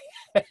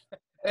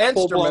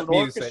 Instrument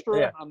music. Orchestra,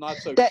 Yeah. I'm not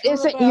so that sure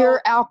isn't about.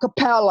 your a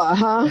cappella,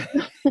 huh?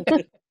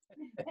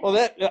 Well,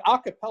 that a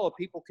cappella,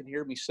 people can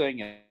hear me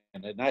singing,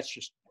 and that's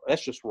just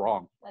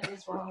wrong. That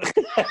is wrong.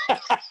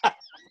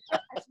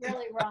 That's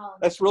really wrong.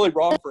 That's really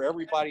wrong for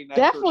everybody in that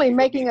Definitely church.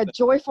 making a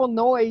joyful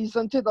noise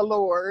unto the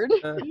Lord.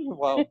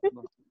 Well,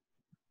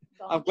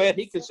 I'm glad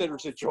he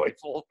considers it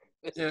joyful,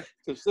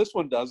 because this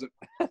one doesn't.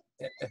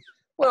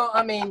 Well,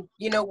 I mean,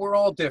 you know, we're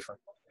all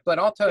different. But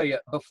I'll tell you,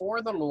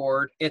 before the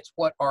Lord, it's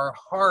what our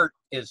heart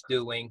is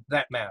doing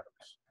that matters,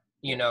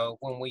 you know,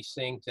 when we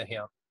sing to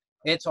him.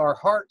 It's our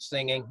heart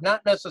singing,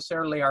 not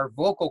necessarily our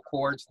vocal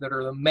cords that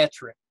are the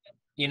metric,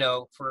 you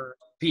know, for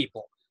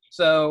people.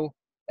 So,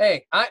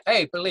 hey,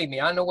 believe me,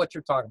 I know what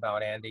you're talking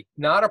about, Andy.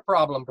 Not a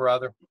problem,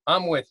 brother.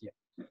 I'm with you.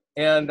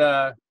 And,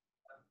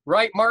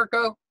 right,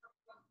 Marco?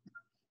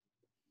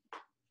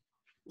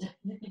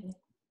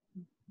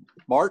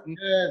 Martin?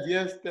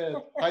 Yes, Ted.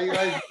 How you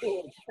guys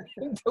doing?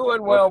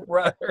 Doing well,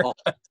 brother.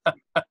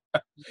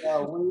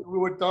 Yeah, we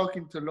were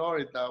talking to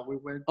Lori that we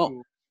went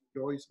to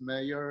Joyce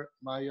Meyer.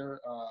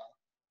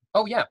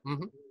 Oh, yeah.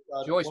 Mm-hmm.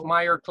 Joyce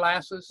Meyer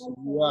classes?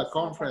 Yeah,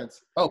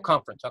 conference. Oh,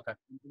 conference. Okay.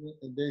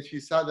 And then she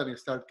suddenly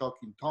started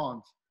talking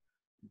tongues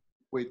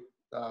with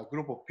a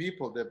group of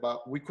people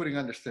but we couldn't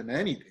understand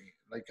anything.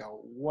 Like,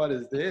 what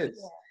is this?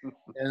 Yeah.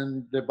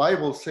 And the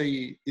Bible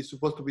say it's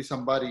supposed to be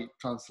somebody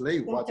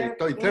translate what they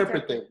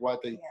interpret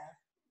what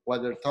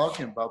they're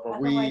talking about, but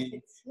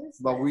we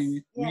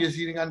just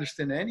didn't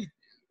understand anything.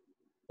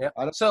 Yeah.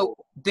 So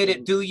did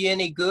it do you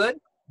any good?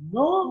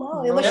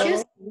 No, it was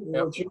useless.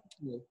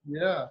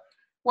 Yeah.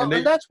 Well,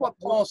 and that's what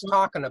Paul's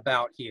talking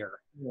about here.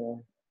 Yeah.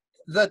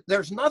 That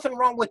there's nothing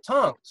wrong with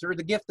tongues or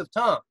the gift of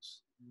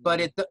tongues, but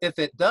if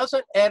it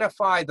doesn't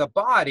edify the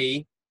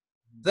body,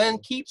 then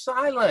keep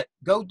silent.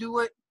 Go do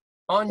it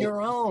on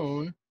your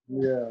own.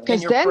 Yeah.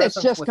 Because then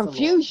it's just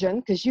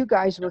confusion, because you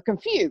guys were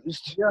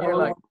confused. Yeah,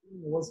 like,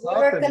 we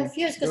were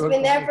confused because we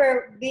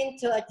never been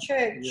to a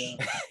church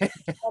that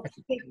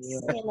speaks,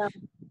 you know.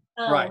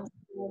 Right.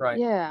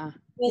 Yeah. It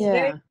was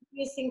very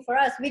confusing for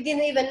us. We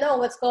didn't even know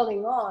what's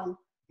going on.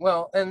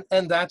 Well,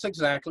 and that's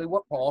exactly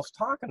what Paul's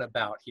talking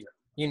about here.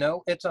 You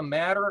know, it's a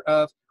matter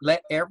of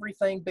let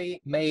everything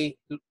be made.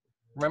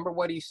 Remember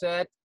what he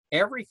said?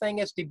 Everything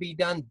is to be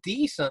done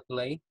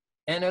decently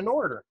and in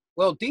order.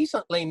 Well,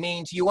 decently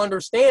means you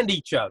understand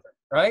each other,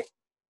 right?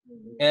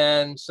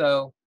 And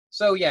so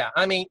yeah,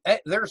 I mean,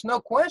 there's no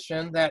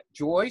question that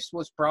Joyce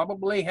was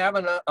probably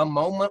having a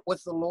moment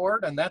with the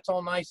Lord, and that's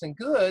all nice and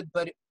good,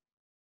 but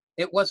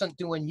it wasn't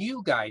doing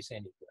you guys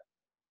any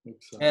good.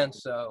 Exactly.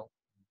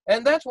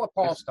 And that's what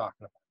Paul's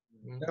talking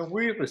about. And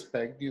we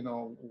respect,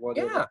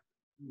 whatever. Yeah.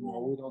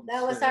 We don't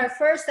That was our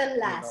first and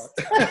last.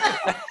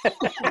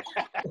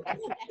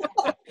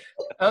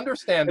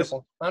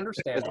 Understandable.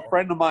 As a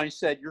friend of mine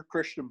said, your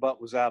Christian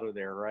butt was out of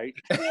there, right?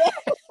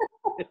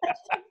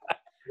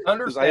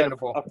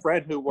 Understandable. I had a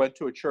friend who went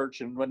to a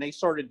church, and when they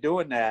started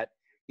doing that,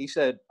 he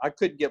said, I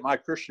couldn't get my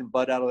Christian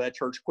butt out of that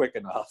church quick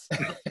enough.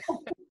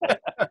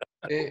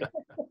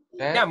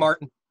 Yeah,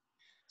 Martin.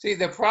 See,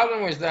 the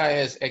problem with that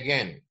is,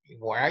 again,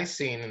 what I've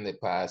seen in the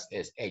past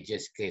is it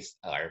just gets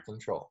out of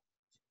control.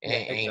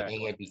 And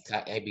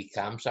it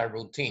becomes a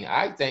routine.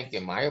 I think,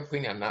 in my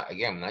opinion,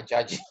 I'm not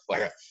judging,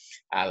 but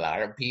a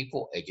lot of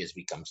people, it just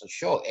becomes a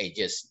show. It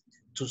just,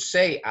 to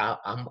say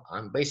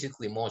I'm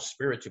basically more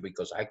spiritual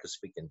because I could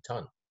speak in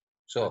tongues.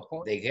 So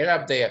they get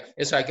up there.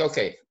 It's like,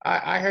 okay,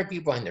 I heard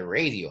people on the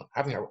radio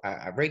having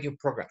a radio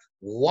program.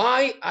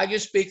 Why are you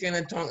speaking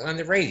in tongues on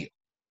the radio?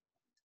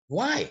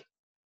 Why?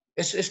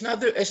 It's not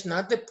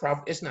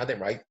the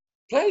right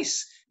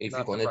place. If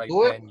you're gonna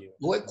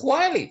do it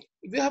quietly.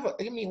 If you have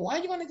why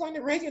are you gonna go on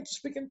the radio to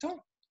speak in tongues?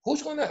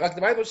 Who's gonna, like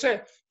the Bible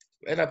said,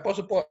 and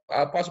Apostle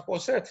Paul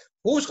said,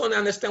 who's gonna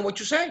understand what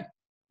you say?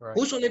 Right.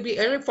 Who's gonna be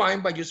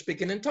edified by you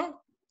speaking in tongues?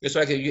 It's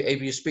like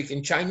if you speak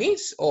in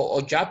Chinese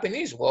or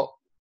Japanese, well,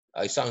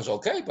 it sounds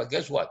okay, but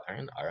guess what? I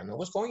don't know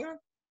what's going on.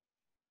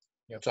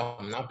 Yep. So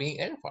I'm not being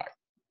edified.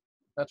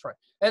 That's right.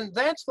 And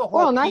that's the whole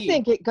Well, and key. I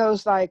think it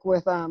goes like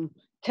with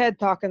Ted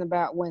talking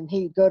about when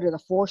he'd go to the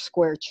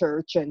Foursquare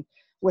Church, and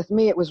with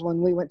me it was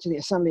when we went to the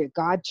Assembly of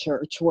God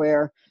Church,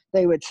 where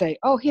they would say,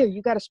 oh, here,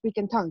 you got to speak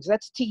in tongues.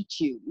 Let's teach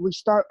you. We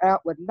start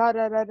out with da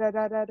da da da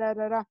da da da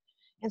da da.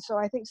 And so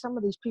I think some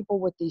of these people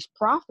with these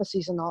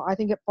prophecies and all, I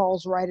think it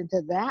falls right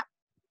into that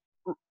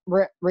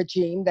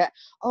regime that,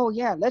 oh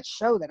yeah, let's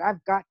show that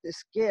I've got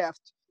this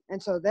gift,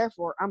 and so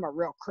therefore I'm a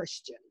real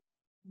Christian.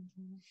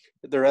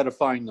 They're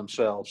edifying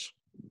themselves.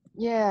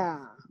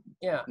 Yeah.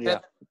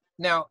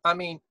 Now, I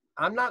mean,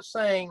 I'm not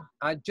saying,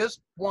 I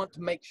just want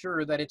to make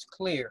sure that it's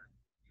clear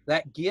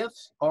that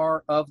gifts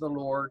are of the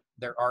Lord.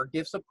 There are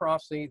gifts of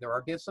prophecy, there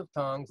are gifts of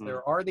tongues,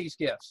 there are these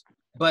gifts,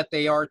 but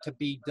they are to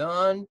be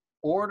done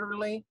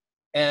orderly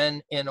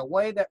and in a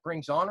way that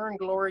brings honor and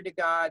glory to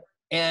God,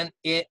 and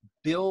it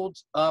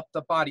builds up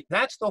the body.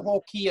 That's the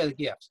whole key of the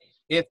gifts.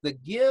 If the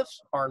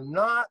gifts are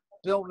not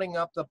building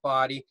up the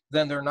body,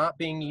 then they're not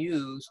being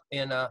used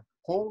in a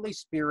Holy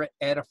Spirit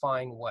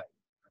edifying way.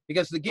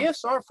 Because the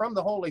gifts are from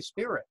the Holy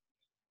Spirit.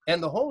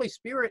 And the Holy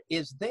Spirit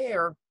is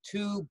there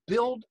to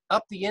build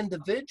up the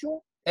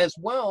individual as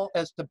well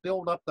as to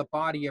build up the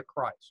body of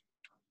Christ.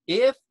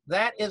 If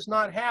that is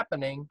not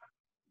happening,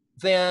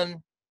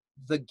 then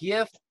the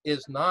gift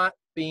is not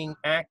being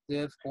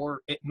active,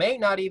 or it may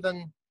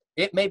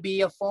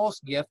be a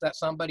false gift that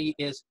somebody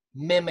is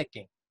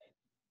mimicking.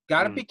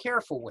 Got to be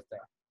careful with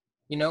that.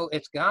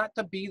 It's got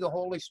to be the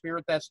Holy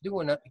Spirit that's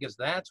doing it, because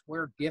that's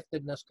where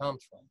giftedness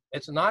comes from.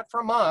 It's not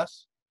from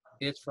us,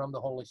 it's from the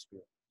Holy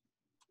Spirit.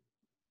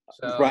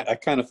 So, right. I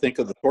kind of think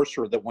of the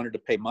sorcerer that wanted to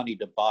pay money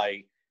to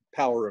buy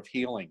power of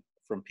healing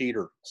from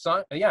Peter.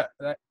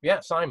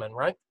 Simon,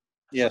 right?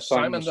 Yeah,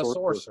 Simon the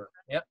sorcerer.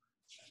 Yep.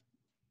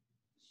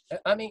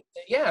 I mean,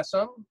 yeah,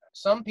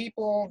 some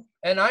people,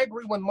 and I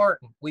agree with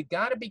Martin, we've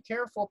got to be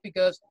careful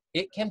because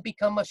it can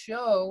become a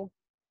show,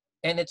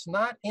 and it's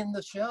not in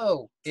the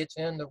show. It's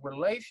in the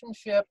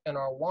relationship and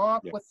our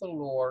walk with the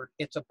Lord.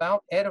 It's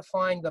about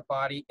edifying the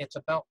body. It's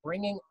about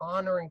bringing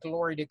honor and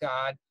glory to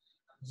God.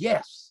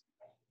 Yes,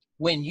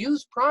 when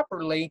used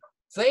properly,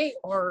 they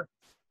are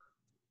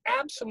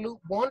absolute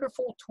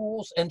wonderful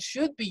tools and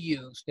should be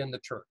used in the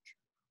church.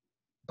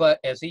 But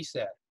as he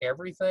said,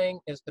 everything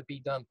is to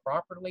be done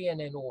properly and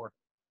in order.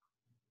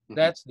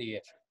 That's the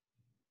issue.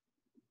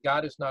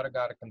 God is not a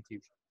God of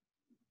confusion.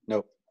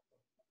 Nope.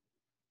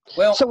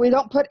 Well, so we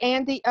don't put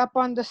Andy up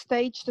on the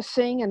stage to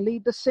sing and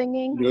lead the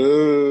singing?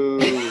 No.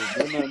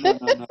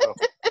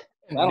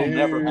 That'll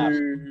never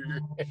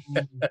happen.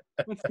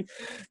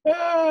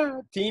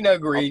 Tina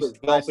agrees.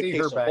 I see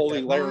her back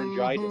holy there.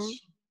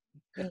 laryngitis.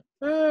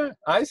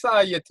 I saw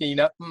you,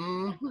 Tina.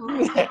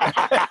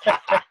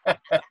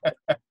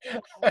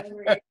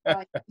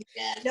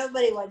 Yeah,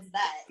 nobody wants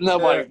that.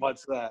 Nobody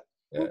wants that.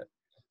 Yeah.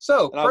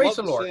 So, praise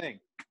the Lord.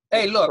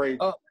 Hey, look,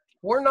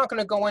 we're not going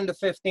to go into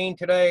 15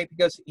 today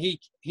because he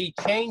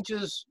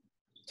changes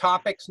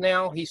topics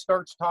now. He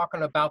starts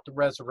talking about the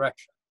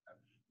resurrection.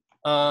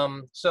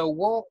 So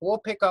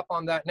we'll pick up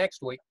on that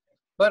next week.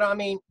 But I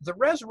mean, the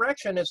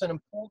resurrection is an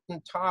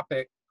important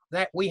topic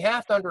that we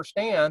have to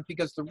understand,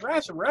 because the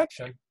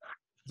resurrection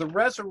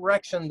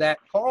that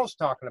Paul's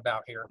talking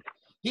about here,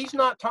 he's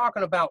not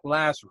talking about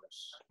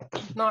Lazarus.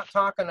 He's not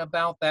talking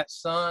about that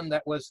son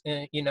that was,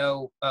 dead,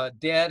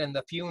 and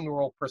the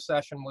funeral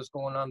procession was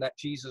going on that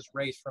Jesus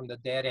raised from the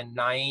dead in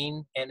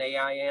Nain,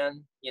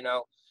 N-A-I-N.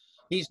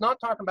 He's not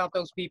talking about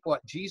those people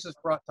that Jesus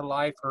brought to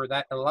life or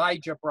that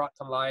Elijah brought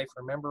to life.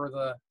 Remember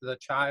the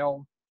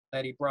child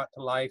that he brought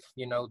to life,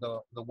 you know,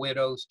 the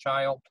widow's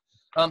child.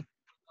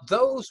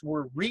 Those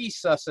were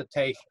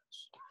resuscitations.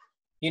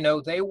 You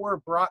know, they were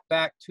brought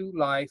back to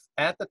life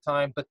at the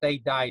time, but they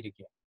died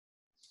again.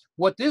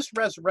 What this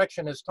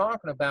resurrection is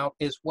talking about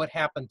is what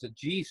happened to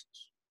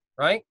Jesus,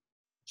 right?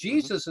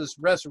 Jesus's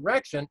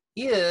resurrection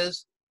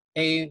is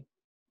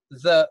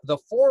the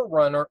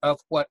forerunner of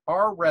what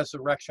our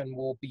resurrection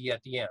will be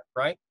at the end,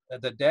 right?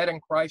 The dead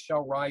in Christ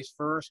shall rise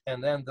first,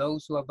 and then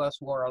those of us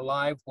who are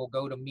alive will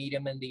go to meet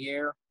him in the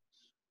air.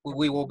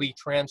 We will be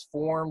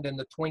transformed in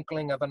the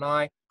twinkling of an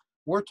eye.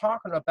 We're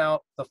talking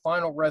about the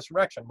final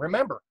resurrection.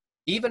 Remember,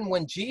 even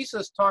when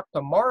Jesus talked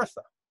to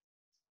Martha,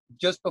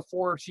 just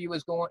before he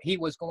was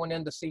going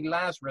in to see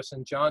Lazarus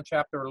in John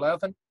chapter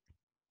 11,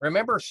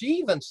 remember, she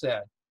even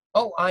said,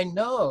 oh, I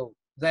know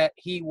that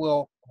he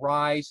will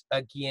rise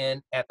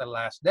again at the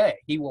last day.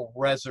 He will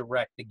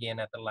resurrect again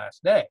at the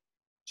last day.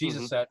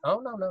 Jesus said, oh,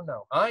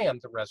 no. I am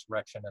the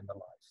resurrection and the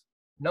life.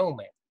 No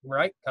man,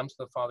 right, comes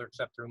to the Father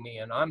except through me,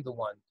 and I'm the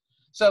one.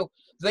 So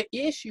the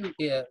issue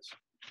is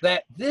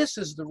that this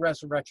is the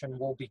resurrection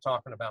we'll be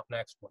talking about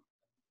next week.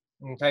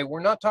 Okay, we're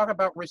not talking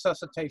about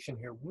resuscitation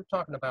here. We're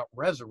talking about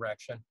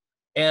resurrection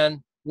and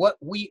what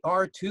we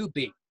are to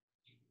be.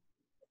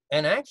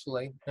 And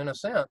actually, in a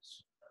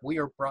sense, we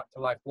are brought to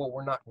life. Well,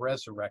 we're not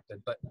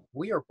resurrected, but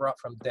we are brought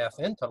from death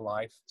into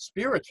life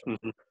spiritually,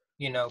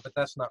 you know, but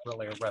that's not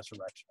really a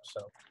resurrection.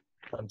 So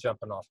I'm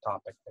jumping off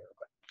topic there.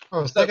 But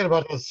I was thinking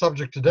about the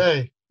subject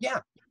today.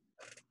 Yeah.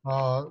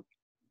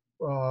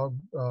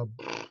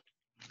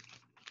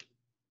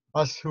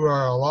 Us who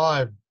are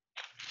alive,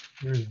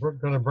 he was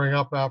going to bring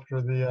up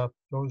after the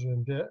those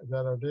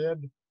that are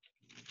dead.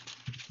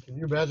 Can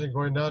you imagine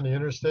going down the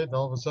interstate and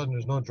all of a sudden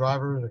there's no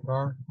driver in the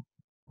car?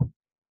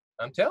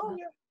 I'm telling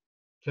you.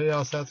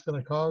 Chaos that's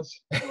going to cause.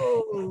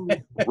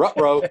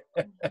 Ruh-roh.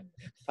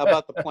 How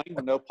about the plane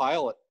with no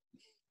pilot?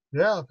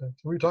 Yeah,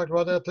 we talked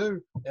about that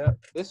too. Yeah.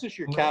 This is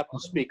your captain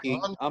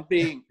speaking. I'm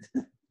being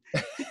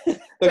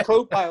the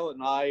co-pilot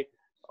and I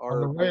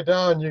are. On the way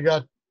down, you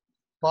got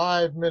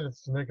 5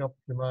 minutes to make up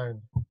your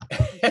mind.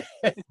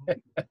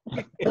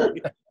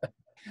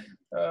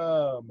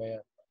 Oh man!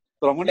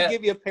 But I'm going to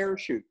give you a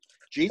parachute.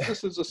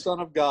 Jesus is the Son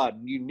of God,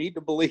 and you need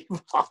to believe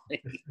on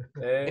it.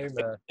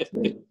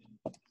 Amen.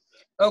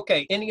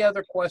 Okay. Any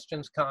other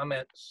questions,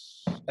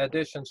 comments,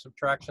 additions,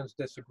 subtractions,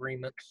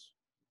 disagreements?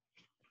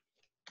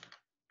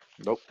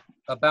 Nope.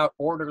 About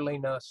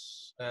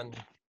orderliness and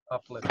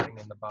uplifting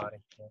in the body.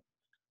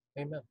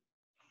 Yeah. Amen.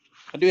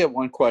 I do have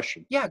one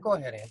question. Yeah, go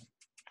ahead, Andy.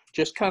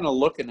 Just kind of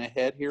looking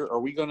ahead here, are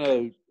we going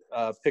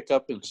to pick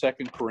up in 2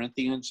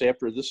 Corinthians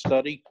after this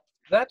study?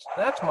 That's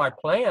my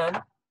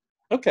plan.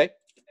 Okay.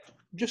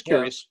 Just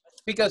curious. Yeah.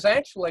 Because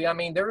actually, I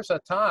mean, there's a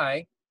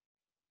tie,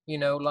 you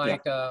know,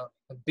 like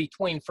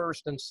between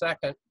first and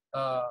second.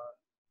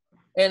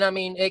 And I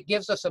mean, it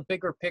gives us a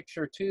bigger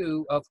picture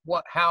too of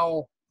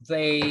how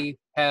they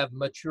have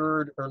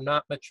matured or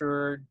not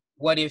matured,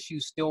 what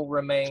issues still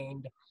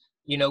remained,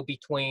 you know,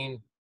 between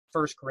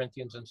 1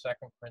 Corinthians and 2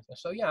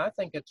 Corinthians. So yeah, I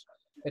think it's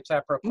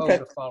apropos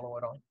to follow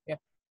it on. Yeah.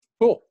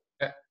 Cool.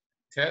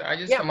 Ted, I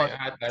just want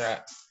to add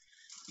that,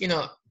 you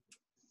know,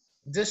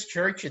 this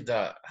church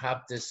that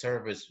have this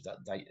service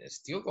that is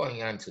still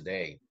going on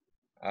today,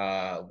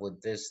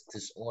 with this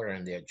order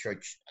in their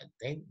church,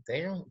 they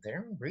don't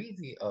read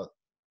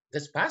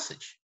this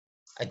passage.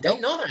 They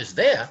know that it's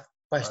there,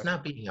 but it's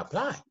not being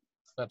applied.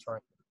 That's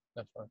right.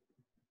 That's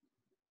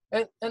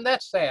right. And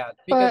that's sad.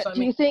 Because, but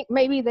do you think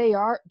maybe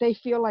they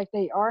feel like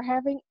they are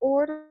having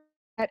order?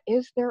 That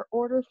is their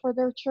order for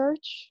their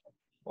church?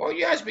 Oh,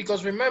 yes,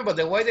 because remember,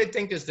 the way they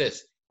think is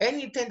this.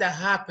 Anything that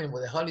happened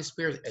with the Holy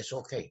Spirit is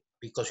okay.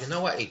 Because you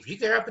know what? If you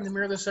get up in the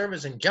middle of the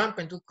service and jump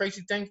and do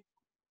crazy things,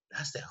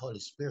 that's the Holy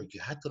Spirit. You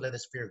have to let the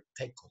Spirit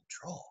take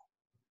control.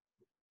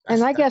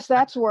 And I guess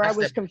that's where I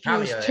was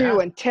confused too.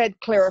 And Ted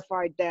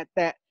clarified that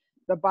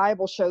the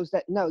Bible shows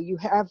that, no, you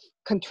have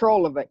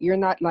control of it. You're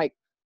not like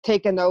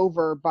taken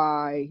over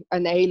by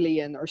an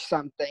alien or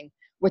something,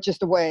 which is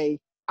the way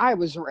I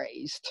was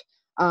raised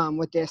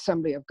with the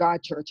Assembly of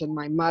God Church. And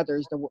my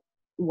mother's the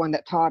one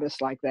that taught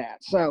us like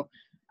that. So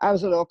I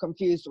was a little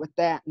confused with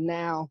that.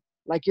 Now,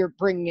 like you're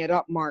bringing it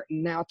up,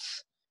 Martin, now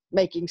it's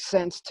making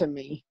sense to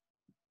me.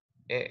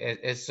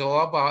 It's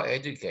all about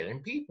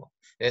educating people.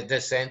 It's the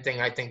same thing.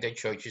 I think the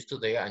churches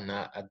today are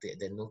not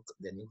the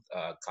new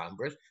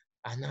Congress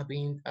are not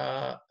being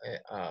taught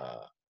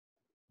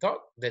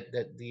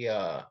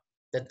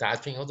the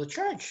doctrine of the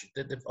church,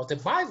 of the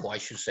Bible, I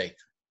should say.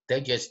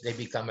 They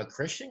become a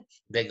Christian.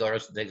 They go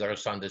to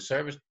Sunday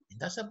service, and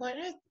that's about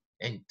it.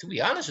 And to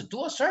be honest,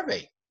 do a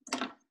survey.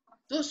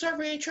 Do a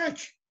survey in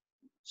church.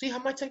 See how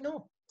much they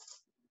know.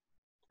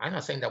 I'm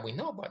not saying that we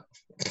know, but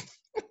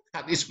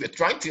at least we're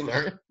trying to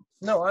learn.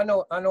 No, I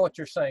know what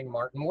you're saying,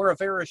 Martin. We're a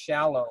very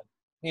shallow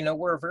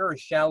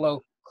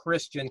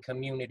Christian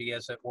community,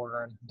 as it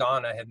were. And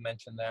Donna had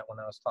mentioned that when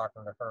I was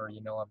talking to her,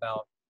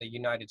 about the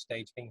United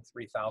States being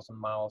 3,000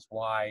 miles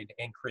wide,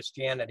 and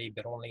Christianity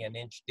but only an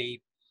inch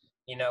deep.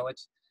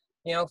 It's,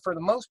 for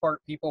the most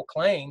part, people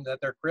claim that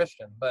they're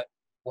Christian, but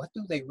what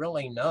do they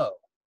really know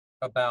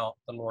about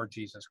the Lord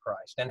Jesus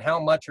Christ? And how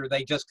much are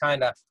they just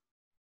kind of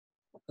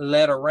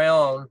led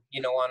around,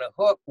 on a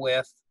hook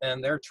with,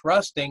 and they're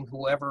trusting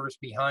whoever's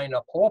behind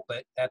a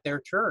pulpit at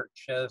their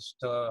church as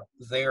to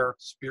their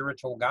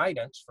spiritual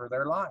guidance for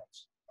their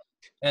lives.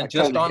 And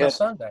just on a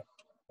Sunday.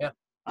 Yeah.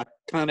 I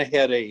kind of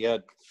had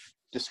a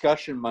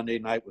discussion Monday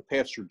night with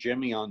Pastor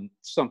Jimmy on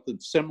something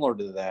similar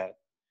to that.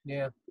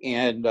 Yeah.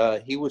 And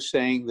he was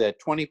saying that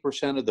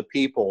 20% of the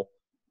people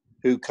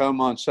who come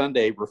on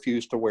Sunday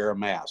refuse to wear a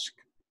mask.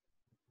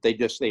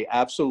 They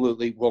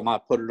absolutely will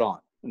not put it on,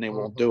 and they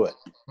won't do it.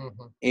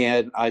 Mm-hmm.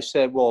 And I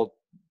said, well,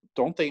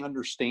 don't they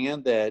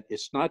understand that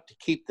it's not to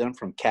keep them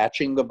from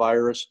catching the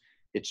virus,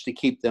 it's to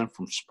keep them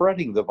from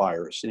spreading the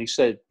virus? And he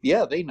said,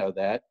 yeah, they know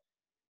that.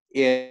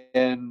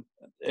 And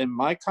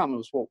my comment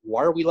was, well,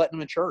 why are we letting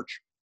them in church?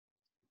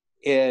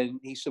 And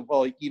he said,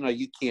 well,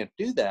 you can't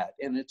do that.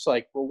 And it's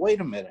like, well,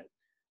 wait a minute.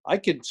 I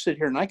could sit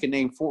here and I can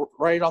name four,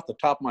 right off the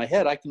top of my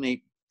head, I can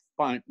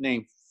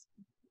name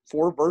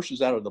 4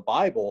 verses out of the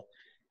Bible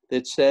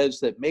that says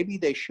that maybe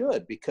they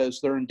should, because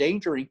they're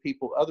endangering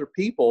other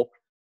people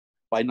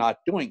by not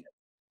doing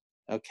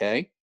it.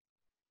 Okay.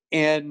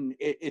 And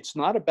it's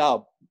not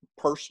about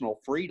personal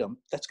freedom.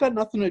 That's got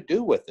nothing to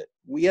do with it.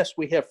 Yes,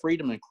 we have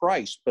freedom in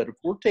Christ, but if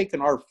we're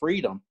taking our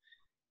freedom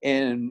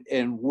and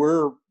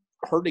we're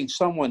hurting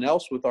someone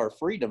else with our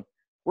freedom,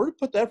 we're to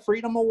put that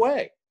freedom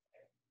away.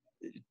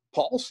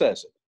 Paul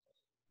says it.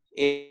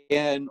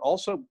 And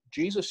also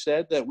Jesus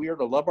said that we are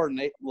to love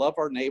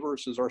our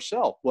neighbors as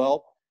ourselves.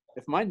 Well,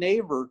 if my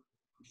neighbor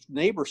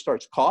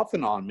starts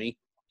coughing on me,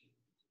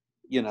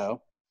 come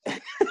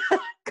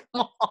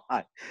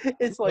on.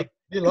 It's like,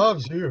 he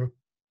loves you.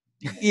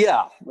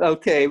 Yeah.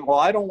 Okay. Well,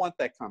 I don't want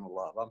that kind of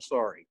love. I'm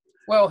sorry.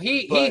 Well,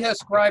 he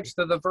ascribes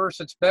to the verse,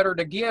 it's better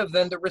to give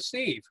than to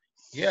receive.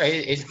 Yeah,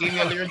 it's giving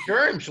you little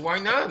germs. Why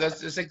not?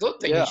 That's a good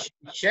thing. Yeah.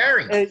 He's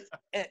sharing.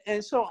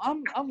 And so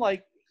I'm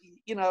like,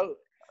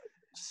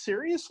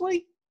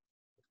 seriously?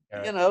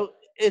 Yeah.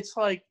 It's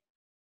like,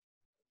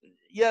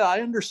 yeah,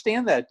 I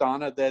understand that,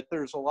 Donna, that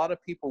there's a lot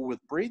of people with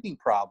breathing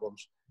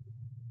problems,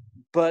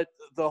 but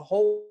the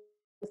whole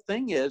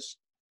thing is,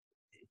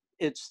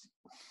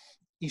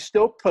 you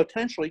still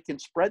potentially can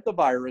spread the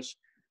virus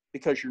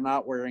because you're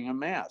not wearing a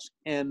mask.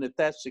 And if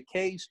that's the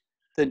case,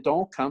 then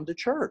don't come to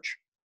church.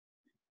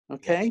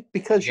 Okay?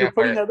 Because you're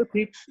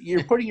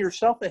putting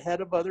yourself ahead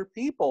of other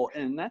people,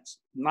 and that's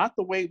not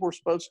the way we're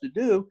supposed to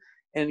do.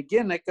 And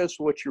again, that goes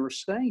to what you were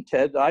saying,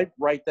 Ted. I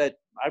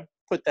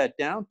put that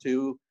down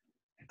to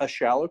a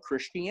shallow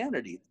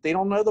Christianity. They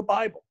don't know the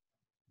Bible.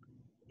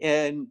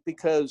 And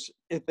because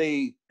if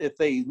they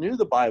knew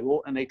the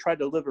Bible and they tried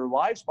to live their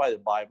lives by the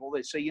Bible,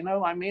 they say,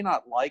 I may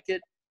not like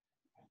it,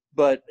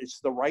 but it's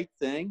the right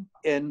thing.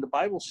 And the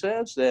Bible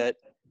says that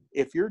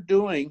if you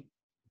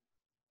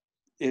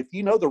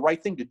know the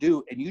right thing to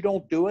do and you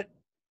don't do it,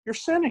 you're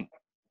sinning.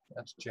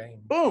 That's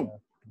James. Boom.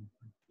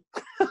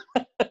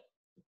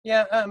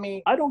 Yeah, I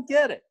mean, I don't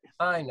get it.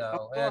 I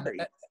know.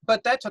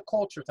 But that's a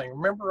culture thing.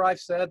 Remember I've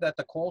said that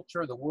the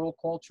world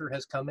culture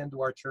has come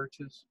into our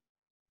churches?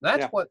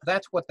 That's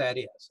what that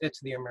is. It's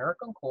the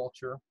American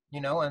culture,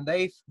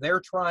 and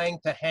they're trying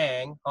to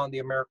hang on the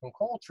American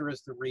culture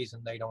as the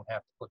reason they don't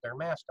have to put their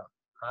mask on.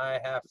 I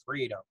have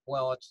freedom.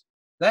 Well,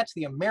 that's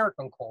the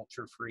American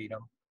culture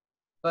freedom.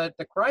 But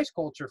the Christ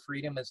culture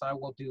freedom is I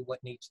will do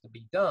what needs to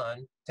be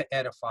done to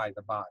edify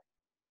the body.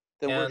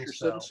 Then where's your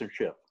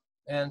citizenship?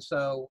 And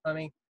so, I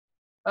mean,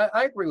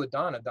 I agree with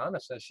Donna. Donna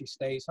says she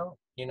stays home.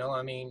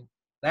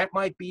 That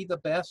might be the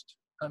best.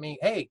 I mean,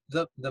 hey,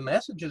 the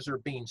messages are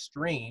being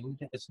streamed.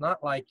 It's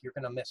not like you're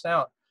going to miss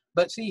out.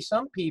 But see,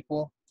 some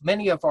people,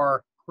 many of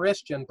our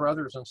Christian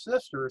brothers and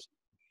sisters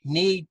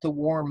need to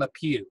warm a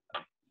pew,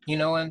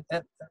 and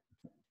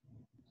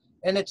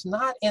it's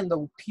not in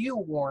the pew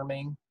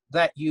warming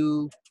that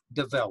you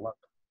develop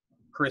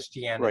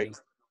Christianity.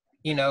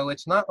 Right.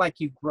 It's not like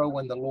you grow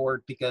in the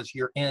Lord because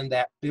you're in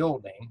that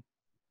building.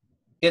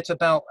 It's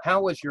about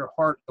how is your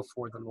heart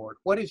before the Lord?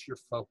 What is your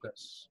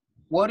focus?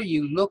 What are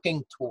you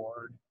looking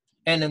toward?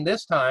 And in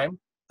this time,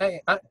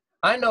 hey,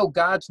 I know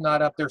God's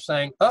not up there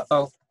saying,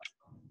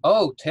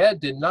 Ted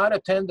did not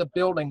attend the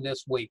building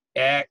this week.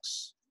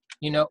 X,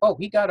 he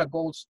got a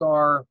gold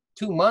star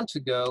 2 months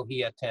ago.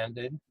 He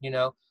attended,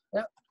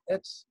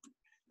 that's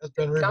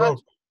been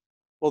revoked.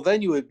 Well,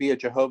 then you would be a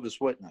Jehovah's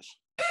Witness.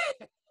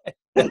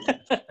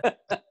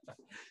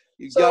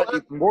 You got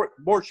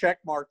more check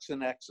marks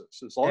than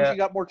X's. As long as you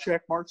got more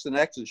check marks than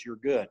X's, you're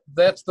good.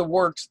 That's the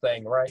works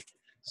thing, right?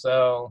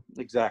 So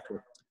exactly.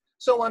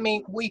 So I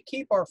mean, we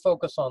keep our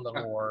focus on the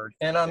Lord,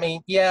 and I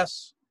mean,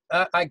 yes,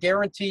 I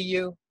guarantee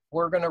you,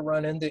 we're going to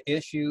run into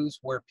issues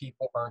where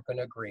people aren't going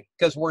to agree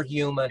because we're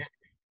human.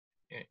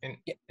 And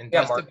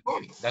that's the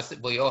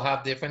point. We all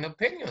have different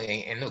opinions.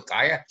 And look,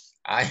 I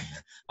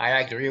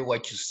agree with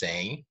what you're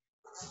saying,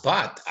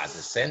 but at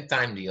the same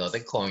time, the other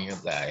coin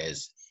of that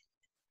is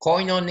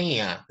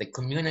koinonia, the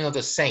communion of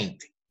the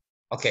saint.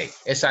 Okay,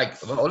 it's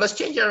like, well, let's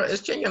change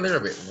a little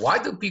bit.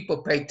 Why do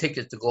people pay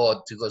tickets to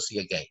go see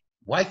a game?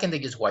 Why can't they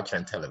just watch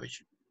on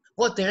television?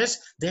 Well, there's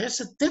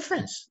a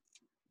difference.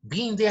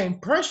 Being there in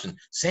person,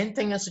 same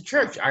thing as a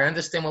church. I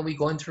understand what we're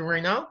going through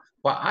right now,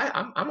 but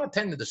I'm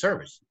attending the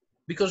service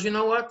because you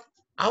know what?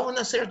 I want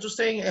to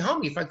stay at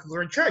home if I could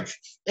go to church.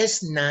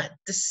 It's not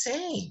the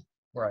same.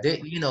 Right.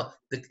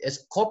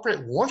 It's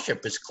corporate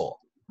worship is called,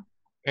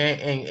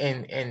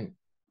 and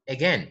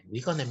again,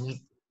 we're gonna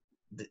meet.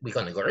 We're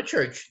gonna go to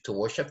church to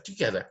worship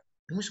together,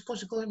 and we're supposed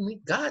to go and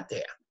meet God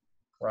there.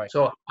 Right.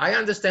 So I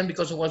understand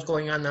because of what's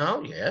going on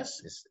now.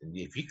 Yes,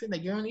 if you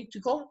don't need to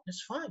go,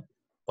 it's fine.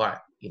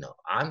 But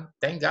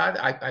thank God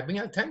I've been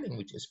attending,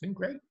 which has been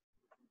great.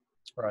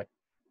 Right.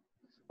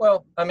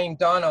 Well, I mean,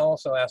 Donna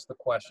also asked the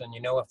question,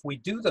 if we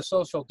do the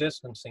social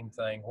distancing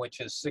thing,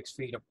 which is 6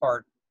 feet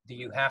apart, do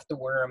you have to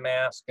wear a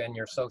mask and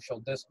you're social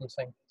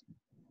distancing?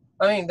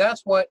 I mean,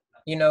 that's what,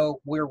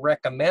 we're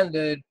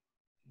recommended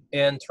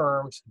in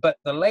terms, but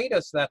the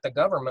latest that the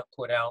government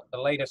put out, the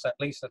latest at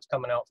least that's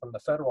coming out from the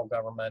federal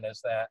government,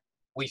 is that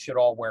we should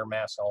all wear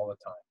masks all the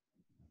time.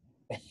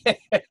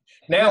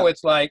 Now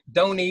it's like,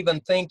 don't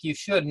even think you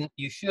shouldn't,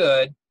 you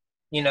should,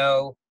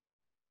 But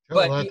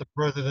like the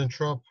President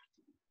Trump.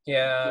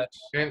 Yeah.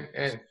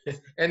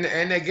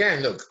 And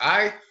again, look,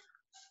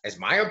 as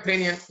my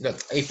opinion,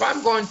 look, if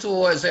I'm going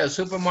to a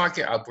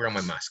supermarket, I'll wear my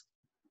mask.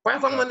 But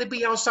if I'm going to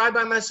be outside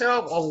by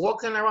myself or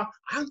walking around,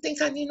 I don't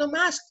think I need no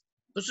mask.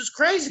 This is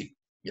crazy.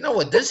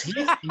 With this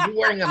heat, you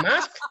wearing a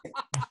mask?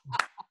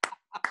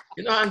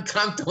 You know how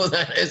uncomfortable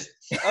that is.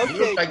 Okay, you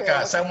look like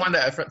someone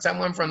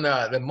from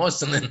the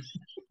Muslim.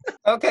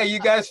 Okay, you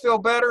guys feel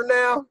better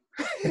now?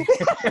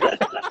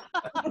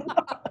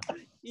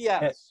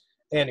 Yes.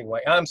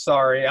 Anyway, I'm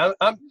sorry. I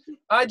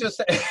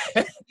just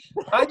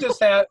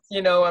have,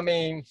 I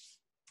mean,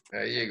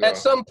 there you go. At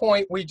some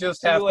point we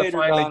just have to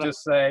finally Donna.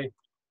 Just say,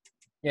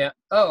 yeah.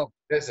 Oh,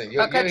 listen,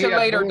 I'll catch you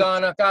later,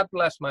 Donna. God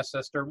bless my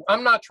sister.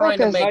 I'm not trying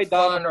to make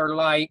fun or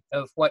light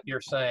of what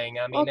you're saying.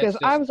 I mean, because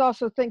I was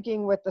also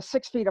thinking with the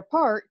 6 feet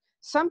apart,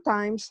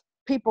 sometimes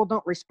people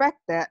don't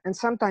respect that. And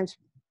sometimes,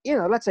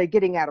 let's say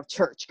getting out of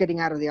church, getting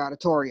out of the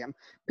auditorium,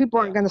 people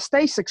aren't going to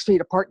stay 6 feet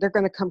apart. They're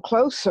going to come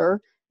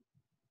closer.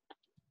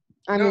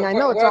 I mean, I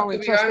know it's only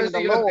trusting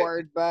the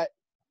Lord, but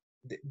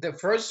the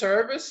first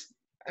service,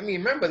 I mean,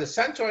 remember the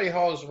sanctuary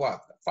hall is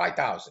what,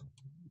 5,000.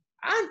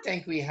 I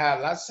think we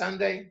had last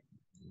Sunday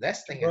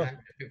less than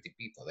 150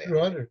 people there.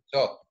 200.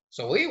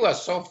 So we were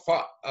so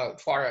far,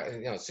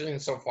 sitting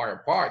so far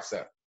apart.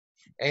 So,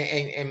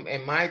 and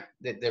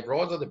the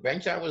rows of the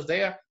bench I was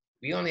there,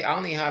 I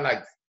only had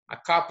like a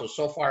couple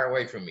so far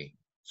away from me.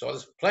 So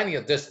there's plenty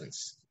of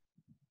distance.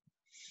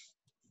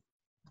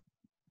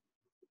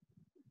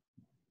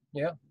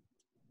 Yeah.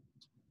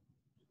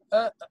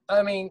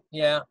 I mean,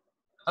 yeah,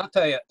 I'll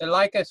tell you,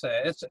 like I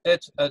said,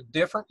 it's a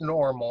different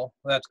normal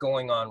that's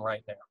going on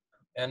right now.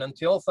 And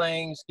until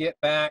things get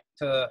back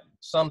to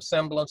some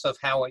semblance of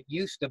how it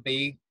used to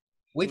be,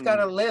 we've got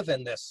to live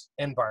in this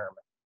environment.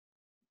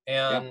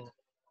 And,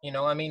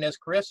 I mean, as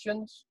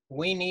Christians,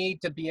 we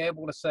need to be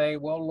able to say,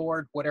 well,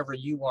 Lord, whatever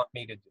you want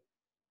me to do.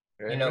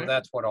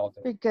 That's what I'll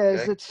do.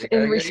 Because it's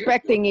in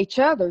respecting each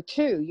other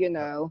too,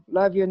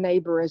 love your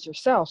neighbor as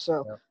yourself.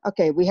 So,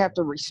 okay, we have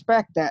to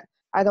respect that.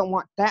 I don't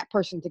want that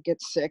person to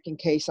get sick in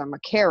case I'm a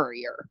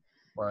carrier,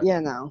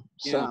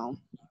 so.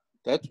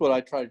 That's what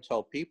I try to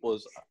tell people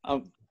is,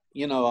 I'm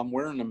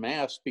wearing a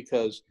mask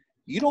because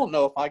you don't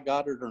know if I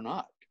got it or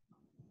not.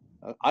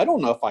 I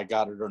don't know if I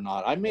got it or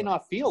not. I may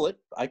not feel it.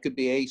 I could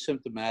be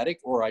asymptomatic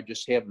or I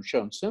just haven't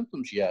shown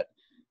symptoms yet.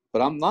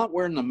 But I'm not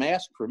wearing the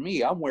mask for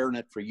me. I'm wearing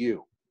it for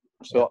you.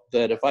 So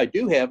that if I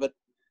do have it,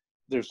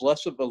 there's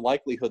less of a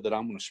likelihood that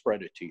I'm going to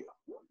spread it to you.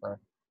 Right.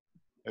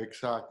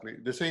 Exactly.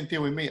 The same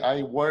thing with me.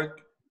 I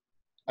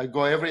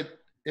go every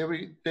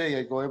day,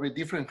 I go every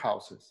different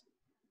houses.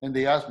 And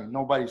they ask me,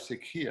 nobody's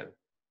sick here.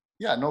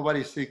 Yeah,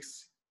 nobody's sick,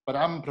 but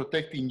I'm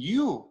protecting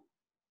you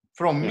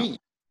from me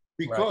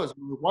because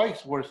my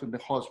wife works in the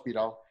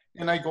hospital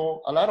and I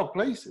go a lot of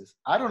places.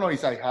 I don't know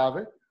if I have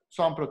it,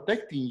 so I'm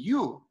protecting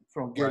you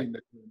from getting the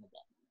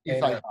coronavirus.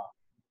 If I have,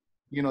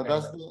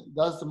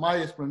 that's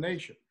my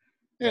explanation.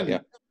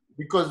 And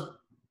because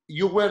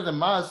you wear the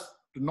mask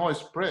to not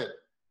spread,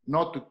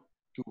 not to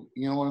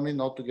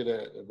not to get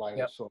a virus.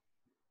 Yep. So.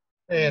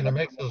 And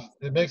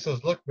it makes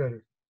us look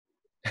better.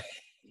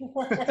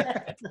 You're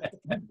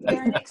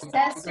an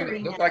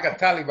accessory. Look like a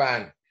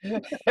Taliban. They're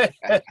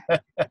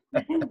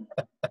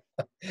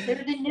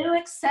the new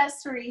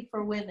accessory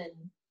for women.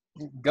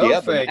 Go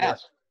figure.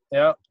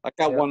 Yeah. I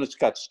got one that's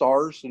got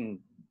stars and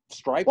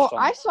stripes. Well,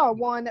 I saw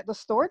one at the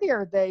store the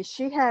other day.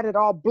 She had it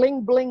all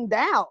bling blinged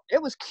out. It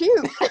was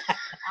cute.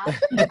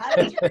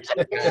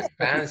 That's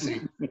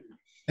fancy.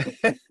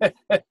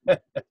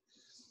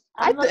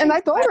 I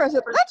told her, I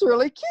said, that's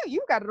really cute.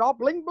 You got it all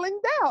bling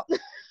blinged out.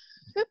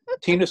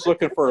 Tina's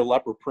looking for a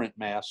leopard print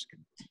mask.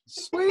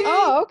 Sweet.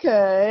 Oh,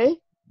 okay.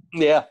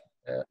 Yeah.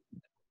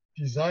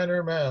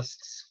 Designer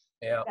masks.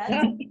 Yeah.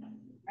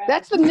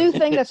 That's the new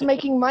thing that's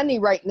making money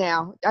right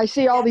now. I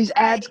see all these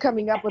ads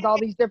coming up with all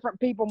these different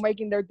people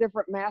making their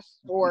different masks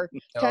for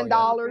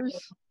 $10.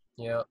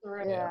 Yeah.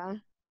 Yeah.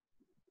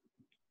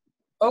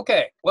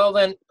 Okay. Well,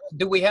 then,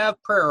 do we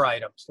have prayer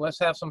items? Let's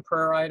have some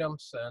prayer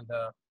items, and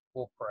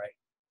we'll pray.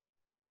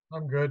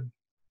 I'm good.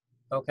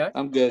 Okay.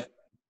 I'm good.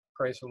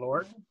 Praise the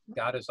Lord.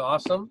 God is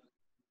awesome.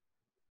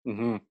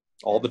 Mm-hmm.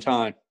 All the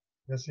time.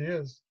 Yes, he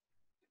is.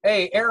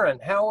 Hey, Aaron,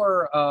 how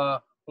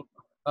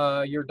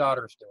are your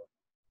daughters doing?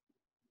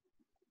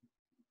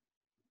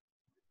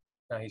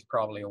 Now, he's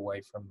probably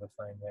away from the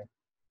thing there.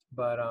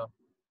 But,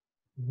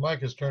 His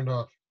mic is turned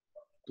off.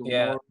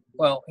 yeah.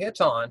 Well,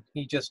 it's on.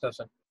 He just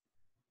doesn't.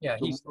 Yeah,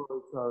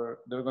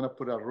 they're going to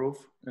put a roof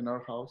in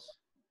our house.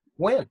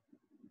 When?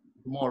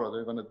 Tomorrow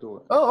they're going to do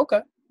it. Oh,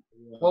 okay.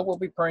 Yeah. Well, we'll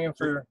be praying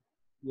for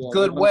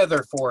good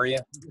weather for you.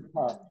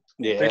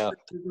 Yeah. They're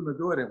going to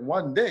do it in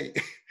one day.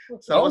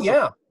 So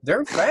yeah,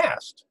 they're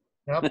fast.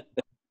 Yep.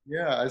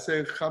 Yeah, I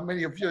said, how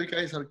many of you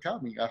guys are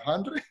coming?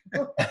 100?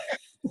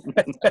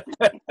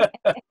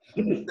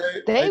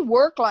 They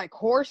work like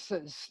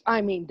horses.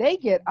 I mean, they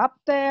get up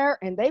there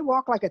and they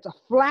walk like it's a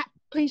flat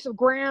piece of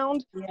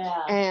ground.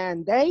 Yeah.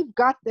 And they've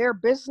got their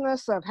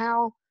business of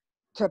how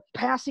to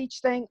pass each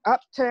thing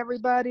up to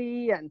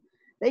everybody, and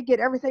they get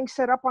everything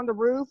set up on the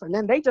roof, and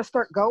then they just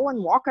start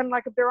walking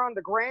like if they're on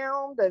the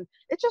ground, and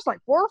it's just like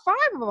 4 or 5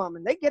 of them,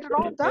 and they get it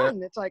all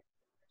done. It's like,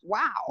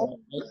 wow.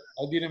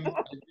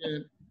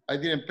 I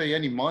didn't pay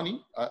any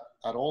money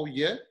at all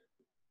yet.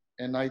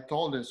 And I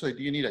told them, so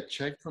do you need a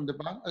check from the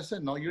bank? I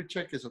said, no, your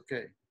check is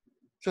okay.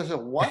 So I said,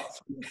 what?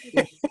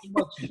 That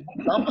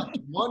much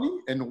money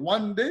in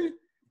one day?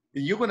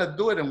 And you're going to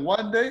do it in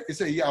one day? He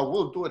said, yeah,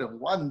 we'll do it in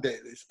one day.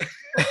 That's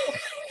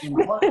a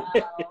lot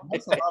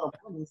of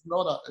money. It's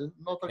not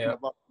talking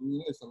about,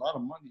 it's a lot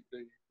of money.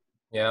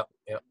 Yeah.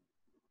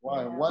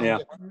 Why? One day.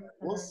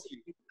 We'll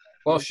see.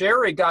 Well,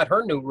 Sherry got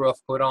her new roof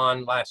put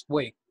on last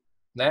week.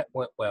 That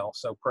went well,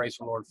 so praise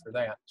the Lord for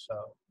that. So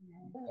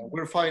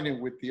we're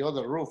fighting with the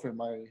other roof in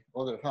my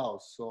other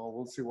house, so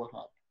we'll see what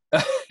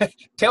happens.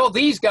 Tell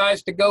these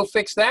guys to go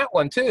fix that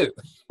one too.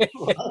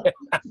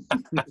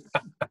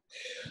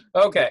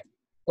 Okay,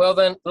 well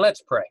then,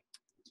 let's pray.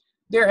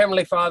 Dear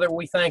Heavenly Father,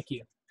 we thank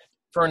you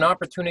for an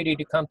opportunity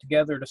to come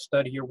together to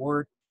study your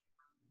word.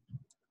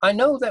 I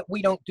know that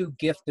we don't do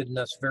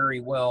giftedness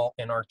very well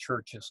in our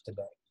churches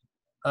today,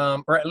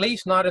 or at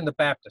least not in the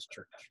Baptist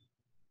church.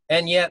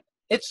 And yet,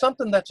 it's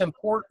something that's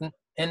important,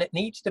 and it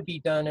needs to be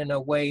done in a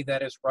way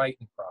that is right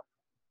and proper.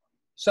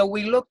 So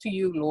we look to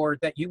you, Lord,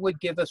 that you would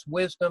give us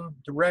wisdom,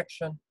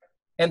 direction,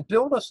 and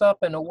build us up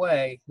in a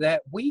way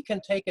that we can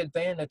take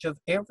advantage of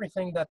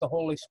everything that the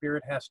Holy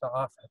Spirit has to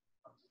offer.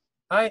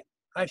 I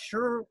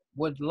sure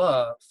would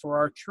love for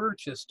our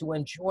churches to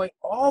enjoy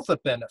all the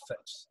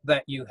benefits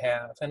that you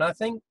have. And I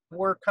think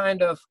we're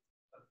kind of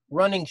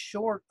running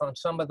short on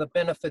some of the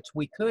benefits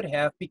we could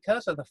have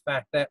because of the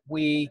fact that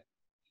we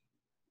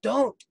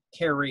don't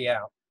carry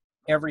out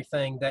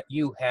everything that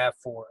you have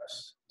for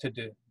us to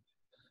do.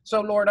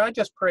 So, Lord, I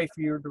just pray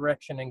for your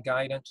direction and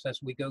guidance as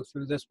we go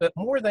through this. But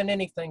more than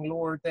anything,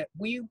 Lord, that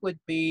we would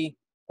be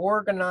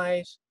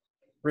organized,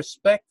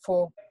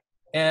 respectful,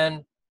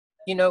 and,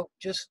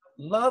 just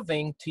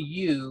loving to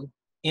you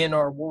in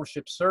our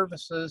worship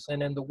services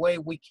and in the way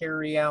we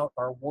carry out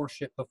our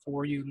worship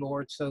before you,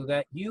 Lord, so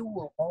that you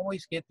will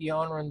always get the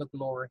honor and the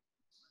glory,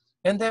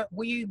 and that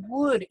we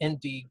would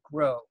indeed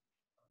grow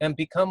and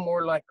become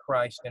more like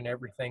Christ in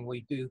everything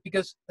we do,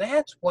 because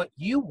that's what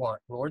you want,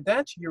 Lord.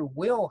 That's your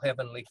will,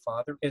 Heavenly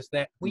Father, is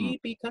that we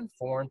be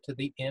conformed to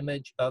the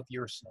image of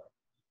your Son.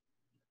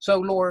 So,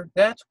 Lord,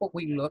 that's what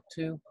we look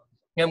to,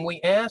 and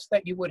we ask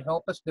that you would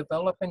help us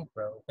develop and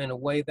grow in a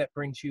way that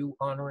brings you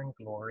honor and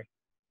glory.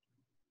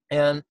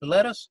 And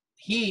let us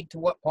heed to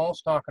what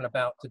Paul's talking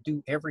about, to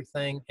do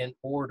everything in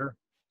order,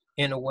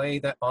 in a way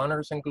that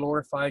honors and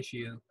glorifies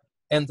you,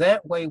 and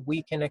that way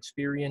we can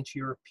experience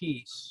your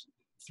peace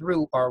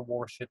through our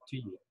worship to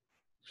you.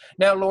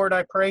 Now, Lord,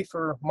 I pray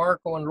for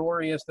Marco and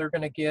Lori as they're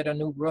going to get a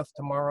new roof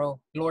tomorrow.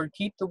 Lord,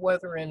 keep the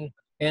weather in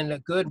a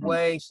good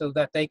way so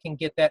that they can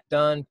get that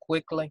done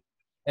quickly,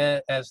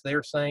 as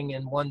they're saying,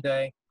 in one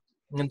day,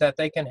 and that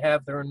they can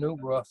have their new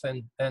roof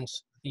and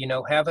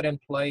have it in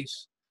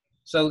place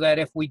so that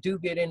if we do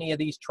get any of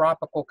these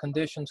tropical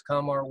conditions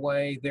come our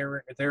way,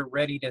 they're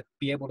ready to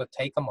be able to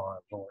take them on,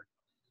 Lord.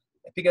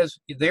 Because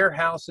their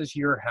house is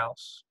your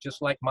house,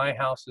 just like my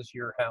house is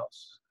your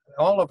house.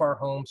 All of our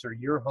homes are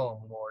your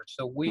home, Lord.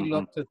 So we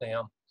look to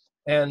them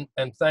and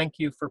thank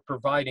you for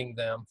providing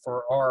them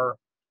for our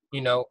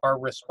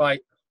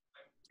respite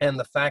and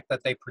the fact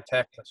that they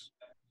protect us,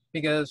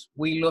 because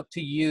we look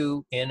to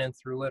you in and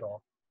through it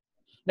all.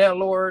 Now,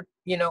 Lord,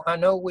 I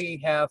know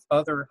we have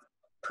other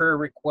prayer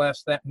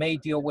requests that may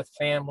deal with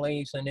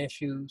families and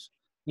issues,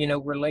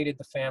 related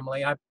to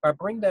family. I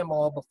bring them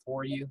all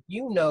before you.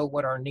 You know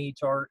what our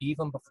needs are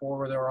even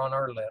before they're on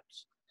our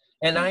lips.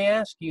 And I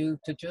ask you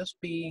to just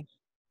be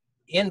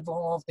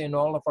involved in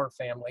all of our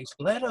families.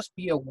 Let us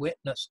be a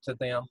witness to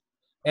them,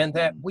 and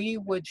that we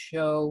would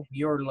show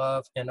your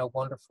love in a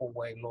wonderful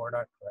way, Lord,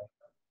 I pray.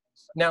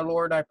 Now,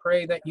 Lord, I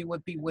pray that you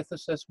would be with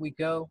us as we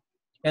go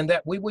and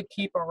that we would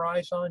keep our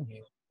eyes on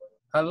you.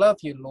 I love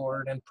you,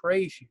 Lord, and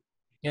praise you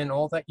in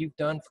all that you've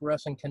done for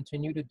us and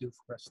continue to do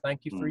for us.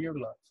 Thank you for your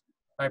love.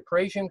 I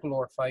praise you and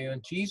glorify you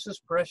in Jesus'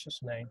 precious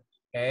name.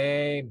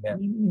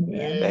 Amen.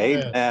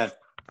 Amen.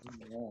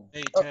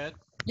 Hey, Ted.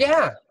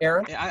 Yeah,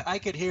 Aaron. I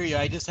could hear you.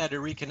 I just had to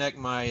reconnect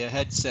my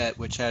headset,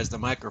 which has the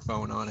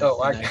microphone on it,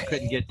 Oh, and I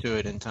couldn't get to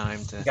it in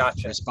time to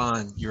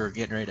respond. You were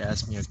getting ready to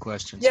ask me a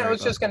question. Yeah, I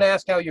was just going to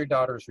ask how your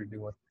daughters are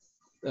doing.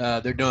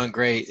 They're doing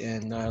great,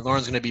 and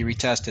Lauren's going to be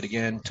retested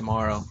again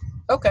tomorrow.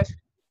 Okay.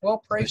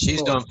 Well, praise so she's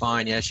the Lord. doing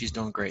fine. Yeah, she's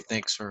doing great.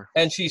 Thanks for.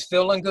 And she's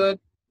feeling good?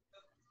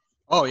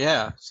 Oh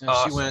yeah. So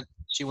awesome.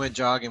 She went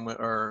jogging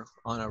or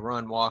on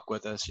a walk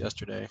with us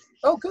yesterday.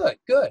 Oh, good,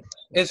 good.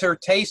 Is her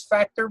taste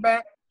factor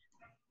back?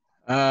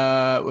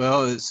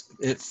 Well,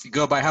 if you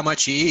go by how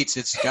much she eats,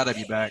 it's got to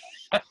be back.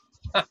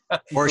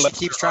 Or she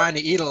keeps trying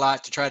to eat a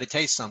lot to try to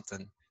taste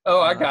something.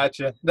 Oh, I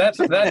gotcha. That's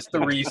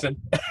the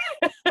reason.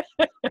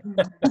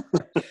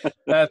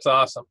 That's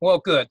awesome. Well,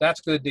 good.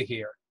 That's good to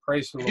hear.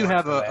 Praise the Lord. I do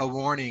have a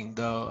warning,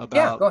 though,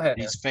 about go ahead,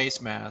 these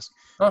face masks.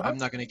 Uh-huh. I'm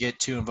not going to get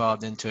too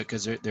involved into it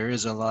because there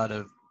is a lot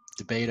of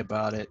debate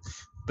about it.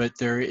 But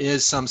there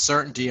is some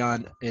certainty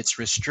on its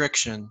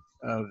restriction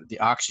of the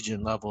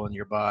oxygen level in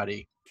your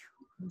body,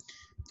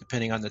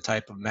 depending on the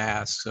type of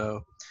mask.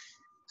 So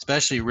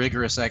especially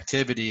rigorous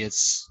activity,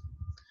 it's,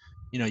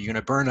 you're going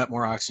to burn up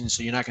more oxygen,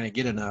 so you're not going to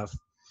get enough.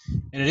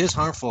 And it is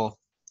harmful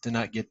to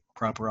not get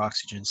proper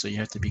oxygen, so you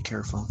have to be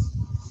careful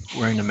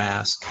wearing the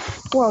mask.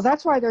 Well,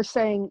 that's why they're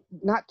saying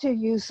not to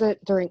use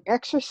it during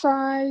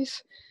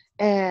exercise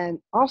and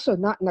also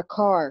not in the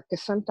car,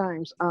 because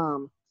sometimes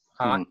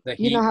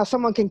you know how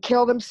someone can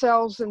kill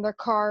themselves in their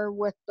car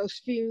with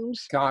those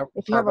fumes?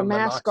 If you have a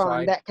mask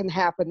on, that can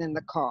happen in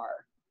the car.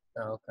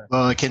 Oh, okay.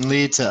 Well, it can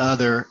lead to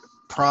other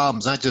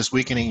problems, not just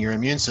weakening your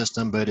immune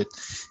system, but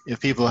if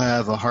people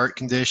have a heart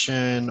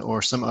condition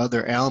or some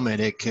other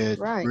ailment, it could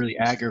really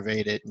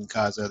aggravate it and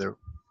cause other.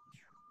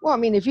 Well, I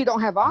mean, if you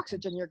don't have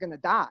oxygen, you're going to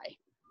die.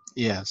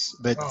 Yes,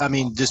 but I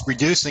mean, just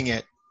reducing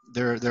it,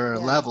 there are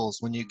levels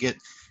when you get,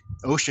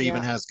 OSHA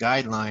even has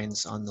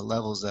guidelines on the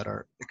levels that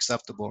are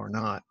acceptable or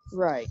not.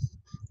 Right.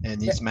 And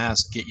these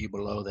masks get you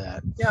below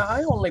that. Yeah,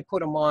 I only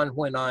put them on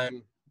when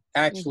I'm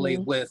actually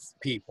with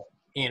people,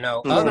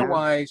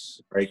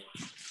 otherwise. Right.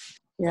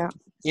 Yeah.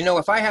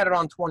 If I had it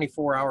on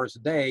 24 hours a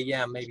day,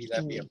 maybe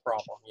that'd be a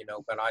problem,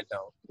 but I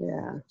don't.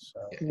 Yeah.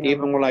 So,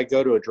 even when I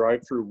go to a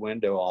drive-through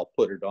window, I'll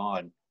put it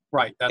on.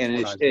 Right. That's and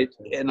what I do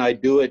too. And I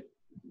do it,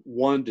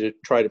 one, to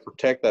try to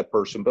protect that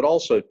person, but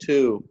also,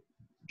 two,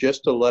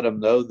 just to let them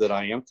know that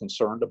I am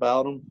concerned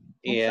about them,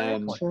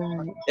 and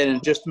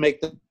just to make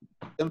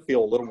them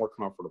feel a little more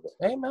comfortable.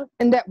 Amen.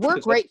 And that we're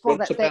grateful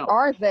that they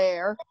are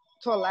there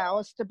to allow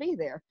us to be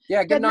there.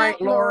 Yeah. Good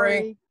night,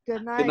 Lori.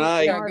 Good night. Good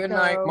night. Yeah, good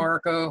night,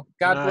 Marco.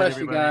 God bless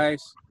you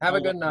guys. Have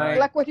a good night. Good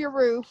luck with your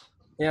roof.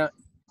 Yeah.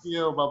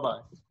 Bye-bye.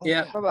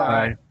 Yeah.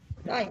 Bye-bye.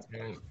 Night.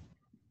 Yeah.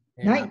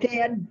 Night,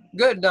 Dad.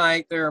 Good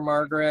night there,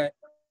 Margaret.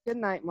 Good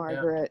night,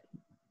 Margaret.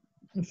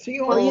 See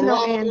you Well,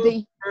 all.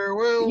 Andy.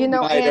 Farewell. Good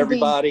night, Andy,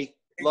 everybody.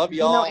 Love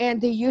y'all.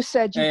 Andy, you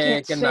said you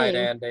can't good sing. Night,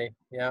 Andy.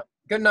 Yeah.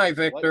 Good night,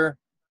 Victor.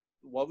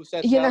 What was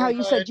that? You know how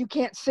you said you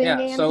can't sing,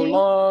 Andy? So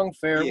long,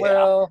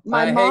 farewell.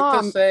 My mom,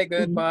 hate to say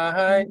Mm-hmm.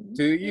 goodbye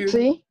to you.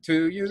 See?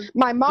 To you.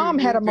 My mom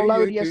had a to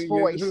melodious you.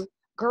 voice.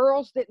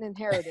 Girls didn't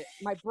inherit it.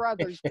 My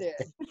brothers did.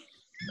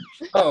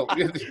 Oh.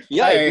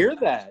 Yeah, I hear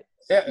that.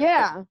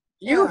 Yeah.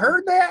 You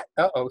heard that?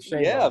 Uh-oh,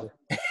 shame. Yeah.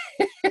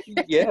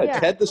 Yeah,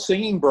 Ted the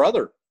singing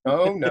brother.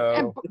 Oh, no.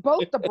 And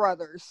both the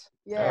brothers.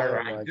 Yeah. All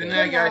right. Good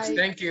night, guys.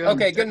 Thank you.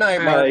 Okay, good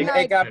night, Martin.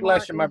 Hey, God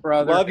bless you, my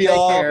brother. Love Take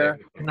y'all. care.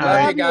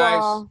 Love you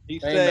guys.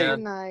 Be Amen. safe. Good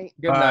night.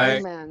 Good night.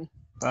 Amen.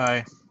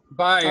 Bye.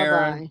 Bye,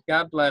 Aaron. Bye-bye.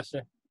 God bless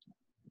you.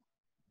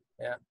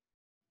 Yeah.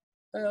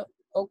 Well,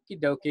 okie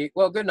dokie.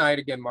 Well, good night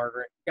again,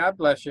 Margaret. God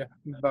bless you.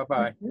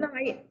 Bye-bye.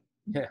 Night.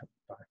 Yeah.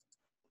 Bye.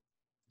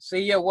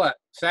 See you what?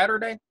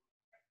 Saturday?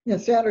 Yeah,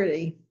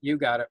 Saturday. You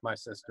got it, my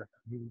sister.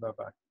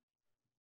 Bye-bye.